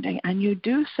surrendering, and you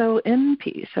do so in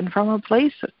peace and from a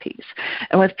place of peace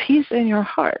and with peace in your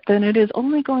heart, then it is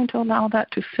only going to allow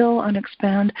that to fill and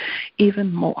expand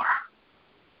even more.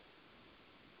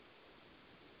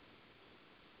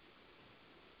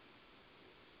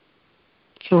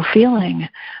 So feeling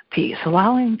peace,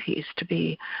 allowing peace to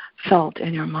be felt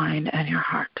in your mind and your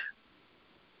heart.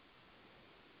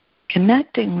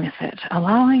 Connecting with it,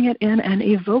 allowing it in and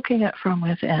evoking it from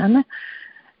within,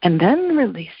 and then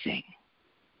releasing.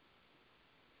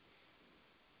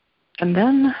 And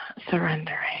then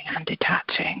surrendering and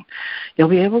detaching. You'll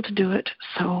be able to do it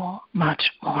so much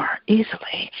more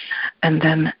easily. And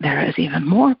then there is even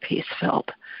more peace filled.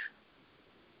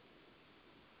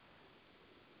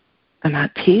 And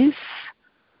that peace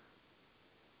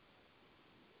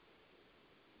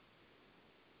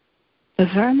is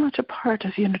very much a part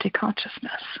of unity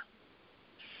consciousness.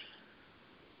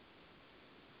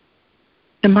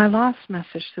 In my last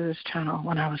message to this channel,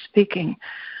 when I was speaking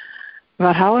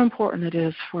about how important it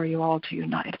is for you all to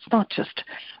unite, it's not just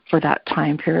for that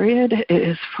time period, it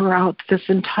is throughout this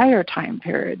entire time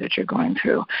period that you're going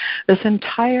through, this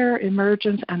entire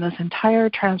emergence and this entire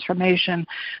transformation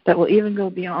that will even go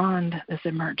beyond this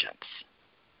emergence.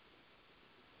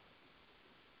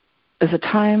 Is a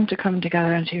time to come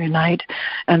together and to unite,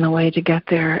 and the way to get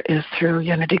there is through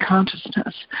unity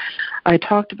consciousness. I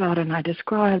talked about and I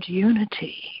described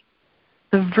unity,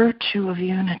 the virtue of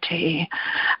unity,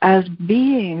 as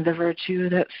being the virtue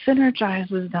that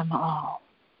synergizes them all,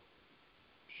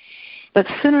 that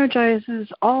synergizes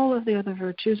all of the other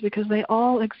virtues because they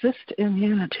all exist in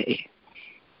unity.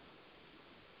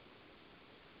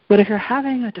 But if you're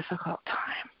having a difficult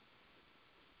time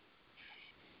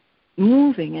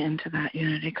moving into that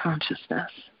unity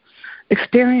consciousness,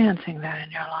 experiencing that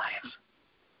in your life,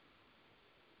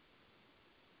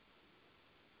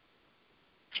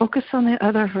 focus on the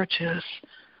other virtues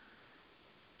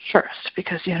first,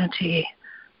 because unity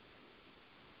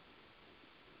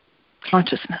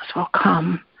consciousness will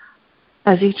come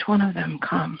as each one of them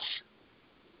comes.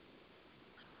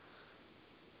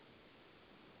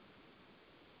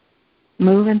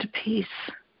 Move into peace.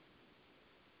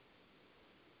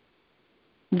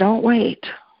 Don't wait.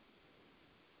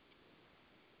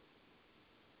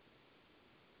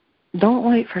 Don't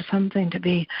wait for something to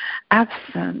be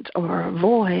absent or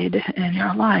void in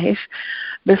your life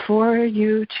before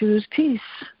you choose peace,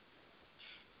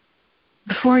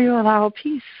 before you allow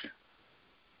peace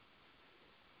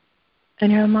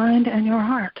in your mind and your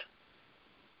heart.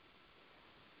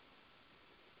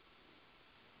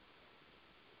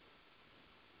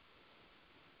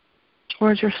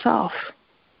 Towards yourself.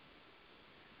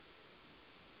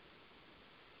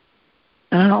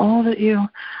 And all that you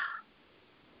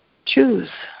choose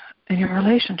in your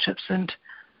relationships and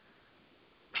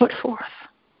put forth.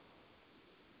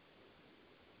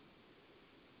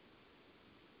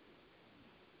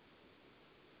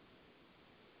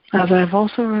 As I've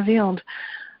also revealed,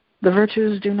 the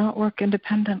virtues do not work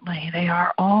independently. They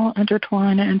are all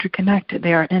intertwined and interconnected.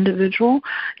 They are individual,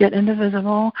 yet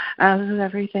indivisible, as is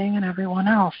everything and everyone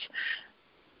else.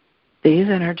 These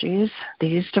energies,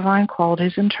 these divine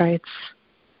qualities and traits,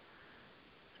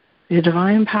 the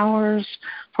divine powers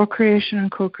for creation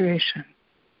and co-creation,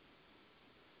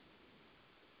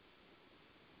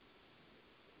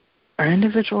 are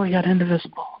individual yet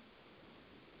indivisible.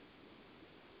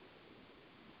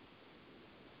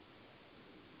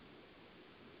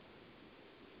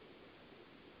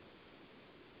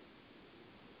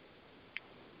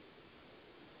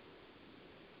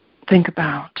 Think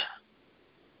about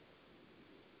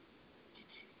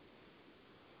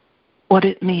what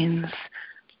it means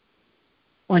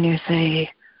when you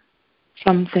say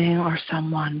something or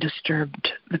someone disturbed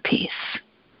the peace.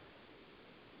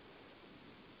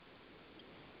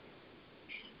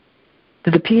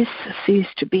 Did the peace cease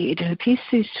to be? Did the peace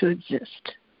cease to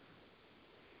exist?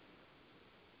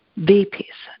 The peace?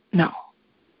 No.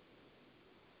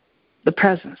 The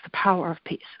presence, the power of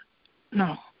peace?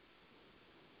 No.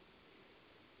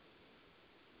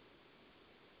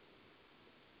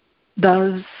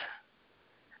 Does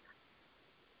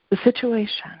the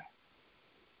situation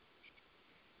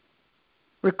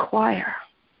require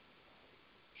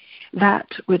that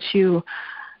which you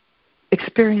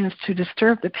experience to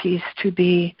disturb the peace to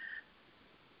be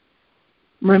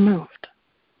removed?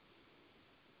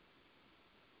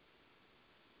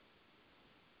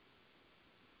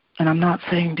 And I'm not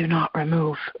saying do not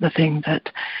remove the thing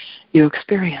that you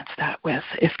experience that with,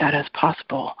 if that is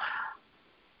possible.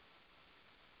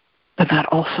 But that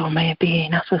also may be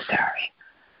necessary.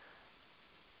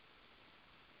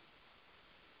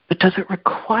 But does it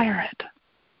require it?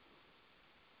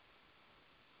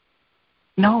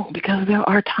 No, because there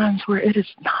are times where it is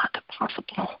not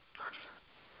possible.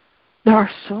 There are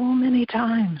so many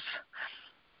times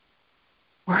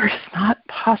where it's not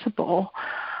possible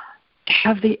to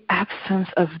have the absence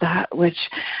of that which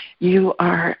you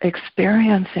are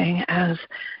experiencing as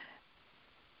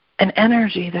an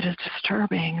energy that is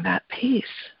disturbing that peace.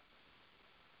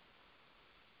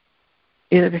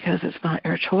 Either because it's not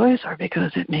your choice or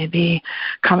because it may be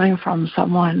coming from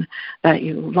someone that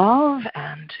you love,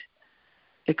 and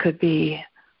it could be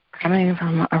coming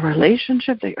from a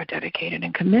relationship that you're dedicated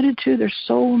and committed to. There's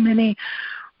so many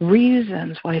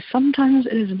reasons why sometimes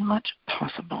it is not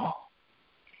possible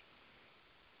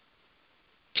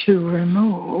to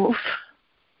remove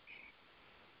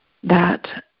that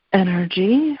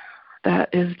energy that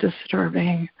is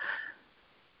disturbing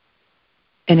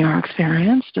in your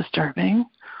experience, disturbing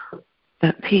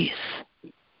that peace.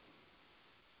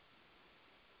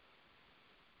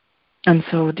 And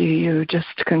so do you just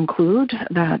conclude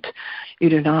that you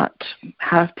do not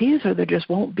have peace, or there just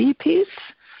won't be peace?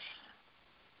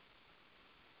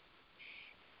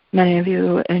 Many of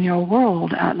you in your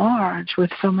world at large,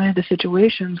 with so many of the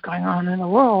situations going on in the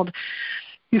world,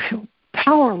 you feel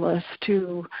powerless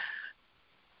to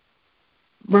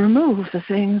remove the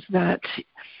things that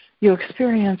you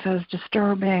experience as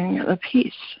disturbing the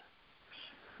peace.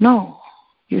 No,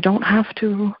 you don't have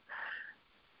to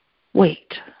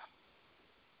wait.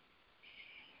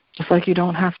 Just like you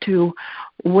don't have to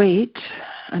wait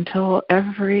until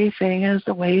everything is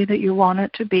the way that you want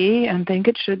it to be and think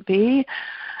it should be.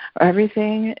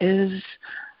 Everything is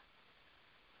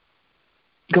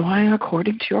going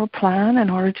according to your plan in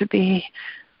order to be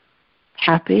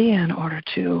happy, in order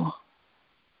to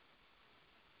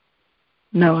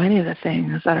know any of the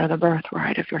things that are the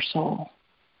birthright of your soul.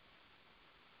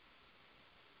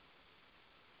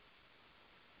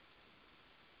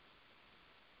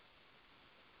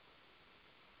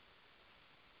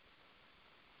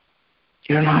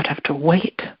 You do not have to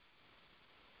wait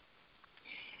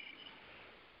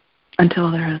until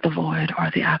there is the void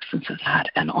or the absence of that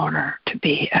in order to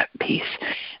be at peace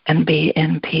and be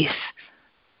in peace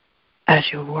as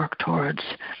you work towards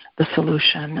the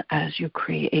solution, as you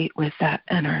create with that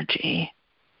energy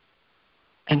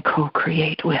and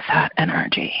co-create with that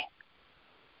energy.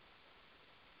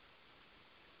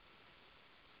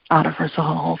 Out of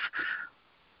resolve,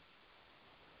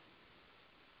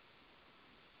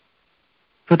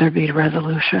 for there be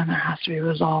resolution, there has to be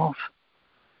resolve.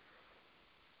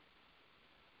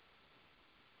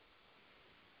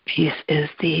 Peace is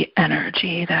the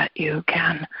energy that you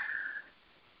can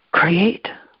create.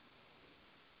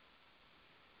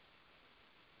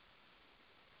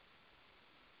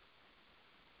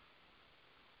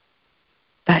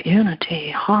 That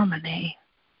unity, harmony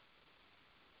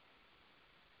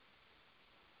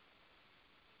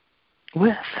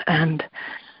with, and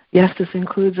yes, this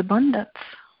includes abundance.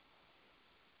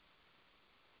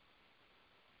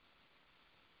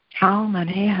 How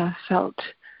many have felt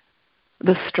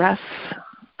the stress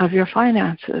of your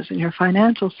finances and your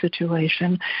financial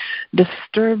situation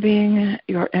disturbing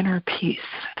your inner peace,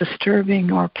 disturbing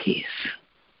your peace?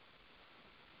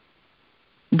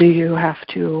 Do you have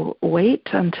to wait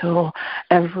until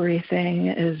everything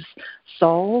is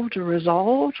solved or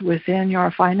resolved within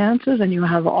your finances and you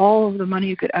have all of the money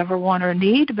you could ever want or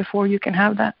need before you can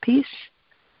have that peace?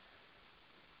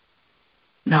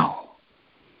 No.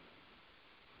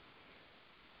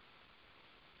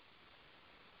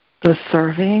 The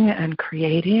serving and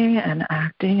creating and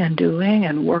acting and doing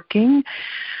and working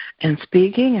and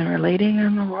speaking and relating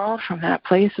in the world from that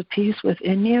place of peace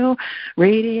within you,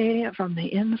 radiating it from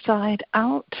the inside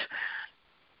out,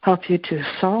 help you to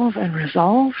solve and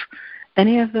resolve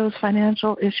any of those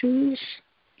financial issues?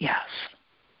 Yes.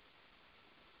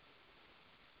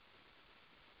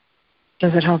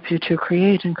 Does it help you to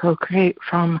create and co-create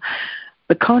from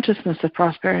the consciousness of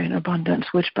prosperity and abundance,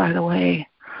 which, by the way,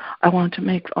 I want to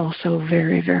make also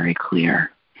very, very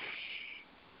clear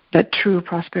that true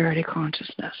prosperity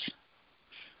consciousness,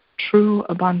 true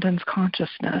abundance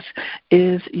consciousness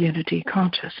is unity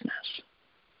consciousness.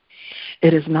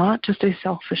 It is not just a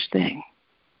selfish thing.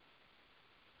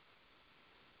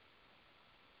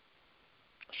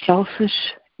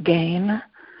 Selfish gain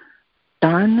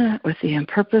done with the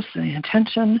purpose and the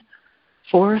intention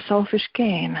for selfish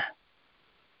gain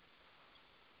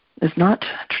is not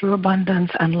true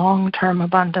abundance and long-term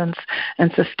abundance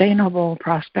and sustainable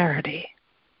prosperity.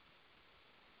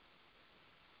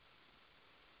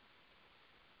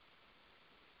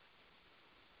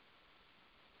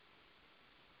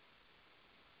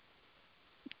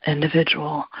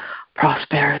 Individual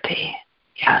prosperity,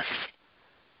 yes.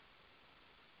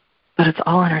 But it's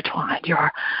all intertwined.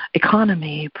 Your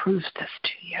economy proves this to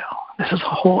you. This is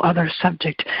a whole other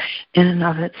subject in and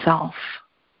of itself.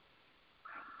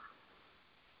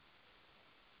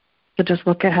 But just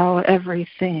look at how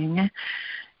everything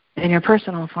in your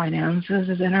personal finances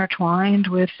is intertwined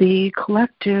with the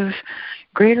collective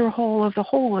greater whole of the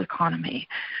whole economy.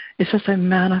 It's just a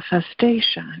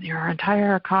manifestation. Your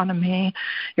entire economy,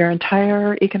 your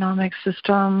entire economic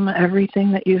system,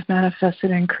 everything that you've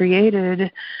manifested and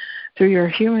created through your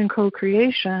human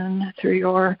co-creation, through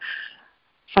your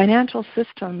financial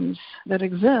systems that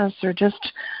exist, are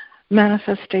just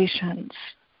manifestations.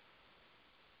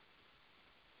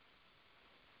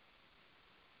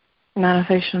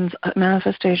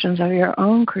 Manifestations of your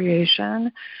own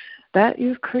creation that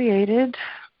you've created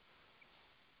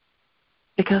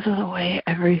because of the way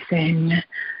everything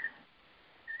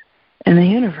in the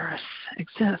universe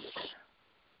exists.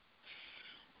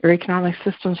 Your economic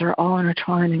systems are all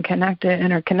intertwined and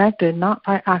interconnected, not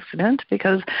by accident,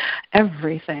 because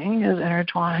everything is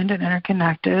intertwined and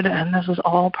interconnected, and this is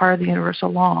all part of the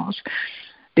universal laws.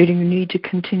 Do you need to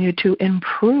continue to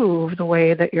improve the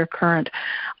way that your current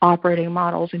operating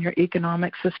models and your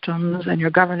economic systems and your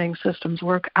governing systems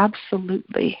work?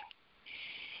 Absolutely.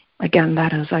 Again,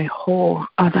 that is a whole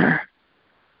other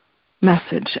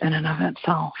message in and of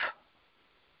itself.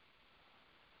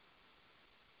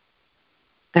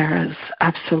 There is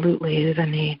absolutely the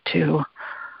need to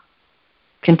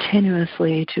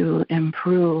continuously to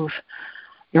improve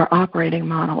your operating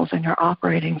models and your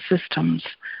operating systems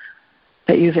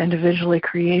that you've individually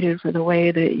created for the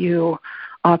way that you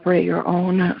operate your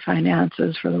own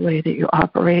finances, for the way that you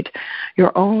operate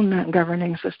your own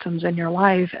governing systems in your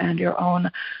life and your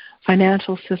own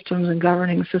financial systems and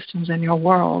governing systems in your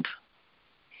world.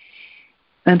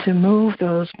 And to move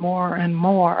those more and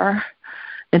more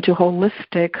into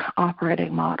holistic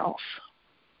operating models.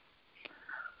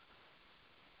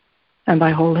 And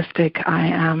by holistic, I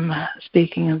am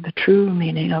speaking of the true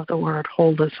meaning of the word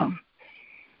holism.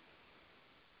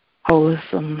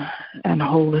 Holism and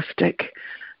holistic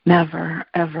never,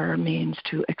 ever means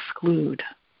to exclude.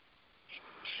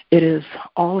 It is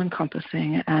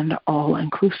all-encompassing and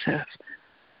all-inclusive.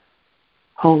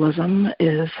 Holism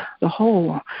is the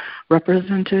whole,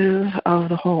 representative of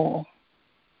the whole.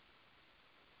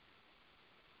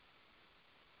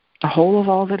 The whole of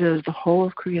all that is, the whole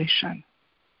of creation.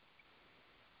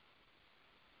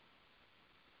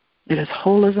 It is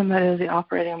holism that is the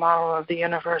operating model of the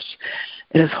universe.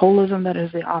 It is holism that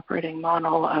is the operating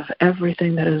model of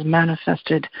everything that is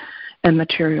manifested in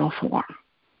material form.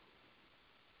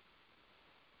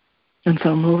 And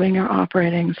so moving your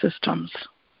operating systems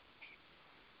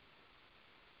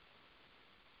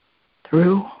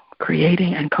through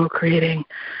creating and co-creating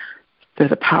through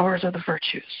the powers of the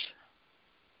virtues,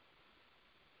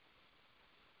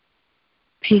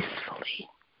 peacefully,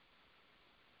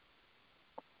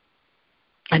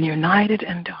 and united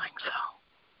in doing so.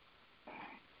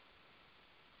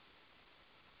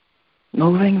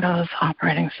 Moving those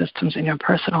operating systems in your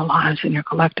personal lives, in your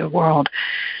collective world,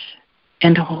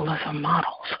 into holism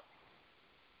models.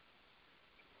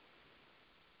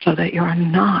 So that you're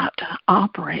not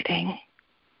operating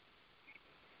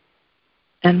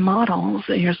in models,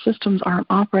 your systems aren't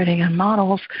operating in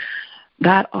models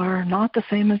that are not the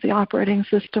same as the operating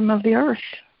system of the earth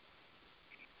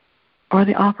or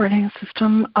the operating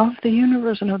system of the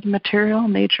universe and of the material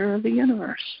nature of the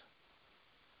universe.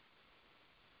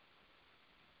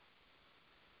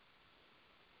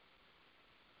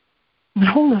 And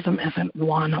holism isn't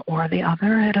one or the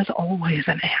other, it is always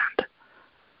an and.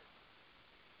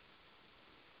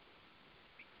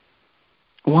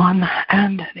 One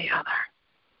and the other.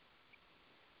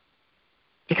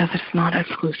 Because it's not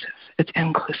exclusive, it's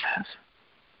inclusive.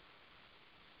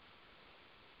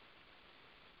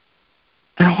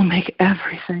 And it will make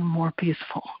everything more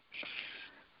peaceful.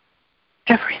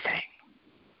 Everything.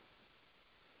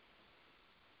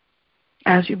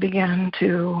 As you begin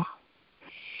to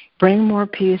bring more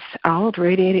peace out,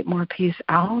 radiate more peace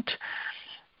out,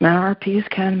 more peace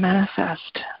can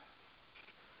manifest.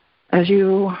 As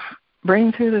you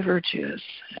bring through the virtues,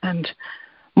 and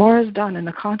more is done in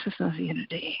the consciousness of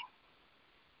unity.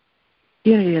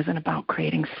 Unity isn't about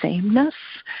creating sameness.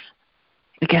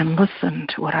 Again, listen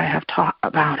to what I have taught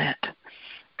about it.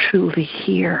 Truly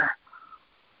hear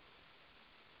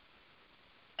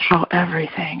how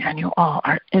everything and you all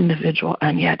are individual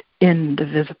and yet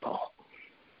indivisible.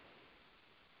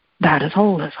 That is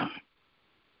holism.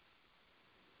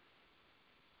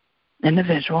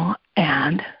 Individual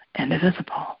and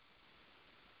indivisible.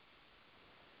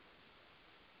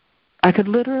 I could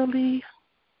literally,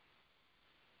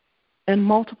 in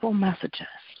multiple messages,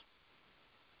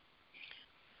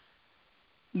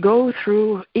 go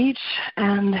through each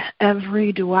and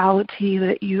every duality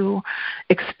that you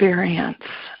experience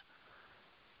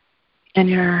in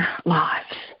your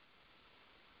lives.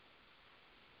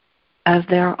 As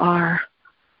there are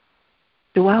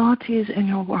dualities in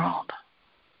your world,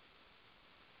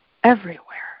 everywhere.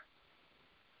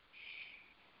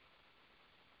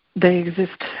 They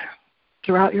exist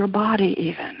throughout your body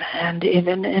even, and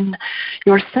even in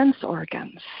your sense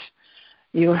organs.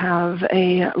 You have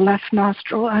a left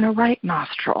nostril and a right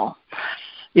nostril.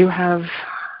 You have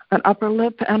an upper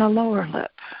lip and a lower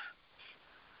lip.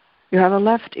 You have a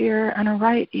left ear and a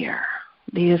right ear.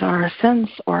 These are sense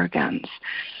organs,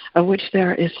 of which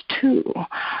there is two,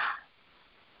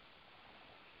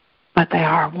 but they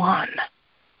are one.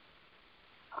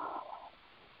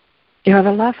 You have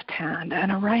a left hand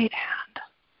and a right hand.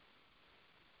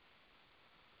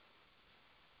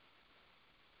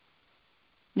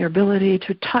 Your ability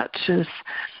to touch is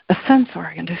a sense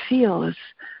organ, to feel is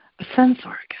a sense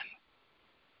organ.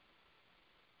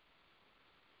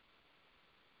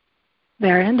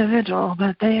 They're individual,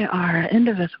 but they are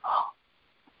indivisible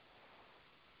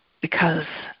because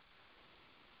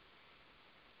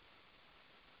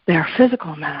they are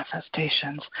physical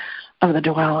manifestations of the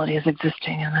dualities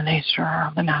existing in the nature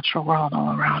of the natural world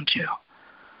all around you.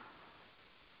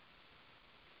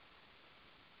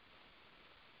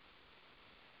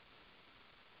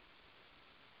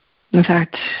 In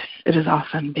fact, it is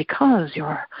often because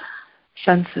your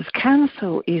senses can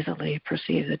so easily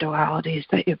perceive the dualities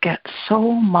that you get so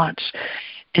much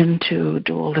into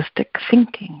dualistic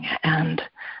thinking and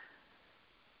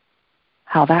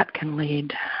how that can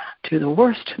lead to the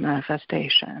worst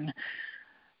manifestation,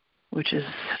 which is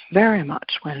very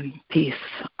much when peace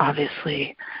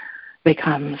obviously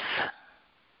becomes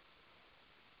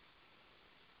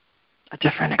a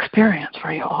different experience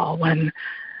for you all, when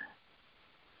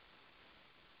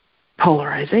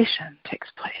polarization takes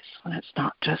place, when it's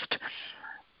not just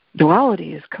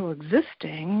dualities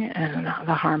coexisting and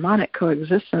the harmonic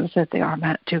coexistence that they are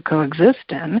meant to coexist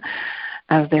in,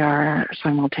 as they are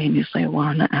simultaneously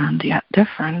one and yet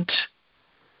different,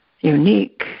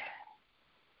 unique,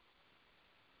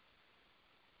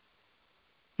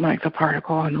 like the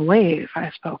particle and the wave I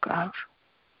spoke of.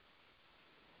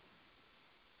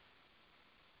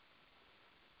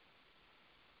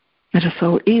 It is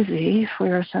so easy for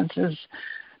your senses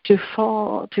to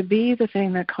fall, to be the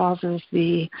thing that causes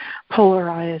the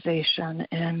polarization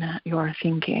in your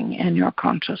thinking and your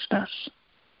consciousness.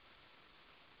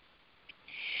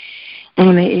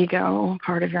 And the ego,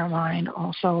 part of your mind,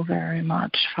 also very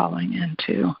much falling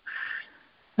into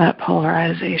that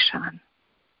polarization.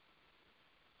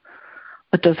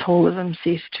 But does holism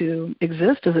cease to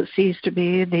exist? Does it cease to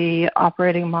be the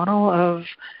operating model of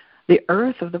the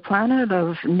earth, of the planet,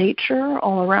 of nature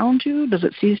all around you? Does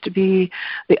it cease to be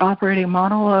the operating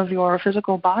model of your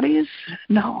physical bodies?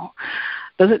 No.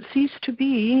 Does it cease to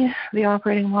be the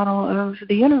operating model of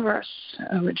the universe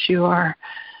in which you are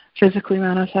physically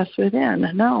manifest within?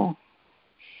 No.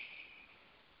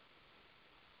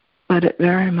 But it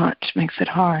very much makes it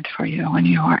hard for you when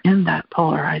you are in that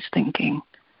polarized thinking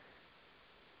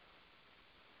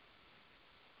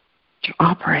to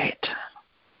operate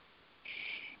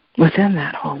within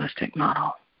that holistic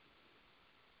model.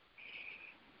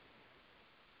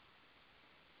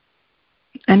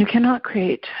 And you cannot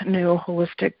create new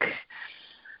holistic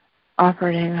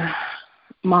operating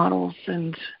models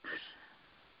and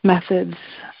methods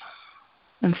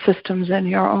and systems in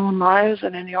your own lives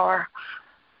and in your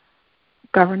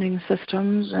governing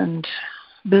systems and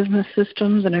business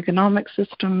systems and economic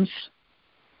systems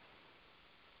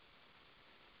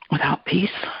without peace,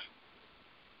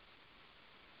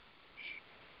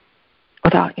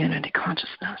 without unity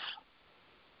consciousness,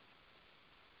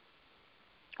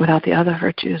 without the other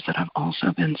virtues that I've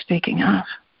also been speaking of,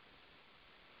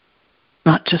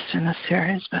 not just in this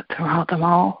series, but throughout them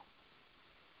all,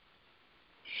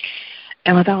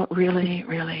 and without really,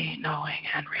 really knowing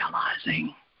and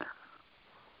realizing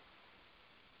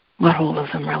what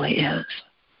holism really is,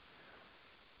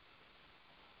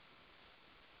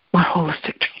 what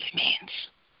holistic truly means.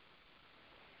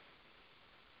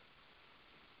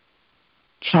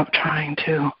 Stop trying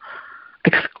to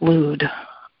exclude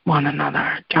one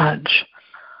another, judge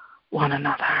one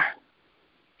another,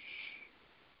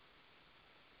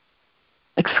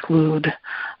 exclude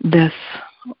this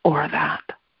or that.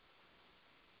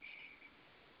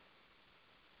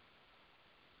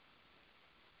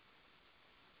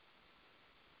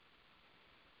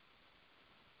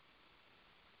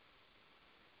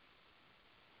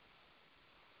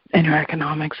 In your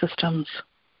economic systems,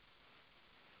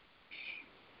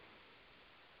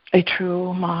 a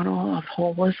true model of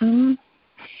holism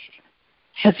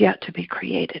has yet to be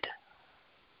created.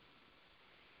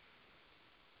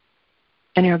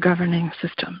 In your governing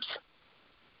systems,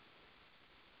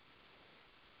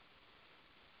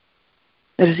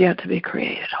 it is yet to be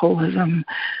created. Holism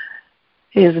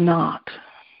is not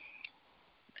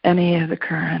any of the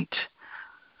current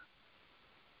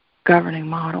governing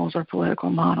models or political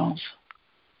models.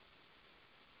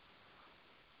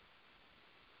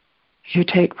 You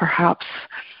take perhaps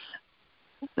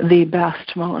the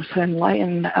best, most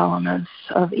enlightened elements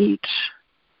of each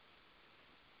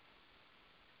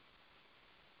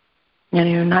and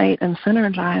unite and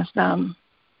synergize them,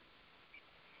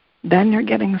 then you're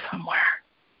getting somewhere.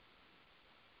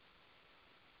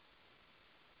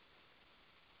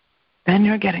 Then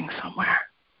you're getting somewhere.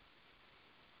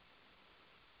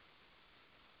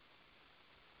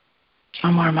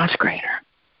 Somewhere much greater.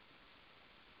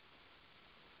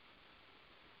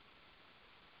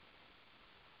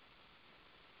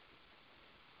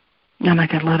 And I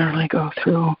could literally go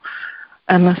through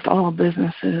and list all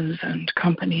businesses and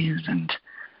companies and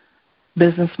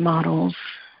business models.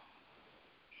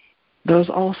 Those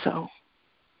also.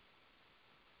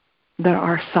 There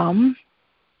are some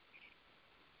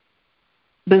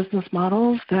business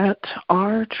models that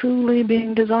are truly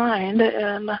being designed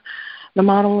in the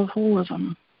model of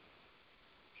holism,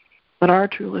 that are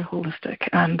truly holistic,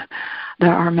 and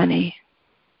there are many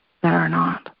that are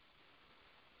not.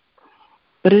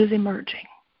 But it is emerging.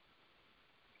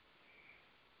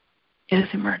 It is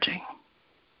emerging.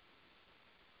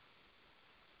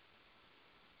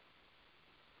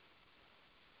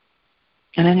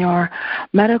 And in your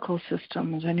medical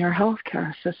systems and your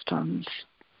healthcare systems,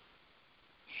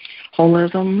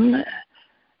 holism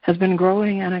has been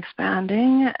growing and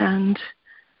expanding and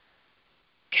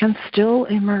can still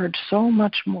emerge so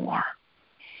much more.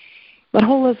 But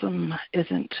holism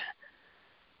isn't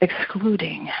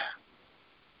excluding,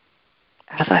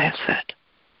 as I have said.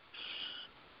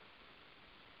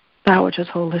 That which is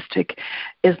holistic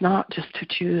is not just to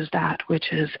choose that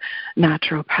which is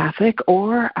naturopathic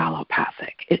or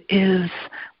allopathic. It is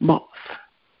both.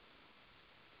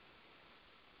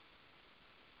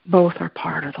 Both are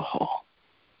part of the whole.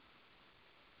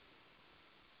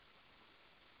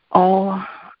 All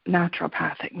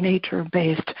naturopathic,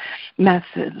 nature-based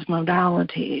methods,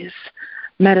 modalities,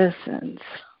 medicines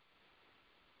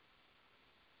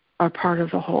are part of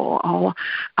the whole. All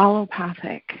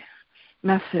allopathic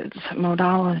methods,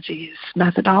 methodologies,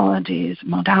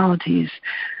 modalities,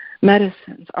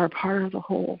 medicines are part of the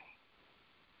whole.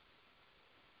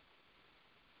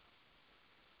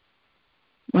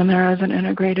 When there is an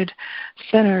integrated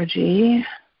synergy,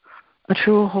 a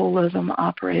true holism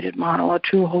operated model, a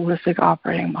true holistic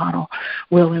operating model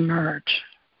will emerge.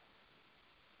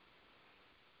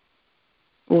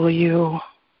 Will you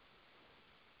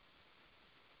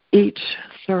each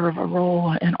serve a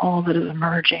role in all that is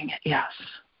emerging? Yes.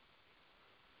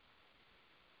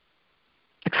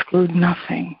 Exclude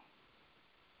nothing.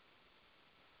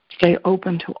 Stay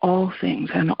open to all things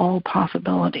and all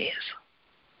possibilities.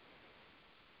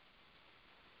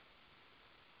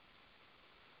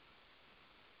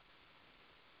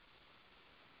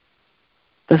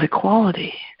 Does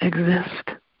equality exist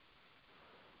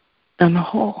in the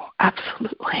whole?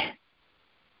 Absolutely.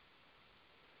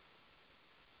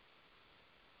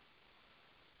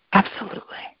 Absolutely.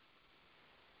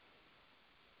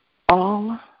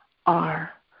 All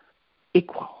are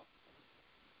equal.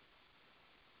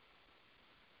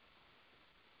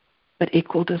 But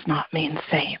equal does not mean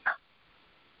same.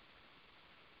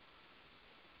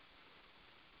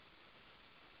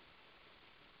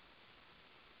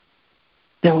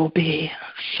 There will be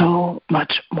so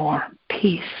much more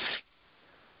peace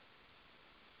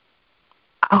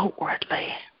outwardly,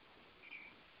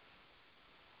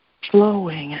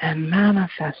 flowing and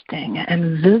manifesting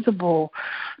and visible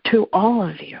to all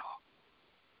of you.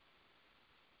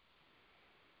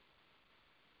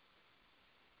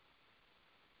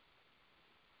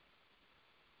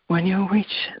 When you reach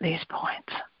these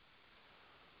points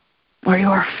where you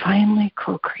are finally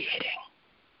co-creating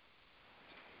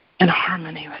in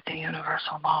harmony with the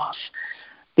universal laws,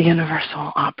 the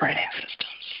universal operating systems.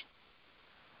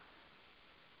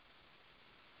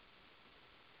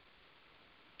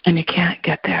 And you can't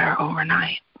get there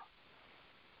overnight.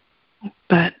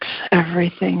 But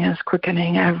everything is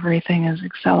quickening, everything is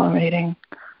accelerating.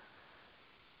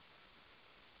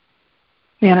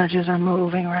 The energies are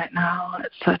moving right now at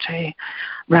such a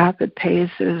rapid pace.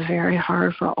 It is very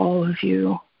hard for all of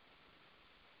you.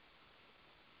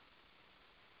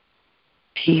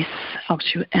 Peace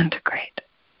helps you integrate.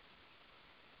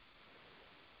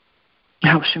 It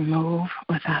helps you move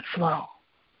with that flow.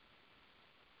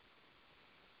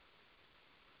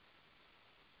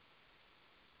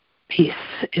 Peace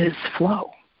is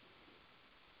flow.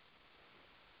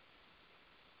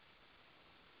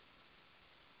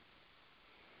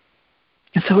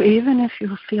 And so even if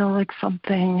you feel like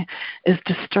something is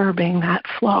disturbing that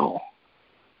flow,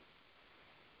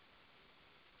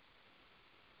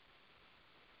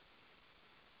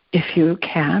 if you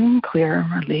can clear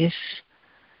and release,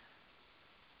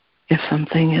 if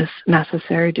something is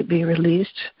necessary to be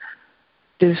released,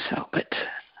 do so. But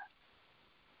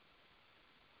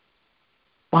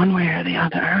one way or the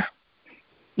other,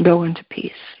 go into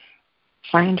peace.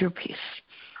 Find your peace.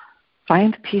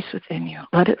 Find the peace within you.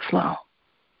 Let it flow.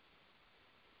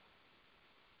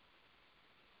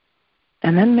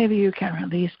 And then maybe you can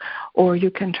release, or you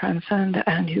can transcend,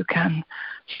 and you can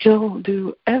still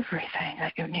do everything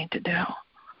that you need to do,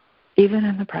 even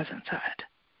in the presence of it.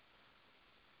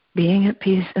 Being at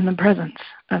peace in the presence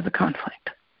of the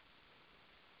conflict.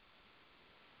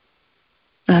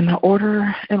 and the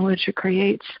order in which it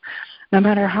creates, no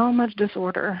matter how much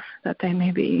disorder that they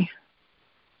may be.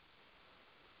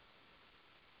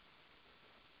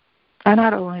 I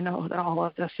not only know that all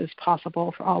of this is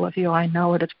possible for all of you, I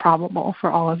know it is probable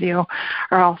for all of you,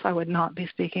 or else I would not be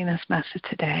speaking this message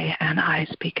today, and I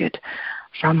speak it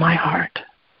from my heart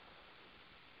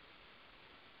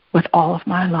with all of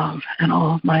my love and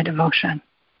all of my devotion.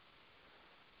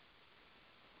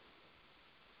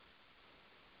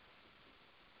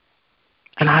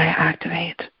 And I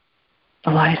activate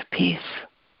the light of peace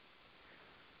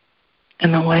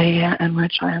in the way in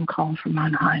which I am called from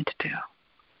on high to do.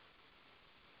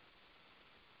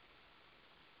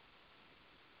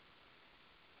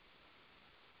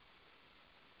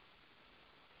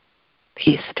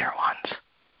 Peace, dear ones.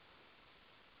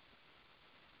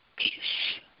 Peace.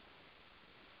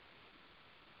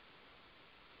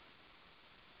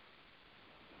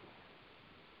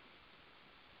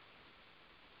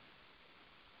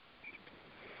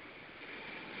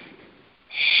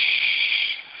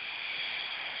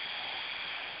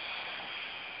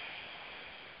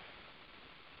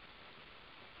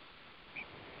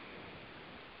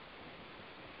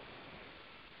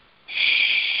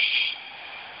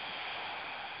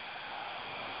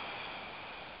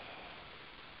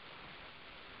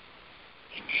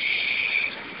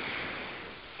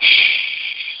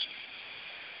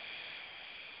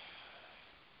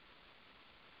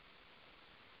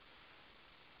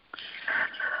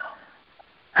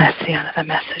 At the end of the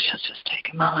message, let's just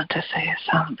take a moment to say a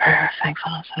silent prayer of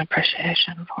thankfulness and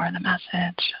appreciation for the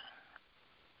message.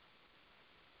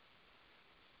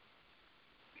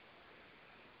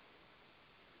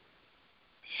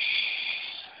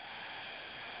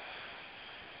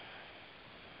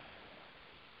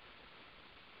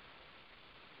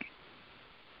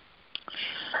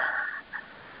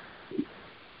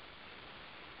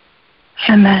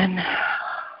 And then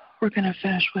we're going to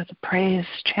finish with a praise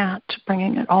chant,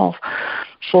 bringing it all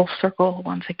full circle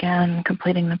once again,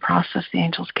 completing the process the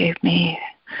angels gave me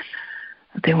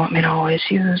that they want me to always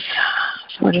use.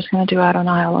 So we're just going to do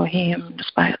Adonai Elohim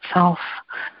just by itself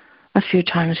a few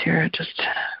times here, just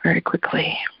very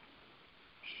quickly.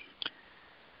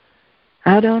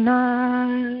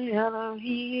 Adonai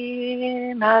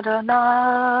Elohim,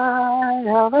 Adonai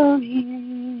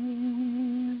Elohim.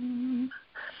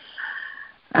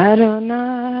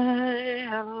 Adonai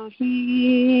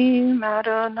Elohim,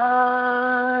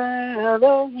 Adonai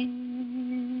Elohim.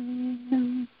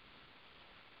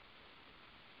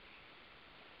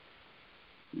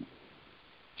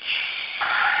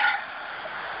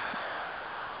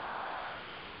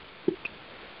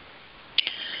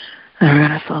 And we're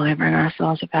going to slowly bring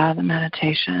ourselves up out of the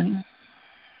meditation.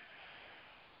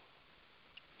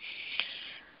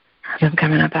 As I'm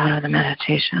coming up out of the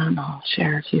meditation, I'll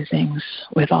share a few things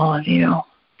with all of you.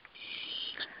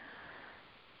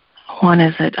 One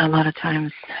is that a lot of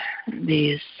times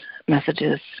these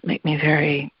messages make me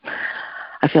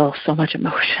I feel so much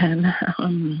emotion.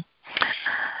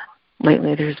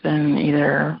 Lately there's been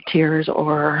either tears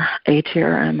or a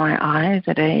tear in my eye.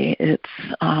 Today it's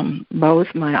both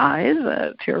my eyes,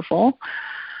 tearful.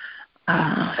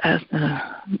 As the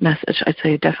message, I'd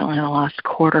say definitely in the last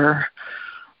quarter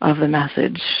of the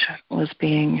message was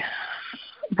being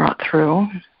brought through.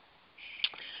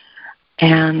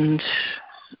 And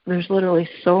there's literally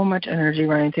so much energy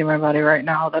running through my body right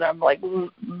now that I'm like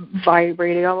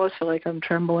vibrating. I almost feel like I'm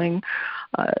trembling.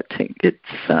 It's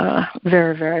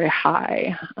very, very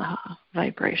high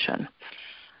vibration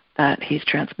that he's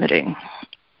transmitting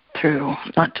through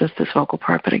not just this vocal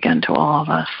part, but again to all of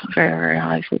us, very, very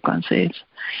high frequencies.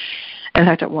 In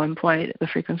fact, at one point, the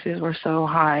frequencies were so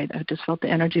high, I just felt the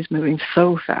energies moving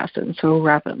so fast and so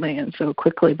rapidly and so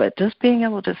quickly, but just being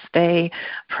able to stay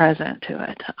present to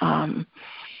it.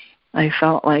 I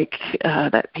felt like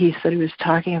that piece that he was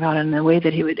talking about and the way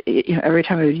that he would, every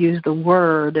time he would use the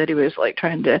word, that he was like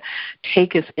trying to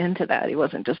take us into that. He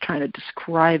wasn't just trying to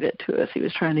describe it to us. He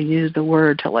was trying to use the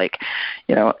word to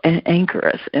anchor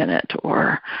us in it,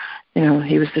 or,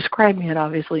 he was describing it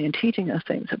obviously and teaching us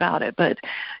things about it. But,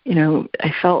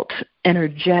 I felt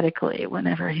energetically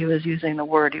whenever he was using the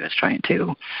word, he was trying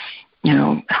to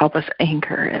help us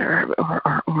anchor it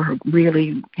or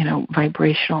really,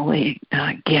 vibrationally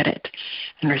get it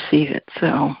and receive it.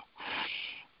 So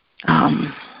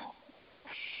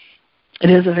it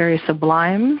is a very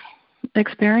sublime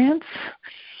experience.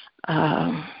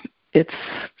 It's,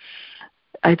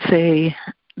 I'd say,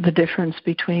 the difference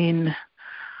between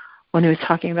when he was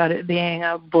talking about it being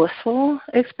a blissful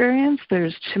experience,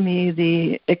 there's to me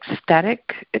the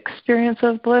ecstatic experience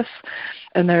of bliss,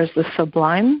 and there's the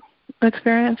sublime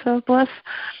experience of bliss.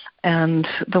 And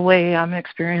the way I'm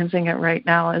experiencing it right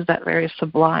now is that very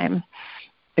sublime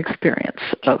experience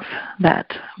of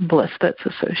that bliss that's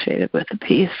associated with the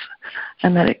peace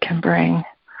and that it can bring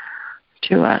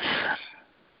to us.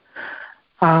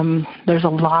 There's a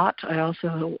lot. I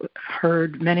also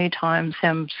heard many times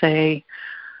him say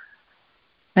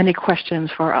many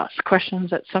questions for us,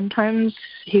 questions that sometimes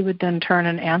he would then turn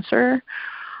and answer,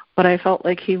 but I felt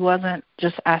like he wasn't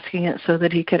just asking it so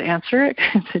that he could answer it.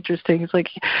 It's interesting. It's like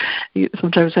he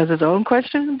sometimes has his own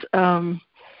questions,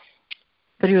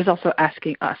 but he was also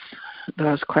asking us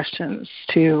those questions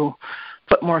to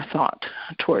put more thought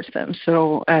towards them.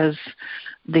 So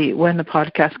when the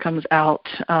podcast comes out,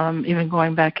 even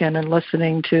going back in and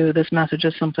listening to this message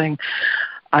is something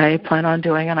I plan on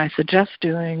doing, and I suggest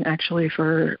doing actually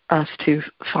for us to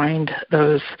find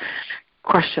those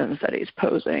questions that he's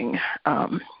posing,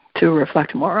 to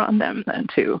reflect more on them and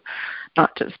to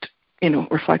not just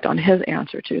reflect on his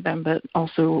answer to them, but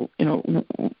also,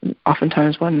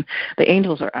 oftentimes when the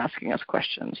angels are asking us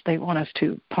questions, they want us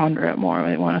to ponder it more.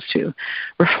 They want us to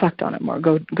reflect on it more,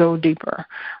 go deeper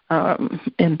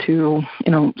into,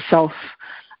 self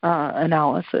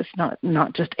analysis,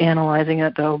 not just analyzing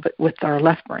it though, but with our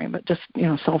left brain, but just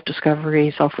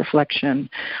self-discovery, self-reflection,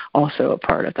 also a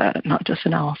part of that, not just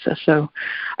analysis. So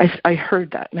I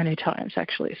heard that many times,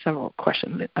 actually, several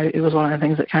questions. It was one of the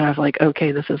things that kind of like,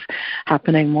 okay, this is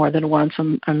happening more than once.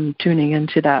 I'm tuning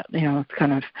into that.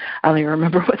 Kind of, I don't even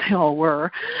remember what they all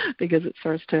were because it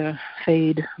starts to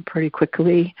fade pretty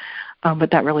quickly,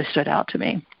 but that really stood out to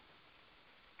me.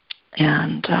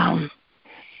 And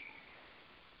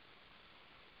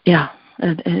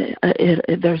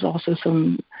there's also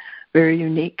some very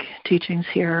unique teachings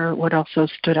here. What also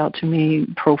stood out to me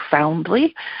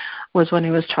profoundly was when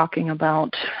he was talking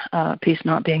about peace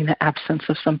not being the absence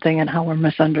of something and how we're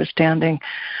misunderstanding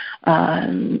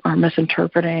or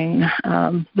misinterpreting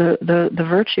the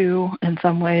virtue in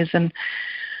some ways. And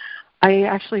I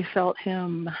actually felt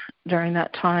him during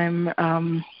that time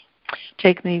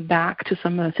take me back to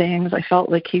some of the things. I felt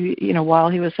like he, while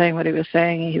he was saying what he was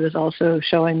saying, he was also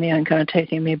showing me and kind of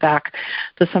taking me back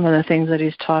to some of the things that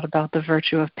he's taught about the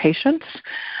virtue of patience.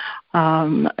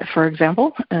 For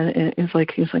example, it's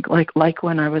like he's like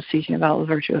when I was teaching about the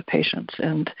virtue of patience,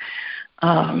 and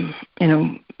one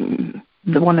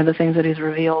of the things that he's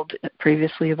revealed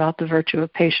previously about the virtue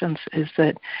of patience is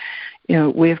that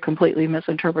we have completely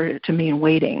misinterpreted it to mean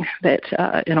waiting, that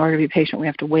in order to be patient, we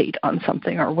have to wait on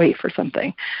something or wait for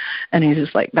something. And he's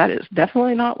just like, that is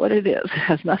definitely not what it is. It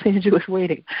has nothing to do with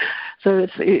waiting. So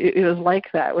it was like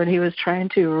that when he was trying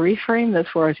to reframe this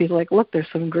for us. He's like, look,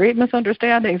 there's some great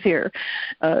misunderstandings here,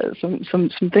 some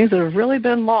things that have really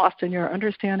been lost in your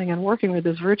understanding and working with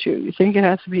this virtue. You think it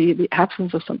has to be the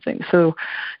absence of something. So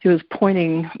he was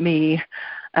pointing me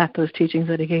at those teachings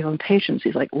that he gave on patience.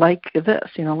 He's like this,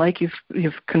 like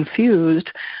you've confused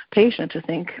patient to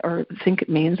think it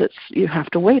means you have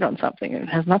to wait on something. It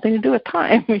has nothing to do with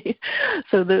time.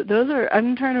 So those are,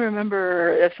 I'm trying to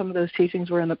remember if some of those teachings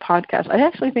were in the podcast. I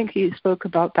actually think he spoke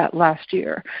about that last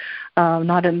year,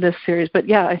 not in this series, but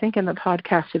yeah, I think in the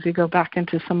podcast, if you go back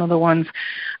into some of the ones,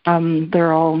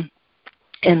 they're all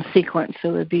in sequence. So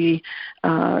it would be,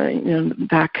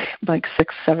 back like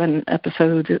 6-7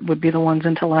 episodes. It would be the ones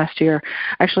into last year.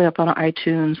 Actually, up on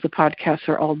iTunes, the podcasts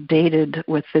are all dated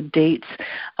with the dates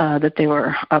that they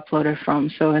were uploaded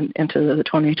from. So into the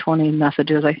 2020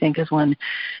 messages, I think, is when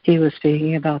he was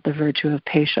speaking about the virtue of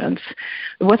patience.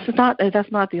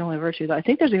 That's not the only virtue, though. I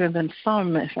think there's even been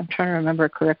some, if I'm trying to remember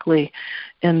correctly,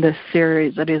 in this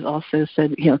series that he's also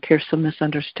said, here's some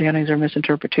misunderstandings or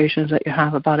misinterpretations that you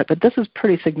have about it. But this is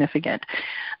pretty significant,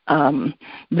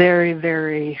 very,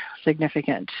 very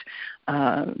significant,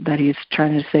 that he's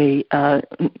trying to say,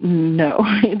 no,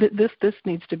 this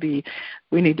needs to be,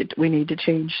 we need to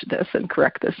change this and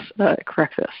correct this.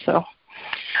 So,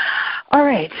 all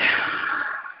right,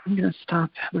 I'm going to stop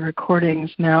the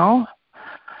recordings now.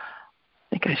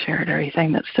 I think I shared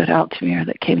everything that stood out to me or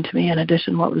that came to me in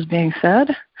addition to what was being said.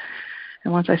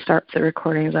 And once I start the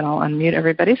recordings, then I'll unmute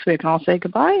everybody so we can all say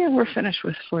goodbye and we're finished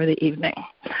for the evening.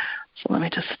 So let me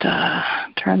just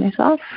turn these off.